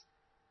thousands?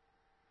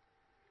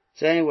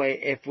 So anyway,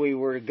 if we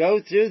were to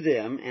go through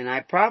them, and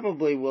I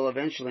probably will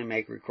eventually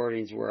make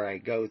recordings where I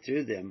go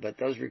through them, but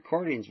those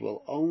recordings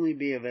will only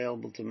be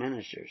available to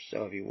ministers.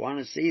 So if you want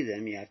to see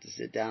them, you have to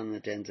sit down in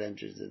the tens,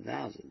 hundreds, and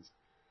thousands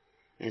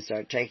and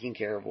start taking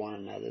care of one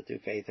another through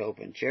faith, hope,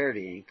 and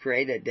charity, and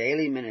create a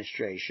daily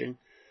ministration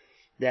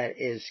that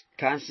is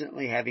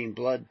constantly having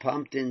blood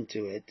pumped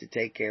into it to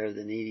take care of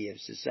the needy of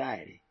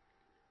society.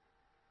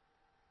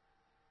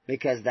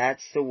 Because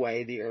that's the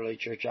way the early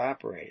church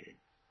operated.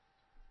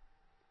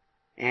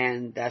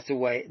 And that's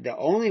the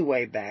only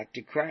way back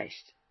to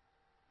Christ.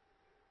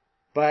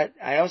 But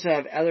I also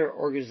have other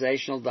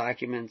organizational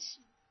documents,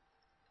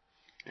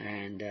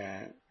 and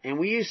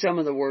we use some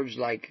of the words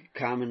like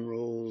common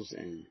rules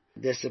and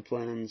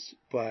disciplines,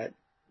 but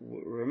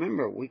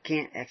remember, we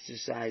can't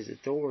exercise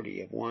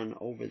authority of one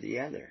over the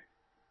other,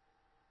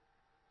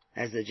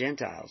 as the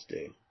Gentiles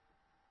do.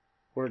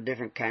 We're a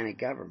different kind of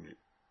government.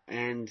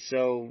 And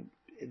so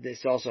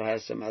this also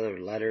has some other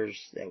letters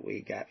that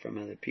we got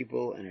from other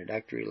people,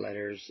 introductory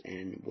letters,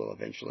 and we'll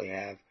eventually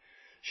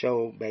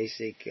show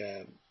basic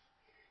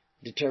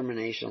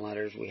determination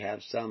letters. We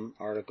have some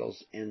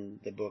articles in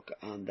the book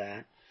on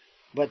that.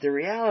 But the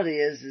reality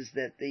is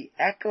that the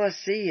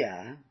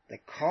ecclesia, the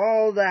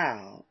called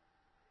out,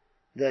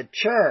 the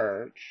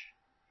church,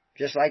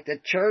 just like the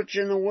church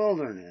in the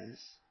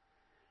wilderness,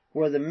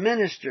 were the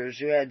ministers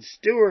who had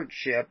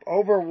stewardship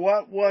over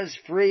what was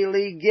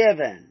freely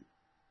given.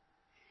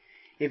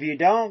 If you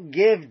don't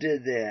give to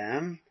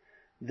them,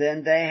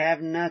 then they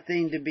have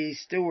nothing to be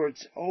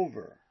stewards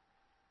over.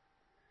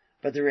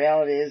 But the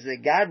reality is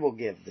that God will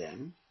give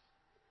them,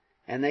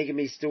 and they can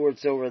be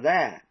stewards over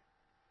that.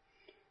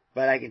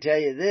 But I can tell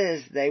you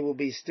this, they will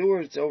be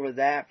stewards over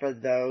that for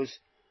those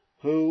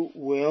who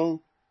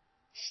will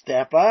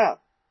step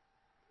up,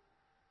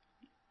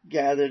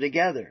 gather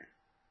together,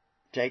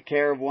 take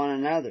care of one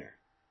another,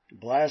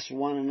 bless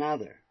one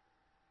another.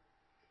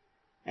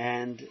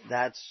 And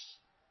that's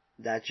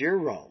your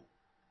role.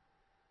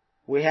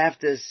 We have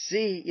to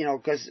see,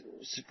 because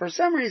for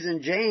some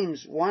reason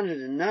James wanted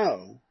to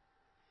know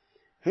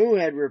who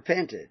had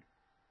repented,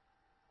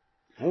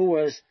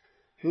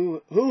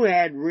 who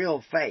had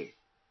real faith.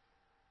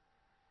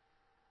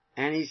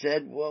 And he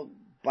said, well,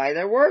 by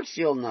their works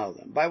you'll know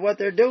them, by what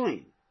they're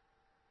doing.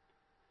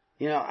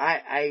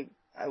 I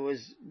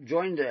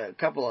joined a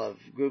couple of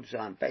groups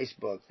on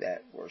Facebook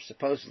that were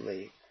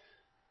supposedly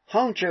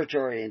home church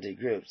oriented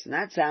groups, and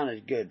that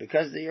sounded good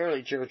because the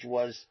early church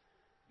was,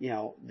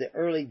 the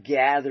early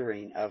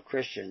gathering of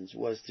Christians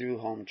was through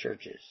home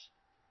churches.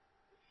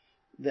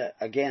 But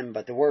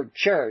the word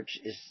church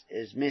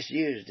is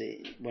misused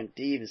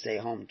to even say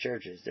home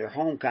churches. They're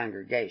home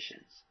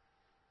congregations.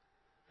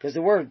 Because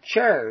the word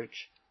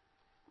church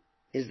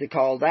is the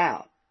called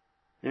out.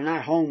 They're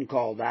not home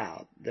called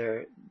out.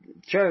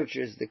 Church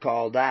is the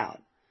called out.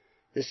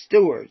 The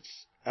stewards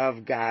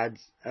of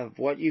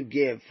what you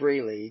give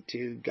freely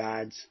to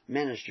God's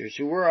ministers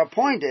who were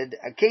appointed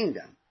a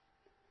kingdom.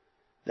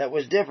 that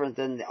was different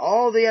than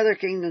all the other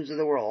kingdoms of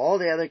the world. All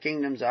the other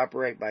kingdoms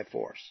operate by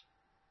force.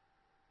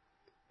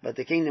 But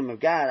the kingdom of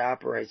God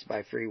operates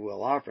by free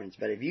will offerings.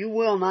 But if you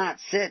will not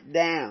sit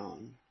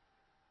down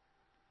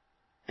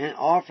and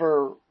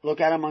offer, look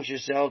out amongst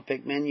yourselves,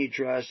 pick men you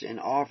trust, and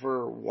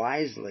offer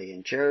wisely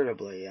and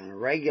charitably on a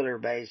regular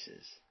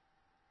basis,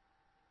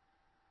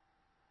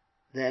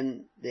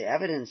 then the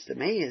evidence to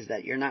me is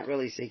that you're not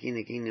really seeking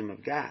the kingdom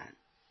of God.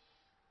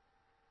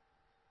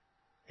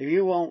 If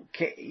you won't,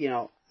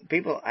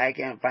 people, I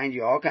can find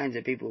you all kinds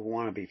of people who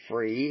want to be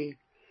free,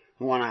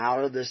 who want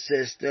out of the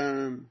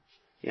system.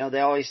 They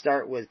always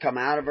start with, come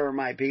out of her,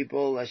 my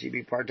people, lest you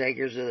be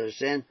partakers of their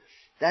sin.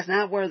 That's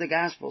not where the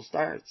gospel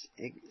starts.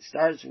 It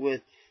starts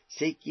with,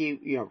 seek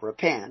ye,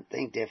 repent,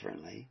 think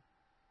differently,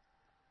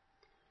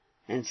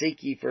 and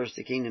seek ye first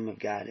the kingdom of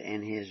God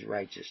and His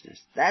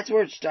righteousness. That's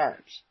where it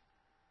starts.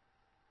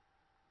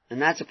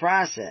 And that's a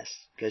process,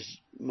 because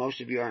most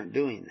of you aren't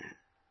doing that.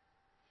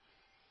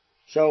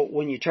 So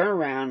when you turn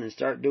around and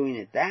start doing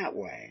it that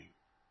way,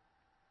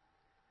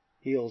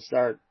 you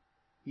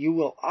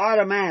will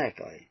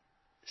automatically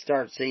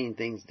start seeing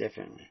things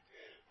differently.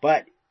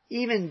 But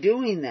even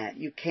doing that,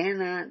 you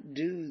cannot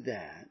do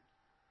that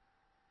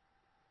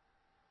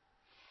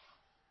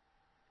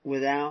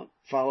without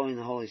following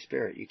the Holy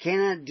Spirit. You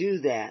cannot do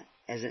that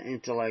as an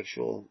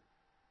intellectual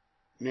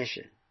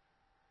mission.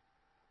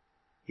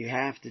 You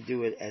have to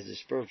do it as a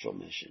spiritual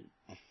mission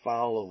of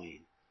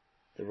following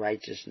the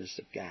righteousness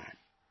of God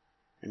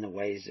and the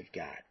ways of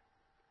God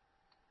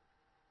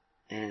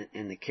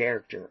and the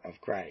character of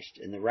Christ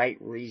and the right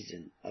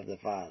reason of the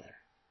Father.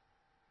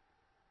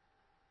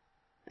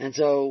 And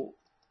so,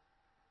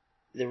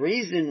 the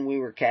reason we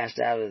were cast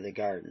out of the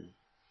garden,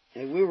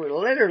 and we were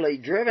literally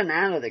driven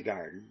out of the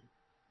garden,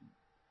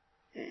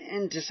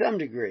 and to some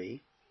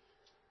degree,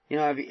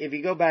 if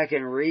you go back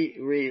and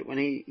read when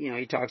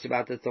he talks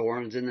about the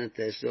thorns and the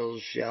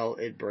thistles shall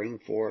it bring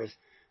forth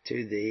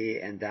to thee,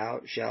 and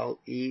thou shalt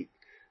eat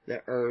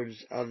the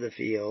herbs of the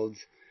fields.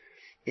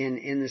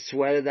 In the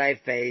sweat of thy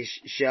face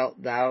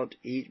shalt thou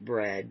eat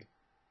bread,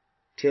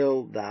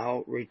 till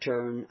thou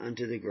return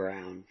unto the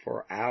ground,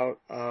 for out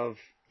of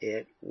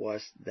it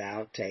wast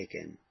thou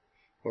taken,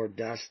 or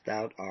dust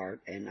thou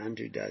art, and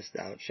unto dust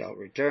thou shalt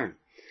return.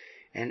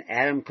 And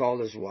Adam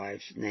called his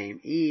wife's name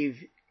Eve,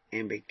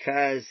 and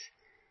because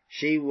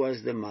she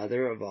was the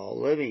mother of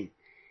all living.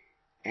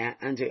 And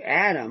unto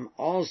Adam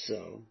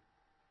also,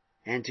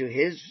 and to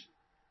his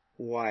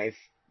wife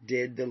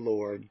did the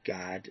Lord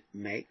God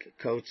make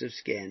coats of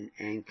skin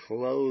and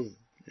clothe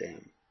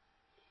them.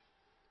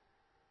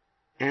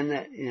 And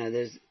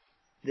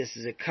this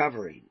is a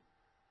covering.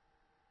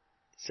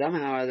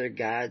 Somehow or other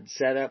God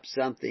set up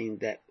something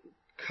that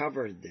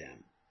covered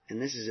them.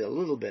 And this is a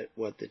little bit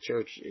what the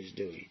church is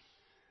doing.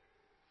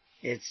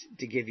 It's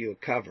to give you a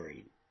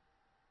covering.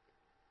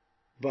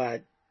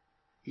 But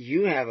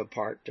you have a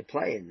part to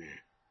play in that.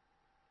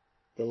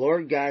 The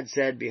Lord God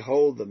said,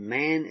 behold, the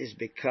man is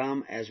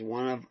become as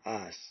one of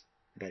us.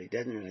 But He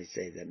doesn't really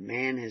say that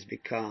man has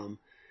become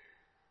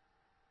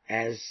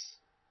as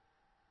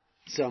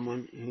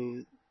someone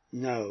who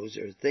knows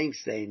or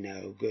thinks they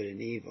know good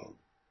and evil.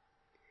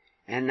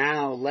 And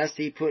now, lest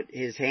he put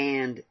his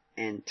hand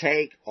and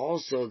take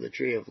also the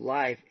tree of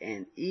life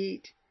and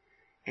eat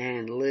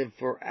and live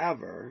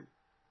forever,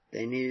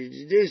 they needed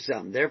to do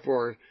something.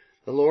 Therefore,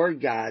 the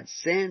Lord God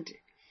sent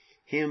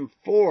him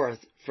forth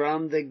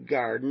from the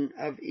Garden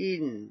of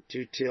Eden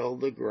to till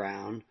the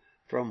ground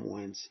from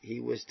whence he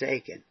was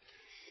taken.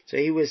 So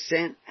he was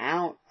sent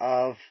out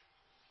of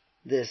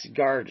this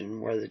garden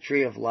where the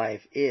tree of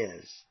life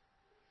is,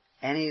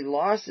 and he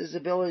lost his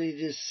ability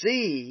to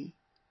see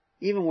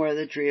even where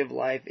the tree of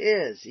life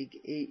is.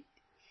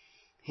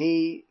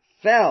 He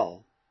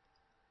fell.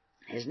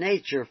 His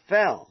nature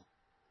fell.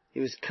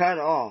 He was cut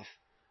off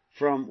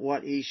from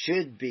what he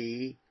should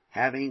be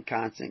having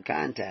constant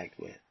contact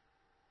with,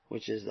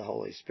 which is the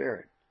Holy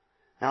Spirit.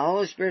 Now, the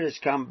Holy Spirit has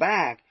come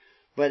back,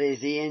 but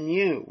is He in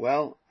you?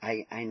 Well,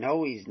 I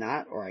know He's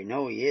not, or I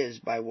know He is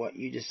by what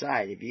you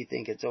decide. If you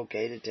think it's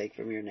okay to take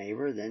from your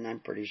neighbor, then I'm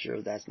pretty sure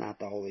that's not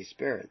the Holy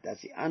Spirit.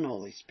 That's the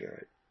unholy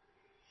Spirit.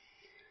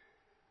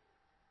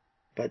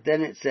 But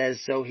then it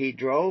says, so He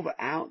drove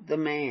out the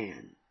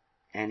man,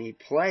 and He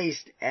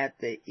placed at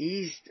the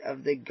east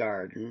of the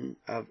Garden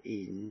of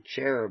Eden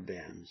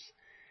cherubims,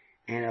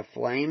 and a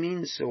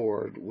flaming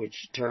sword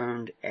which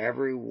turned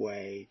every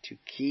way to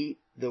keep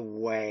the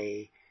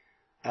way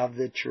of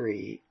the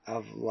tree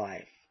of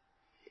life.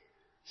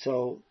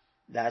 So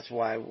that's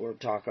why we're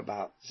talking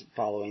about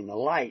following the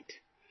light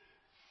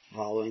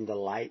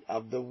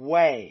of the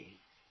way.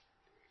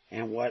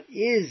 And what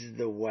is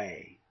the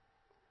way?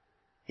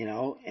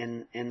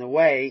 And the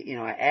way,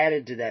 I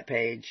added to that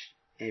page,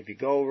 and if you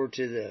go over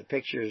to the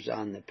pictures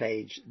on the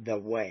page, the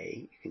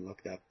way, you can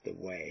look up the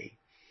way.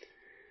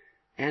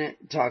 And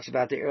it talks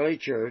about the early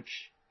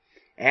church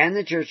and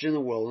the church in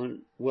the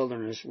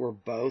wilderness were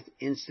both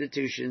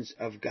institutions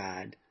of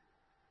God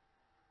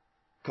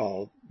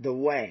called the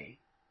way.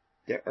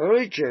 The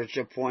early church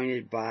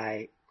appointed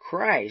by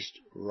Christ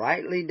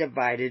rightly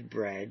divided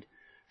bread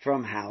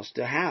from house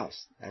to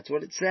house. That's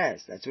what it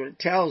says. That's what it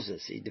tells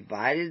us. He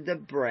divided the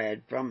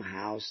bread from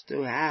house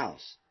to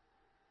house.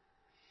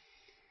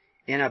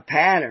 In a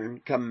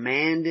pattern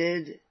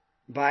commanded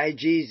by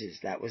Jesus,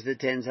 that was the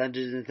tens,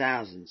 hundreds, and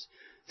thousands,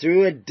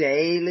 through a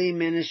daily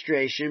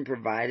ministration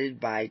provided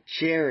by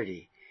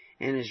charity,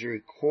 and is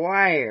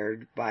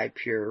required by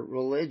pure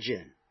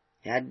religion.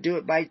 You had to do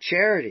it by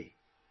charity,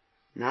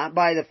 not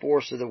by the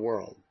force of the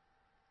world,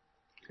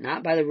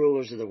 not by the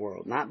rulers of the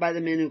world, not by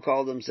the men who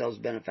call themselves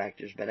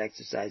benefactors, but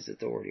exercised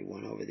authority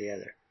one over the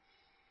other.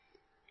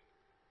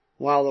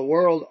 While the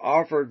world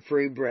offered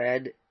free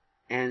bread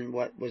and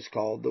what was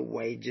called the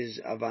wages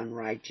of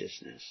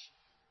unrighteousness.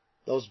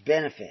 Those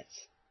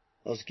benefits,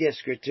 those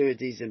gifts,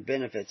 gratuities, and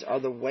benefits are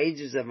the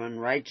wages of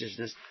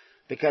unrighteousness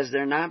because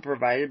they're not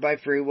provided by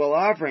free will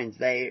offerings.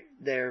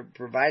 They're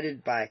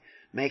provided by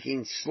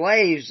making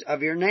slaves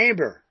of your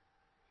neighbor,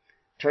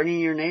 turning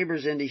your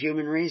neighbors into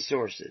human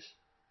resources,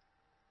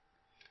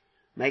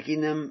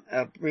 making them,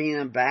 bringing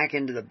them back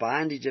into the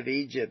bondage of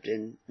Egypt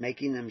and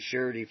making them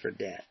surety for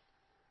debt.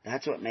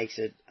 That's what makes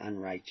it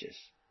unrighteous.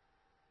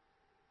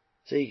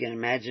 So you can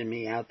imagine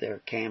me out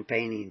there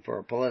campaigning for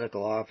a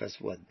political office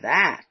with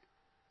that.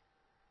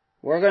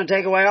 We're going to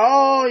take away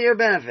all your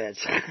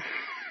benefits.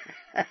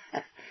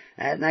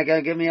 That's not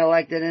going to get me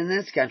elected in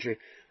this country.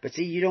 But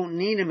see, you don't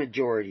need a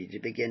majority to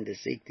begin to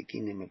seek the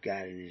kingdom of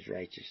God and His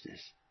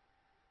righteousness.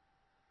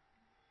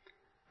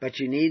 But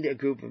you need a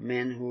group of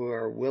men who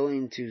are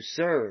willing to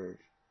serve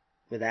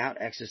without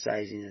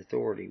exercising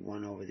authority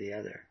one over the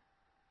other.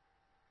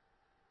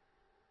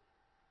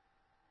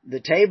 The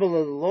table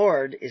of the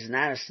Lord is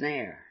not a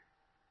snare.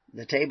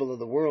 The table of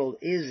the world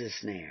is a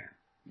snare.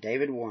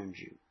 David warns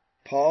you.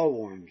 Paul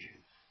warns you.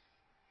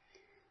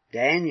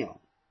 Daniel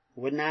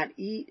would not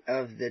eat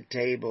of the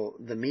table,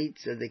 the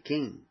meats of the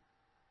king.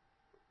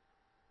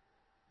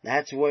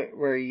 That's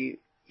where you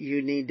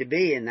need to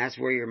be, and that's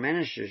where your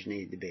ministers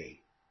need to be.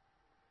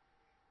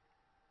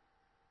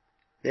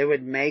 They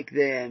would make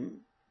them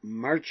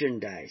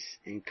merchandise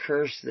and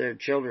curse their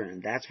children,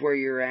 and that's where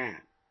you're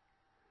at.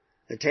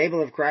 The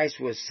table of Christ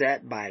was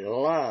set by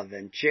love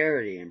and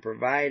charity and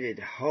provided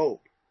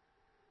hope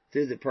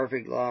through the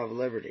perfect law of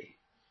liberty.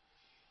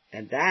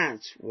 And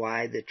that's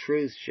why the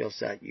truth shall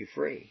set you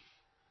free.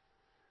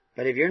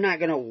 But if you're not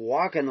going to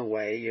walk in the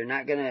way, you're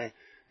not going to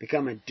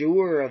become a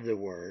doer of the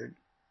word,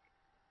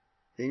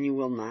 then you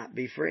will not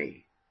be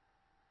free.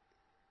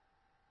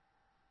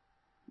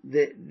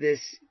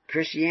 This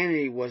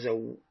Christianity was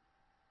a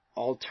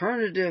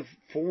alternative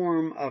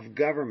form of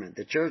government.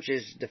 The church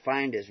is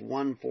defined as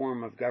one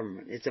form of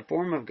government. It's a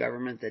form of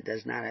government that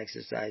does not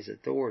exercise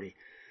authority,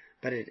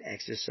 but it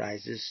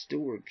exercises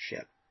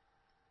stewardship.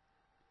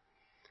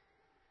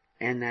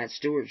 And that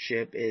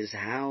stewardship is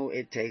how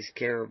it takes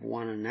care of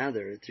one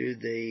another through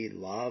the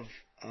love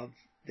of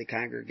the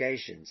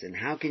congregations. And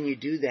how can you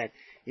do that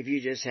if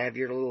you just have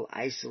your little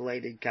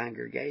isolated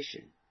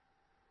congregation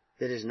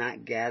that is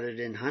not gathered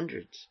in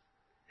hundreds?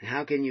 And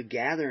how can you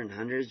gather in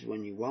hundreds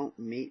when you won't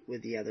meet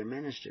with the other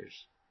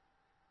ministers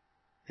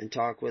and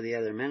talk with the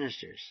other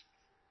ministers?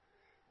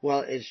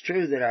 Well, it's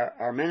true that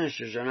our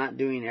ministers are not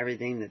doing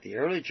everything that the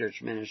early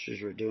church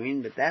ministers were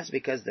doing, but that's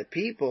because the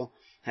people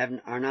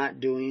are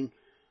not doing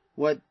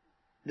what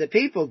the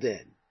people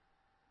did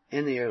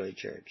in the early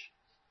church.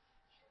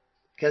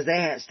 Because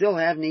they still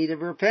have need of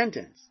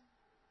repentance.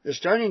 They're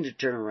starting to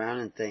turn around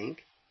and think.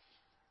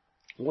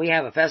 We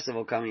have a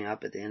festival coming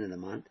up at the end of the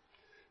month.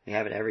 We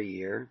have it every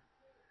year.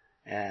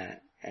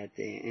 At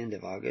the end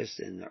of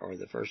August or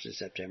the 1st of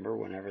September,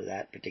 whenever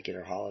that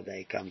particular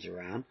holiday comes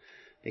around,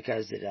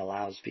 because it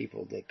allows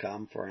people to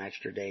come for an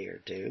extra day or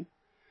two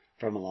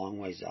from a long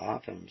ways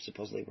off. And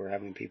supposedly we're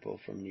having people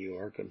from New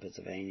York and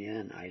Pennsylvania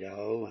and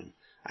Idaho and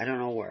I don't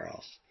know where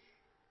else.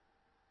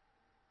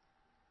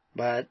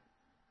 But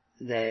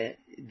they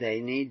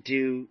need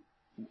to,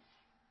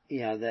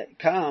 that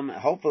come.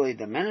 Hopefully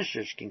the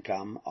ministers can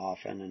come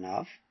often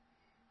enough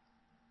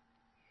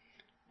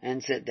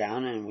and sit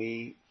down and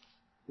we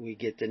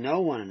get to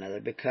know one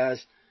another,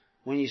 because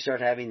when you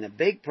start having the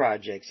big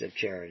projects of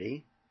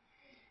charity,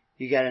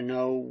 you got to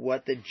know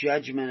what the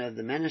judgment of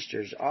the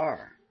ministers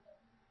are.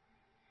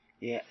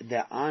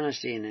 The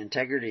honesty and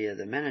integrity of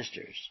the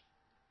ministers,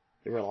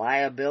 the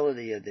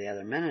reliability of the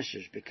other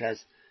ministers,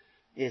 because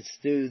it's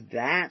through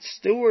that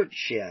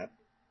stewardship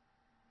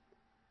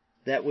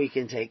that we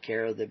can take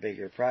care of the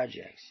bigger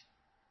projects.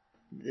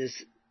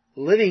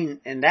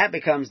 And that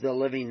becomes the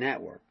living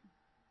network.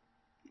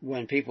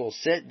 When people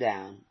sit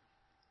down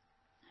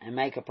and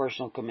make a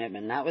personal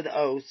commitment, not with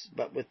oaths,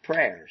 but with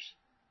prayers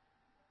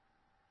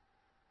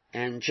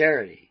and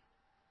charity,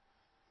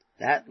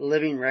 that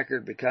living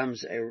record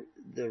becomes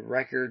the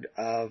record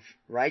of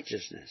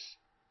righteousness.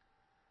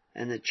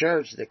 And the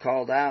church, the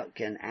called out,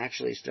 can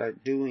actually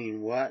start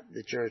doing what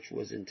the church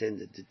was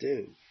intended to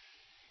do.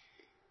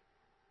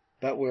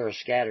 But we're a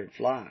scattered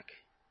flock.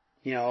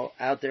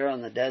 Out there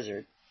on the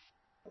desert,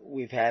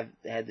 we've had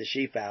the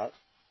sheep out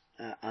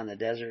on the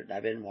desert.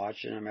 I've been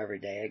watching them every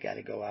day. I got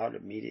to go out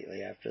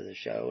immediately after the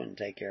show and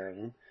take care of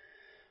them.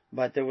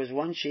 But there was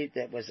one sheep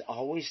that was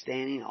always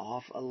standing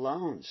off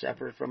alone,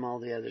 separate from all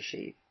the other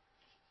sheep.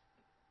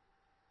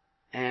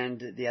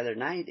 And the other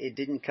night, it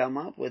didn't come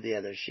up with the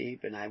other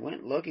sheep, and I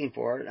went looking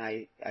for it.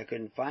 I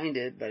couldn't find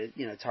it, but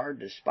it's hard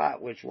to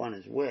spot which one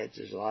is which.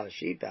 There's a lot of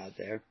sheep out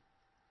there.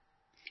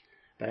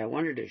 But I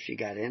wondered if she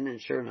got in, and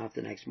sure enough,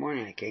 the next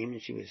morning I came,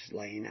 and she was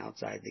laying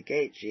outside the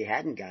gate. She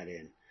hadn't got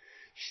in.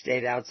 She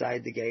stayed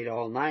outside the gate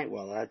all night.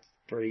 Well, that's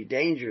pretty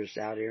dangerous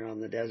out here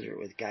on the desert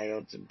with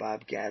coyotes and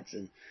bobcats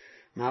and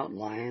mountain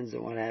lions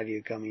and what have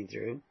you coming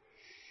through.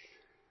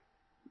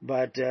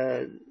 But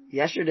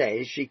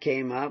yesterday she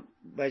came up,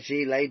 but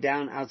she laid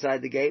down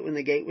outside the gate when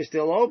the gate was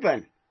still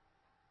open.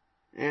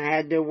 And I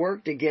had to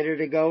work to get her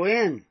to go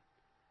in.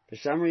 For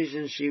some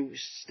reason she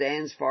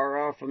stands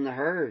far off from the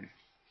herd.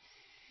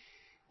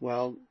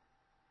 Well,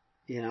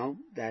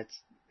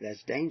 that's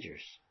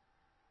dangerous.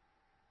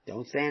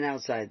 Don't stand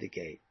outside the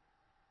gate.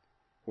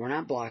 We're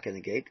not blocking the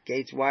gate. The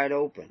gate's wide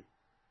open.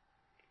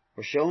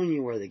 We're showing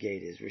you where the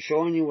gate is. We're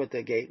showing you what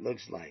the gate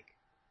looks like.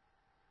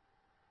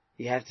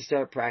 You have to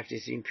start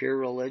practicing pure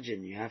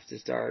religion. You have to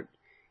start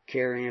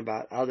caring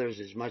about others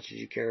as much as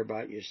you care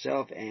about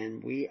yourself.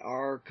 And we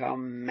are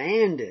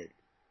commanded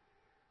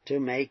to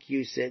make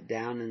you sit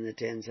down in the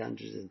tens,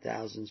 hundreds, and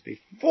thousands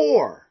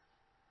before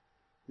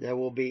there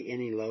will be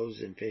any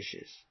loaves and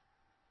fishes.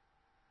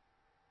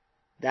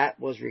 That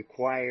was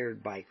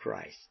required by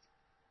Christ.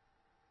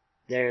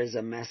 There is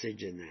a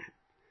message in that.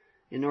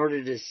 In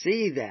order to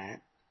see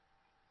that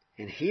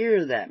and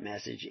hear that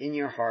message in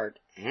your heart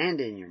and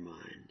in your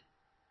mind,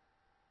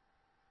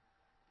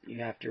 you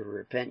have to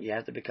repent. You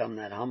have to become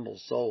that humble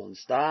soul and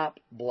stop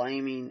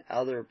blaming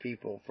other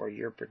people for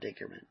your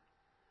predicament.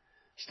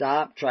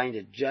 Stop trying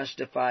to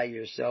justify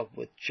yourself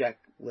with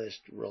checklist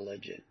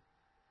religion.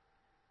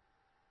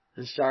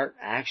 And start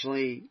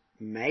actually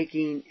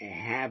making a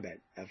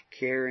habit of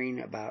caring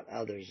about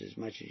others as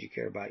much as you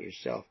care about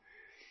yourself,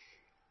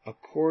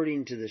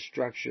 according to the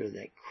structure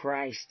that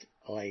Christ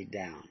laid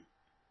down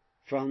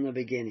from the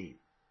beginning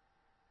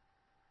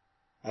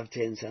of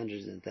tens,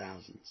 hundreds, and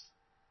thousands.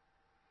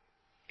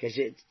 Because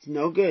it's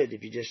no good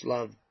if you just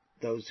love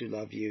those who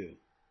love you.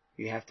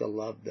 You have to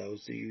love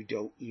those who you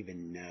don't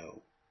even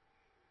know.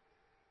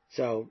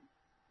 So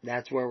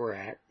that's where we're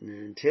at. And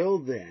until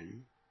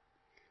then,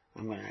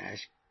 I'm going to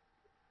ask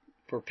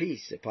for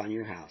peace upon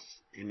your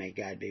house, and may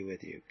God be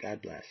with you.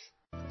 God bless.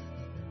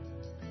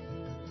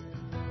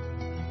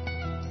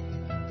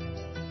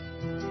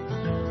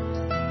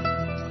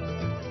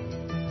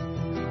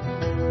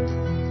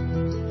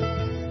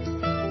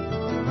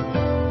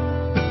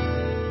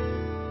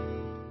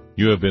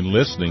 You have been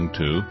listening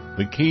to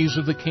The Keys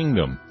of the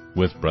Kingdom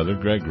with Brother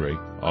Gregory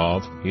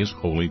of His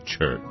Holy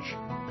Church.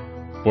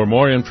 For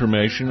more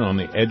information on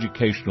the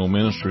educational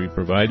ministry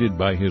provided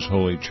by His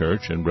Holy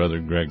Church and Brother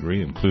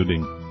Gregory,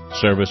 including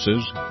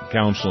services,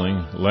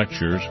 counseling,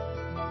 lectures,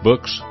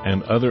 books,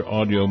 and other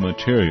audio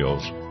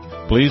materials,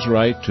 please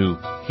write to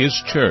His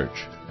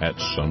Church at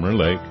Summer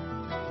Lake,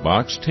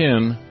 Box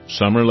 10,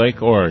 Summer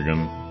Lake,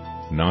 Oregon,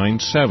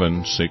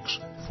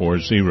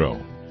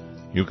 97640.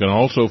 You can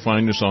also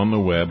find us on the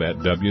web at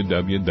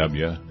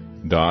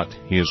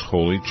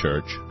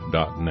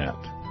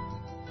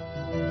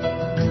www.hisholychurch.net.